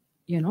in,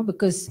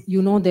 because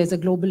there's a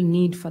global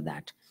need for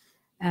that.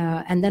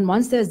 And then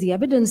once there's the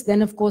evidence,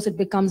 then of course it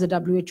becomes a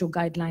WHO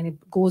guideline,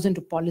 it goes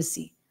into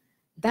policy.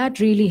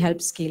 That really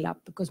helps scale up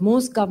because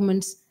most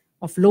governments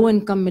of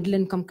low-income,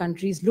 middle-income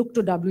countries look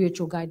to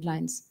WHO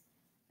guidelines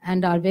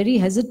and are very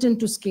hesitant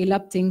to scale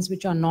up things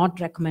which are not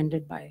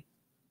recommended by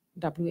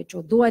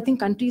WHO. Though I think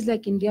countries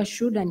like India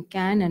should and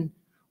can and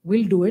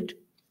will do it,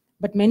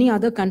 but many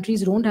other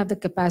countries don't have the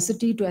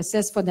capacity to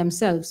assess for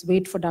themselves,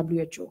 wait for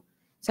WHO.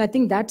 So I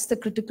think that's the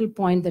critical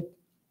point, that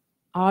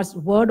our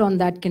word on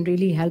that can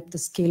really help the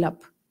scale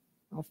up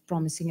of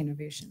promising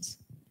innovations.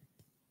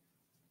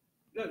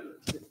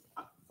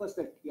 First,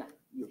 yeah,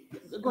 you.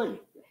 Go ahead.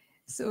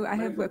 So I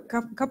have a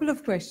couple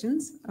of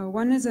questions.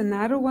 One is a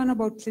narrow one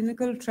about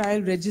clinical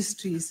trial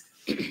registries.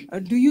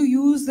 Do you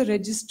use the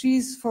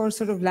registries for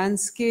sort of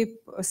landscape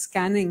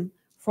scanning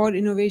for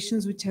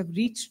innovations which have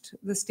reached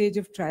the stage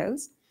of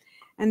trials?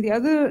 And the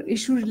other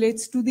issue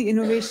relates to the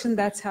innovation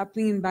that's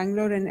happening in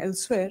Bangalore and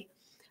elsewhere.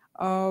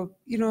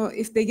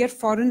 If they get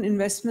foreign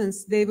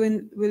investments, they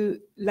will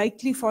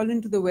likely fall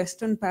into the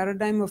Western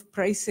paradigm of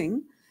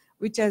pricing,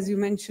 which, as you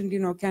mentioned,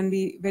 can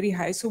be very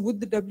high. So would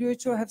the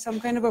WHO have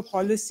some kind of a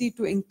policy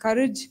to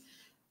encourage,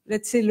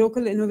 let's say,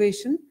 local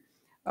innovation,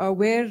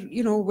 where,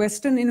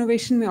 Western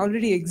innovation may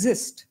already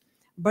exist,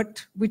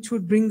 but which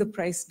would bring the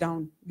price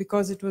down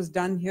because it was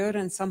done here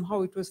and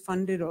somehow it was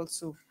funded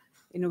also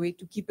in a way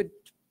to keep it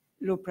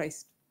low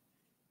priced.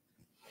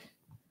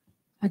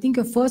 I think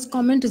your first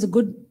comment is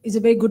a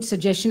very good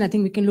suggestion. I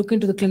think we can look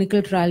into the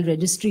clinical trial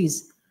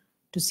registries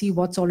to see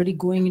what's already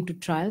going into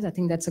trials. I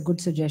think that's a good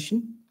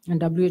suggestion.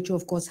 And WHO,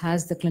 of course,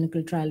 has the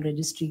clinical trial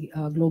registry,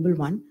 global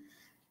one.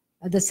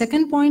 The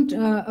second point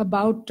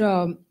about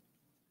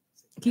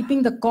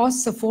keeping the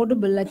costs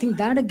affordable, I think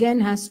that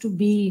again has to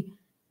be,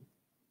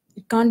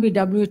 it can't be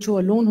WHO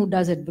alone who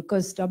does it,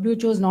 because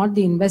WHO is not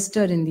the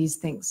investor in these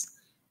things.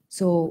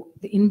 So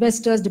the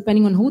investors,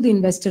 depending on who the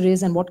investor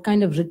is and what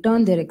kind of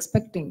return they're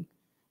expecting,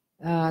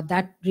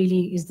 that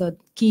really is the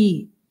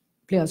key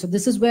player. So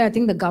this is where I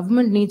think the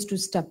government needs to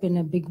step in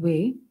a big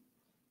way.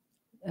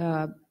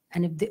 And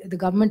if the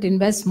government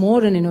invests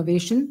more in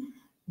innovation,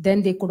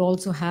 then they could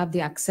also have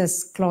the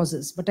access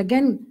clauses. But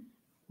again,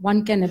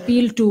 one can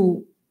appeal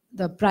to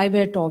the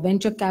private or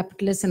venture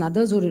capitalists and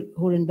others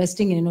who are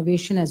investing in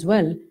innovation as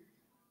well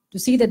to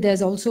see that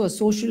there's also a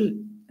social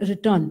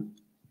return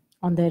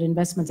on their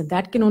investments. And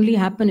that can only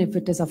happen if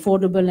it is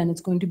affordable and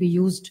it's going to be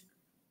used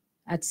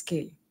at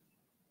scale.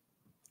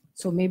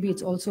 So maybe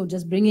it's also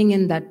just bringing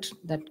in that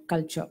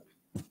culture.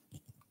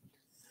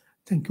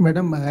 Thank you,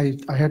 madam.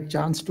 I had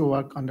chance to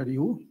work under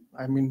you.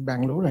 I'm in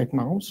Bangalore right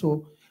now.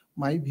 So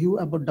my view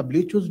about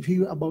WHO's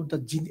view about the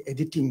gene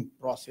editing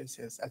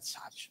processes as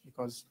such,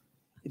 because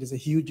it is a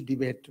huge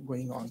debate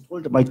going on.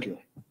 Hold the mic here.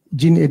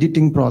 Gene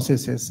editing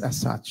processes as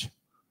such,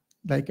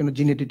 like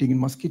gene editing in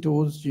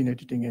mosquitoes, gene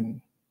editing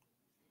in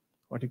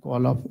what you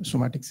call of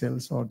somatic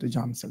cells or the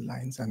germ cell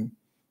lines and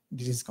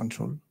disease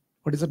control.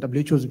 What is the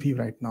WHO's view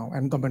right now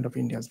and government of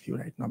India's view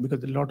right now?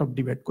 Because there's a lot of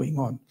debate going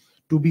on,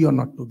 to be or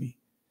not to be.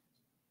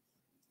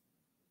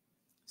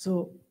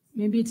 So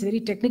maybe it's a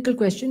very technical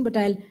question, but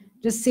I'll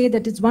just say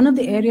that it's one of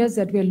the areas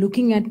that we are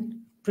looking at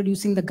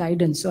producing the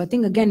guidance. So I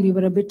think, again, we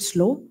were a bit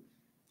slow.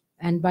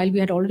 And while we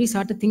had already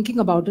started thinking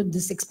about it,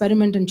 this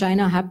experiment in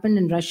China happened.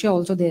 In Russia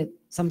also,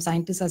 some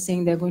scientists are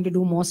saying they're going to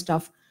do more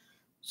stuff.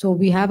 So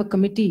we have a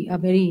committee, a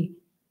very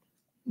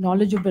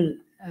knowledgeable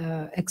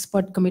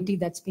expert committee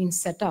that's been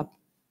set up,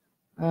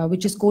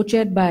 which is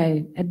co-chaired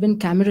by Edwin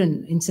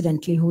Cameron,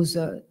 incidentally, who's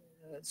a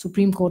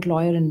Supreme Court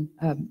lawyer and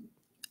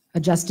a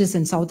justice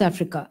in South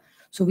Africa.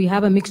 So we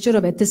have a mixture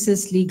of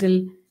ethicists,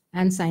 legal,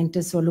 and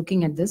scientists who are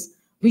looking at this.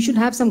 We should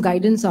have some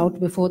guidance out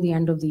before the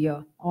end of the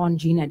year on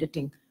gene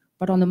editing.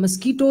 But on the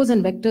mosquitoes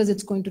and vectors,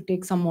 it's going to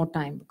take some more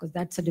time because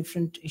that's a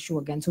different issue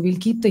again. So we'll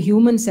keep the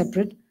human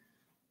separate.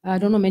 I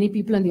don't know, many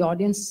people in the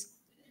audience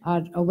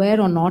are aware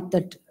or not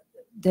that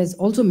there's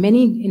also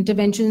many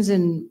interventions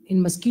in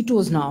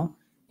mosquitoes now,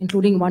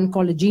 including one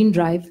called a gene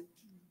drive,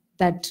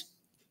 that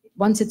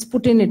once it's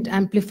put in, it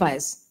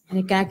amplifies. And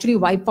it can actually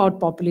wipe out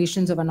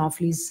populations of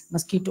Anopheles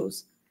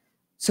mosquitoes.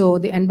 So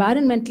the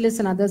environmentalists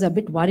and others are a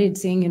bit worried,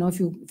 saying, if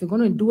you're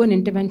going to do an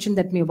intervention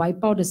that may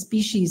wipe out a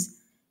species,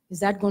 is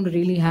that going to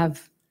really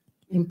have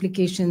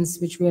implications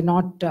which we are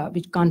not,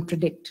 which can't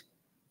predict?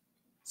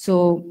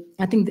 So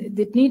I think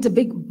it needs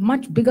a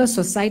much bigger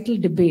societal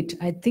debate.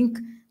 I think,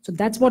 so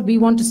that's what we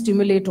want to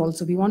stimulate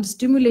also. We want to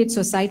stimulate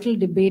societal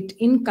debate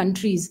in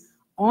countries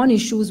on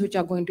issues which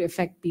are going to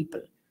affect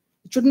people.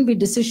 It shouldn't be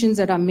decisions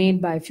that are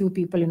made by a few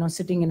people,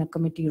 sitting in a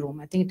committee room.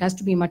 I think it has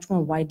to be much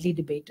more widely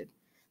debated.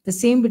 The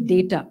same with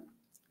data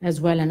as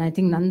well. And I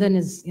think Nandan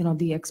is,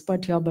 the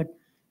expert here, but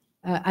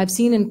I've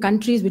seen in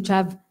countries which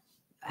have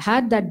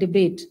had that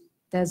debate,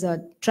 there's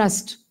a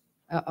trust,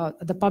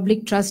 the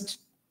public trust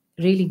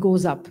really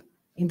goes up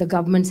in the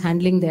governments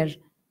handling their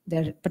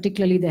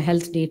particularly their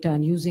health data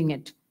and using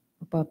it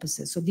for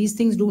purposes. So these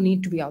things do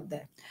need to be out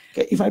there.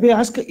 Okay, if I may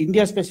ask an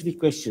India-specific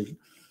question,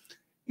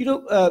 in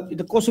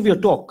the course of your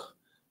talk,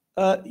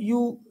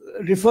 you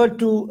referred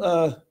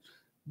to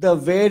the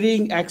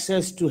varying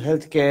access to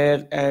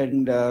healthcare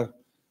and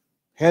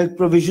health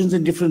provisions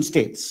in different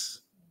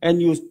states,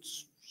 and you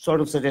sort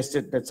of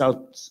suggested that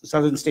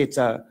southern states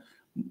are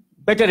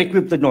better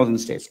equipped than northern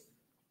states.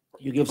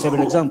 You gave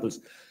 7 examples.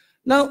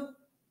 Now,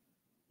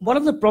 one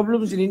of the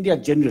problems in India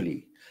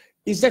generally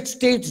is that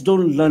states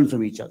don't learn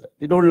from each other.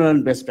 They don't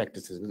learn best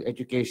practices,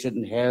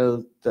 education,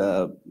 health,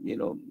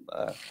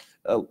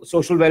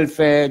 social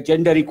welfare,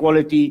 gender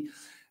equality.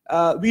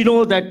 We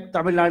know that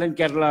Tamil Nadu and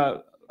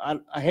Kerala are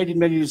ahead in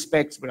many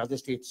respects, but other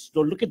states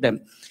don't look at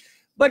them.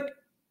 But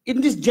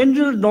in this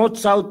general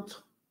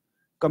north-south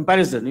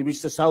comparison, in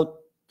which the south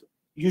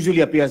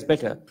usually appears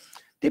better,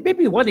 there may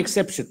be one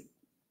exception,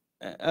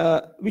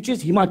 which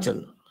is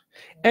Himachal.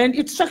 And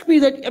it struck me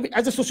that,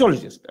 as a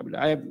sociologist,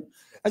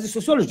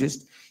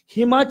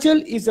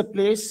 Himachal is a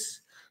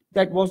place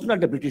that wasn't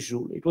under British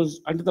rule. It was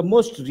under the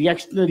most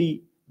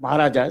reactionary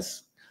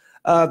Maharajas.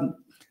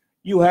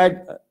 You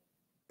had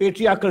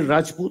patriarchal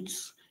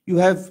Rajputs. You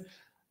have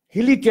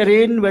hilly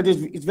terrain where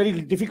it's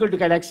very difficult to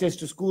get access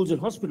to schools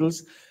and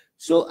hospitals.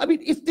 So,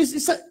 if this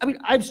is,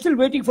 I'm still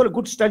waiting for a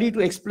good study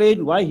to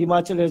explain why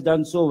Himachal has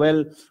done so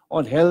well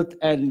on health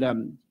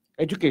and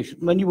education.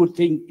 When you would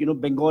think,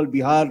 Bengal,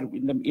 Bihar,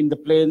 in the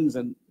plains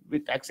and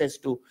with access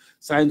to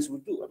science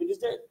would do.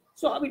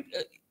 So, I mean,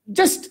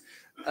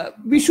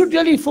 we should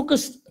really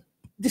focus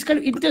this kind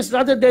of interest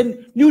rather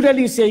than New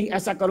Delhi saying,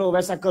 aisa karo,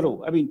 vaisa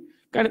karo. I mean,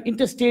 kind of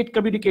interstate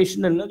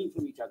communication and learning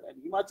from each other. And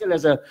Himachal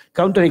as a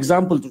counter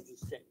example to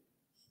this thing.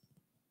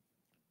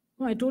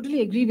 No, I totally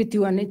agree with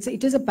you. And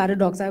it is a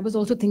paradox. I was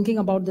also thinking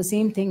about the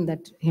same thing,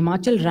 that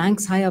Himachal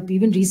ranks high up,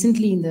 even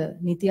recently in the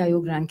Niti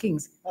Aayog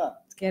rankings.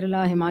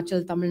 Kerala,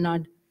 Himachal, Tamil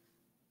Nadu.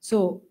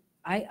 So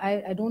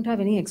I don't have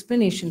any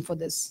explanation for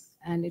this.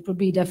 And it would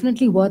be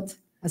definitely worth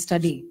a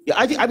study. Yeah,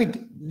 I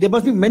mean, there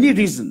must be many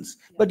reasons.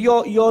 But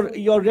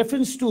your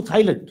reference to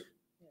Thailand,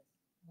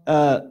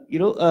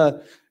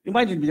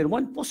 reminded me that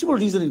one possible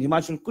reason in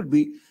Himachal could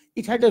be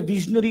it had a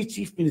visionary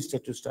chief minister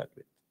to start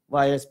with,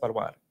 Y.S.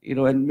 Parwar,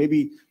 and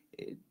maybe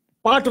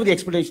part of the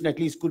explanation at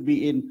least could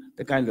be in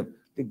the kind of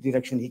the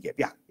direction he gave.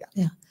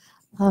 Yeah.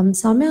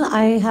 Soumya,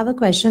 I have a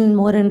question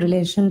more in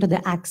relation to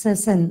the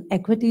access and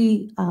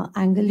equity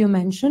angle you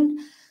mentioned.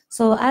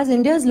 So as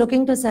India is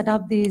looking to set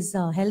up these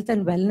health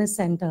and wellness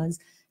centers,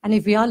 and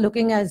if we are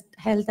looking at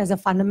health as a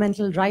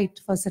fundamental right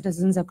for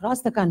citizens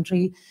across the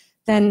country,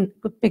 then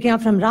picking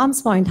up from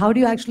Ram's point, how do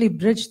you actually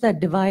bridge that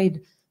divide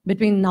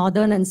between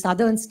northern and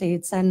southern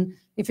states? And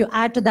if you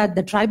add to that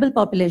the tribal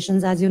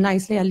populations, as you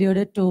nicely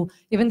alluded to,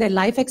 even their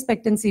life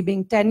expectancy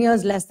being 10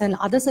 years less than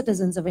other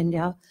citizens of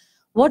India,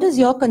 what is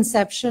your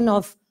conception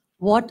of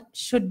what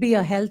should be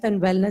a health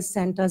and wellness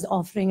centers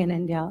offering in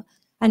India?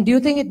 And do you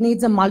think it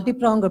needs a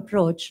multi-pronged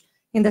approach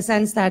in the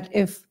sense that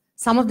if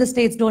some of the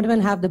states don't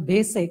even have the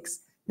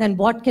basics, then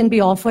what can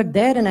be offered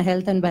there in a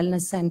health and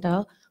wellness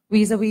center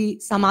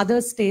vis-a-vis some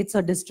other states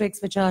or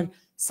districts which are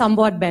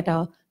somewhat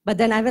better? But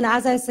then even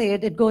as I say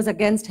it, it goes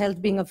against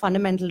health being a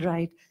fundamental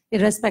right,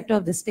 irrespective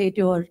of the state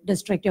or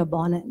district you're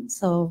born in.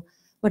 So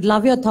would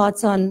love your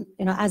thoughts on,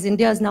 as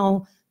India is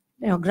now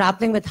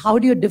grappling with how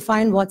do you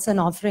define what's an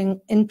offering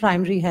in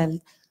primary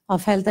health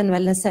of health and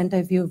wellness center,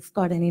 if you've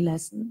got any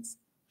lessons.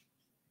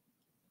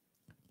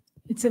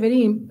 It's a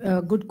very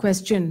good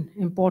question,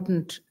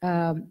 important.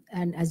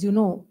 And as you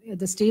know,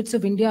 the states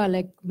of India are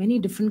like many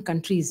different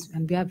countries,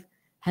 and we have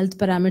health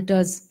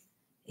parameters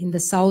in the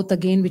south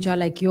again, which are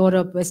like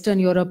Europe, Western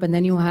Europe, and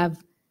then you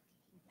have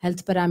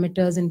health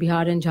parameters in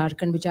Bihar and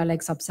Jharkhand, which are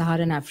like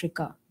sub-Saharan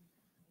Africa.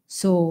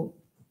 So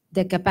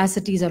their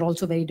capacities are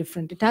also very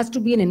different. It has to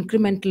be an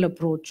incremental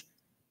approach.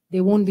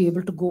 They won't be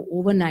able to go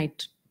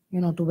overnight,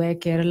 to where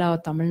Kerala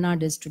or Tamil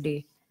Nadu is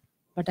today.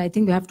 But I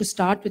think we have to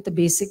start with the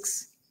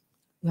basics.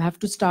 We have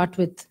to start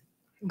with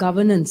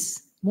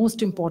governance,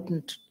 most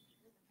important.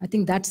 I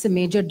think that's the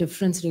major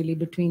difference really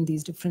between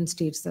these different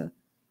states, the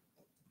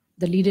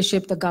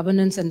leadership, the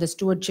governance, and the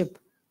stewardship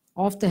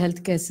of the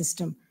healthcare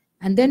system,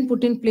 and then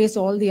put in place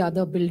all the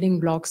other building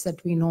blocks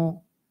that we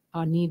know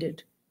are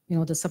needed.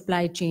 The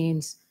supply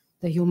chains,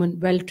 the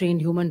well-trained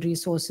human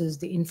resources,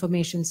 the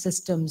information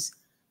systems,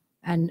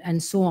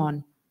 and so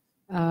on.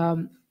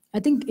 I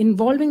think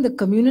involving the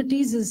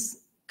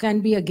communities can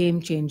be a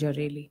game changer,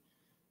 really.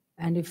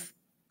 And if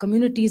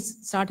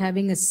communities start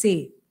having a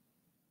say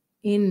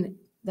in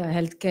the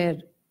healthcare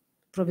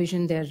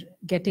provision they're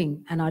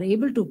getting and are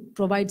able to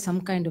provide some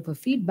kind of a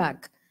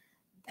feedback,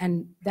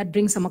 and that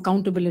brings some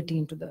accountability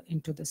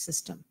into the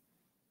system.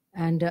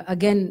 And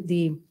again,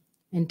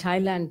 in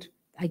Thailand,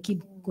 I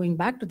keep going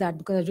back to that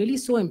because I was really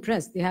so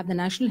impressed. They have the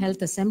National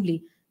Health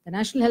Assembly. The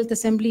National Health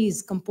Assembly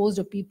is composed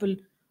of people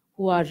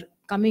who are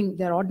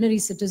they're ordinary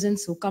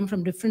citizens who come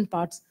from different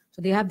parts.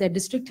 So they have their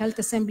district health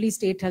assembly,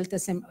 state health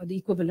assembly, the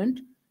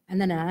equivalent, and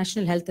then a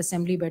National Health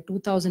Assembly where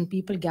 2,000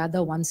 people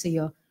gather once a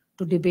year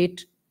to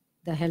debate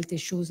the health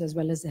issues as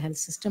well as the health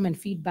system and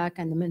feedback,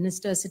 and the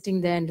minister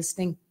sitting there and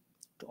listening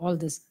to all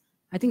this.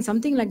 I think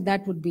something like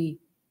that would be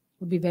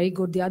very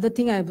good. The other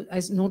thing I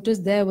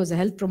noticed there was a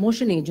health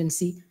promotion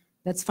agency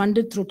that's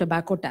funded through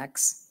tobacco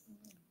tax.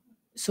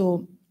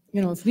 So,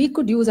 if we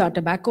could use our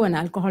tobacco and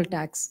alcohol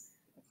tax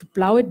to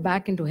plow it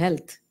back into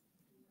health,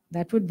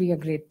 that would be a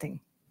great thing.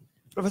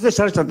 Professor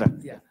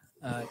Sharachandra. Yeah.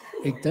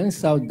 It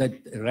turns out that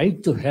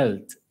right to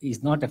health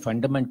is not a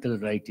fundamental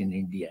right in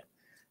India.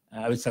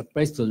 I was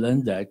surprised to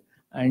learn that.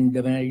 And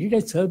when I did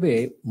a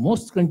survey,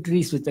 most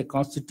countries with a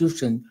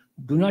constitution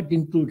do not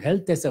include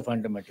health as a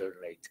fundamental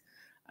right.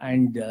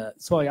 And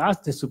so I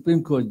asked the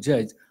Supreme Court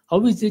judge, how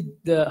are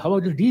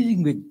you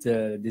dealing with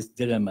this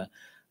dilemma?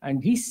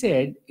 And he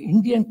said,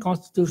 Indian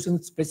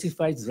constitution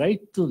specifies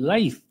right to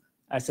life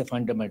as a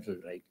fundamental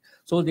right.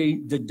 So the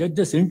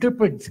judges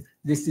interpret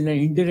this in an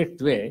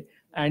indirect way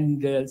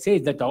and say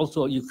that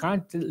also you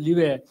can't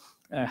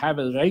have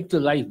a right to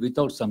life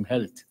without some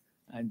health.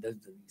 And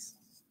that's the reason.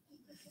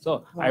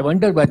 So wow. I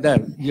wonder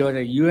whether you're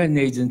a UN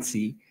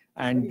agency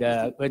and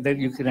whether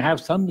you can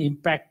have some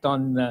impact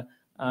on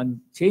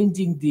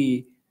changing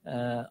the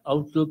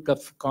outlook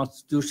of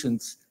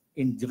constitutions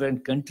in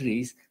different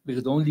countries,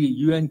 because only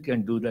UN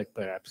can do that,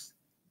 perhaps.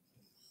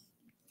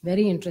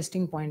 Very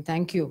interesting point.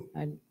 Thank you.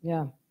 And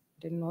yeah,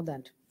 didn't know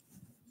that.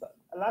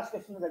 Last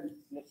question.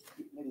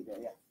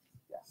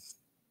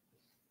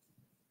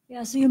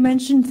 Yeah, so you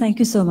mentioned, thank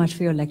you so much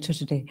for your lecture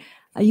today.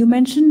 You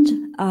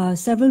mentioned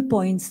several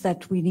points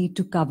that we need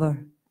to cover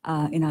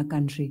in our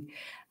country.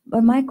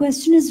 But my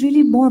question is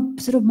really more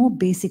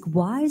basic.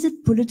 Why is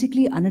it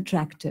politically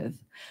unattractive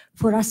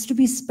for us to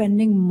be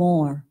spending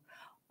more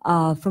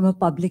from a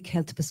public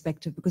health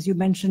perspective? Because you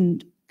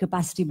mentioned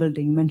capacity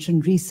building, you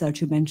mentioned research,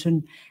 you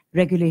mentioned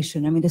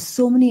regulation. I mean, there's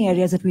so many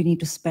areas that we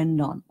need to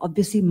spend on.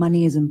 Obviously,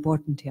 money is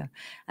important here.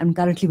 And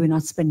currently, we're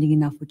not spending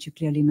enough, which you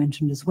clearly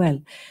mentioned as well.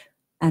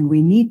 And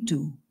we need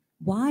to.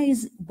 Why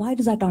does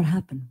that not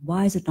happen?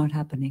 Why is it not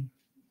happening?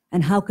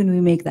 And how can we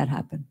make that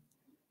happen?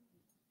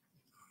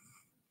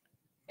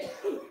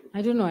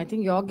 I don't know. I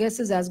think your guess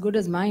is as good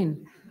as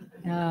mine.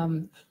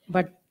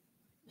 But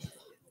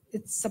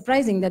it's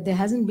surprising that there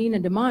hasn't been a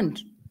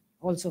demand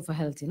also for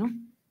health,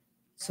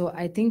 So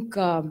I think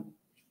the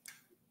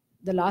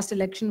last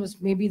election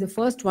was maybe the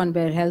first one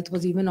where health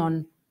was even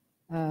on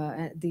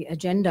the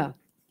agenda.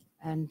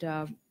 And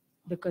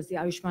because the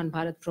Ayushman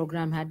Bharat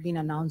program had been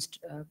announced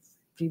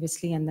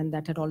previously, and then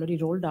that had already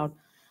rolled out.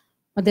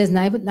 But there's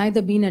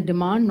neither been a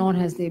demand, nor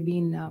has there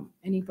been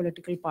any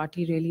political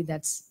party really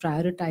that's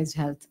prioritized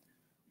health.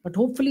 But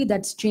hopefully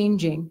that's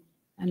changing.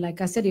 And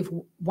like I said, if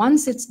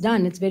once it's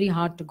done, it's very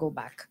hard to go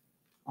back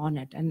on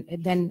it. And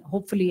then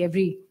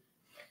hopefully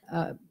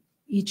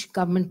each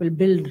government will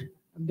build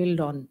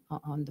on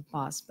the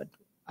past. But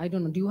I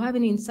don't know. Do you have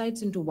any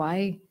insights into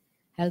why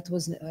health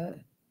was?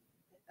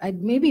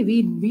 Maybe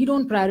we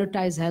don't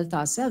prioritize health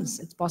ourselves.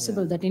 It's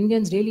possible that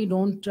Indians really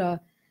don't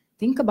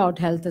think about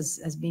health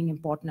as being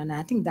important, and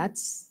I think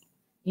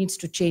needs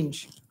to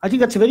change. I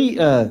think that's a very.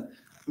 I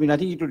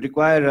think it would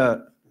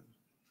require.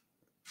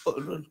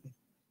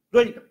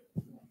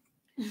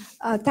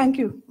 Thank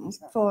you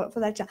for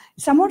that.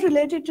 Somewhat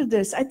related to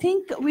this, I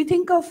think we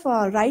think of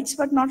rights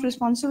but not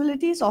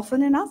responsibilities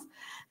often enough.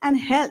 And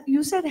health,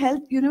 you said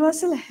health,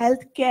 universal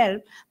health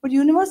care, but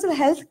universal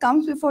health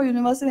comes before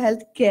universal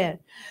health care.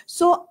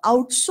 So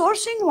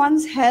outsourcing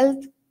one's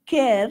health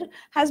care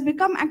has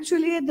become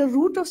actually at the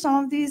root of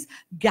some of these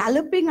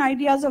galloping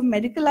ideas of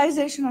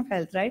medicalization of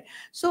health, right?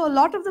 So a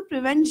lot of the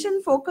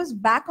prevention focus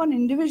back on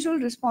individual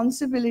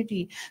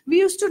responsibility. We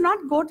used to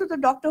not go to the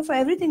doctor for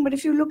everything, but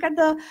if you look at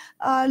the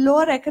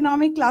lower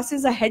economic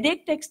classes, a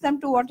headache takes them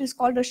to what is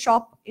called a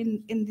shop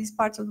in these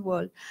parts of the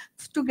world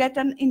to get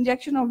an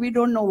injection of we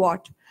don't know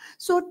what.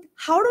 So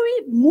how do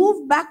we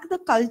move back the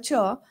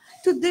culture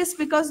to this?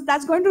 Because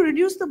that's going to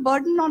reduce the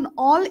burden on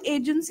all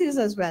agencies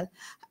as well.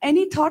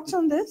 Any thoughts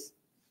on this?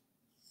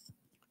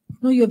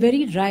 No, you're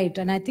very right.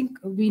 And I think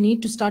we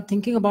need to start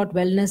thinking about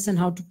wellness and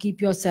how to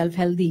keep yourself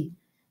healthy.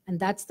 And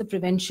that's the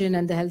prevention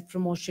and the health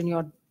promotion,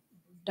 your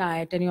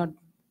diet and your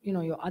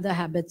other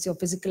habits, your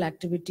physical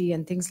activity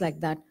and things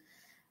like that.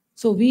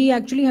 So we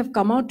actually have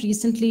come out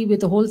recently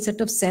with a whole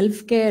set of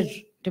self-care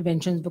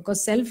interventions,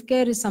 because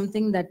self-care is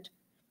something that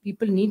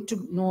people need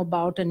to know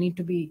about and need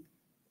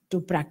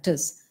to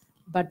practice.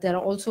 But there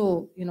are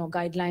also,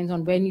 guidelines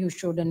on when you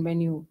should and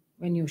when you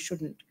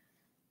shouldn't.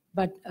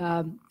 But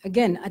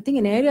again, I think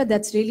an area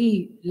that's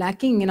really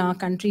lacking in our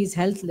country is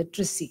health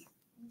literacy.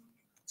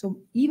 So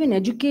even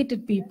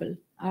educated people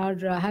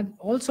have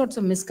all sorts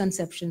of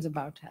misconceptions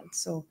about health.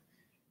 So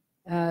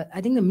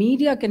I think the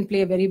media can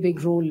play a very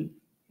big role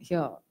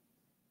here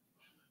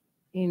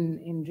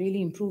in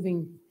really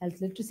improving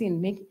health literacy,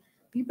 and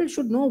people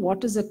should know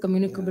what is a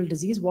communicable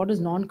disease, what are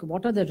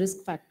the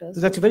risk factors.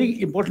 So that's a very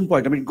important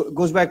point. I mean, it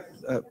goes back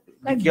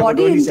like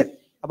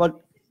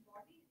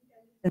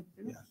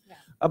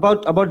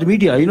about the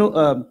media,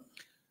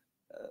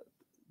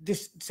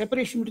 this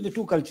separation between the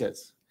two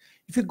cultures.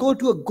 If you go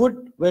to a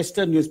good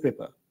Western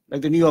newspaper,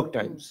 like the New York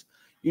Times,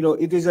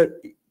 it is a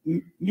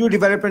new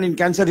development in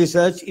cancer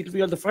research, it will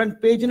be on the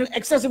front page in an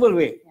accessible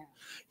way. Yeah.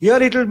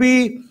 Here it will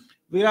be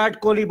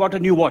Virat Kohli bought a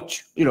new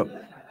watch,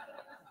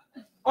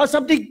 or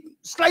something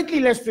slightly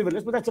less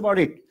frivolous, but that's about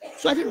it.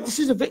 So I think this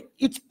is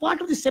it's part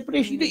of the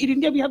separation. In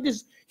India, we have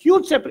this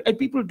huge separation, and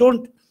people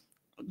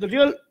the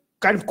real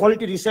kind of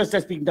quality research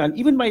that's being done,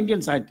 even by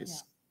Indian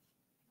scientists,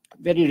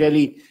 very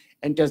rarely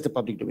enters the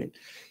public domain.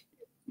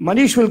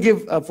 Manish will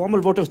give a formal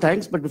vote of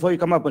thanks, but before you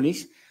come up,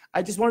 Manish,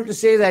 I just wanted to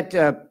say that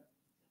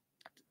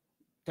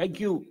thank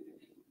you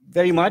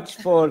very much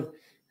for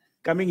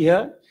coming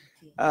here,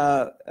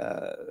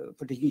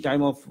 for taking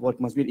time off what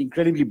must be an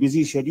incredibly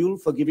busy schedule,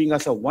 for giving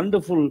us a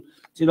wonderful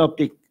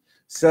synoptic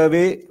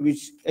survey,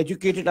 which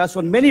educated us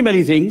on many,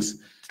 many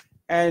things.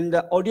 And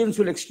the audience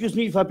will excuse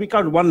me if I pick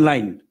out one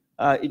line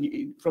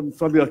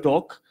from your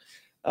talk,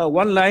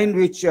 one line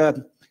which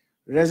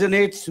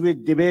resonates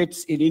with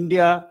debates in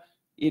India,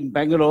 in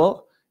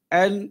Bangalore,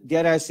 and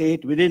dare I say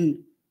it,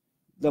 within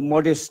the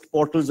modest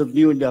portals of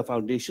New India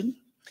Foundation.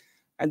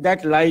 And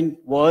that line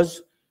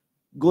was,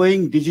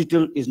 going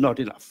digital is not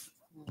enough.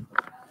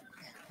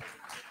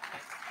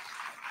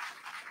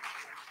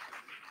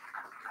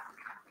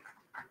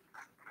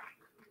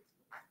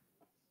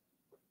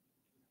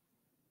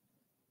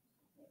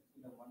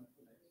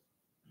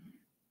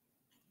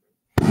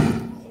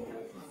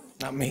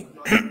 Not me.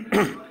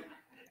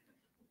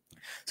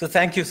 So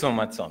thank you so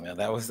much, Soumya.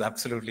 That was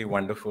absolutely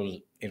wonderful.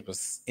 It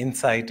was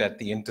insight at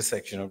the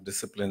intersection of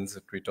disciplines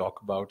that we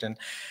talk about. And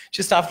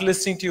just after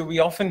listening to you, we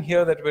often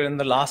hear that we're in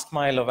the last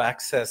mile of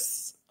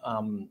access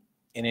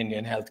in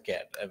Indian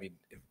healthcare. I mean,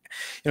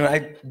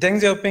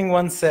 Deng Xiaoping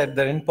once said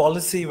that in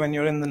policy, when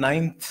you're in the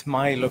 9th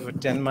mile of a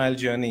 10-mile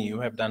journey, you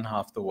have done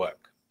half the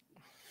work.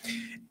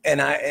 And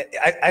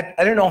I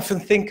don't often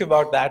think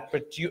about that,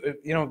 but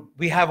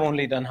we have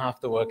only done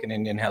half the work in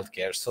Indian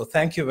healthcare. So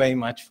thank you very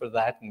much for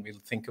that, and we'll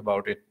think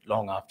about it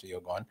long after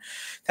you're gone.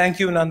 Thank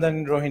you, Nandan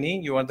and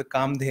Rohini. You are the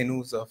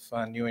Kamdhenus of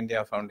New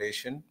India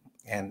Foundation,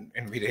 and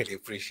we really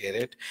appreciate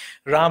it.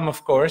 Ram,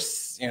 of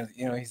course,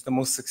 he's the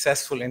most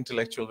successful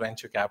intellectual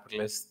venture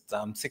capitalist.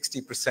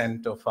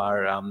 60% of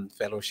our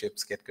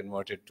fellowships get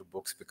converted to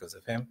books because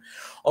of him.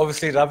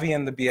 Obviously, Ravi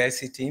and the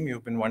BIC team,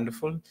 you've been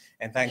wonderful,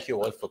 and thank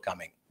you all for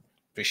coming.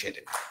 Appreciate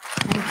it.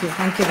 Thank you.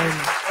 Thank you very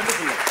much.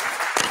 Wonderful.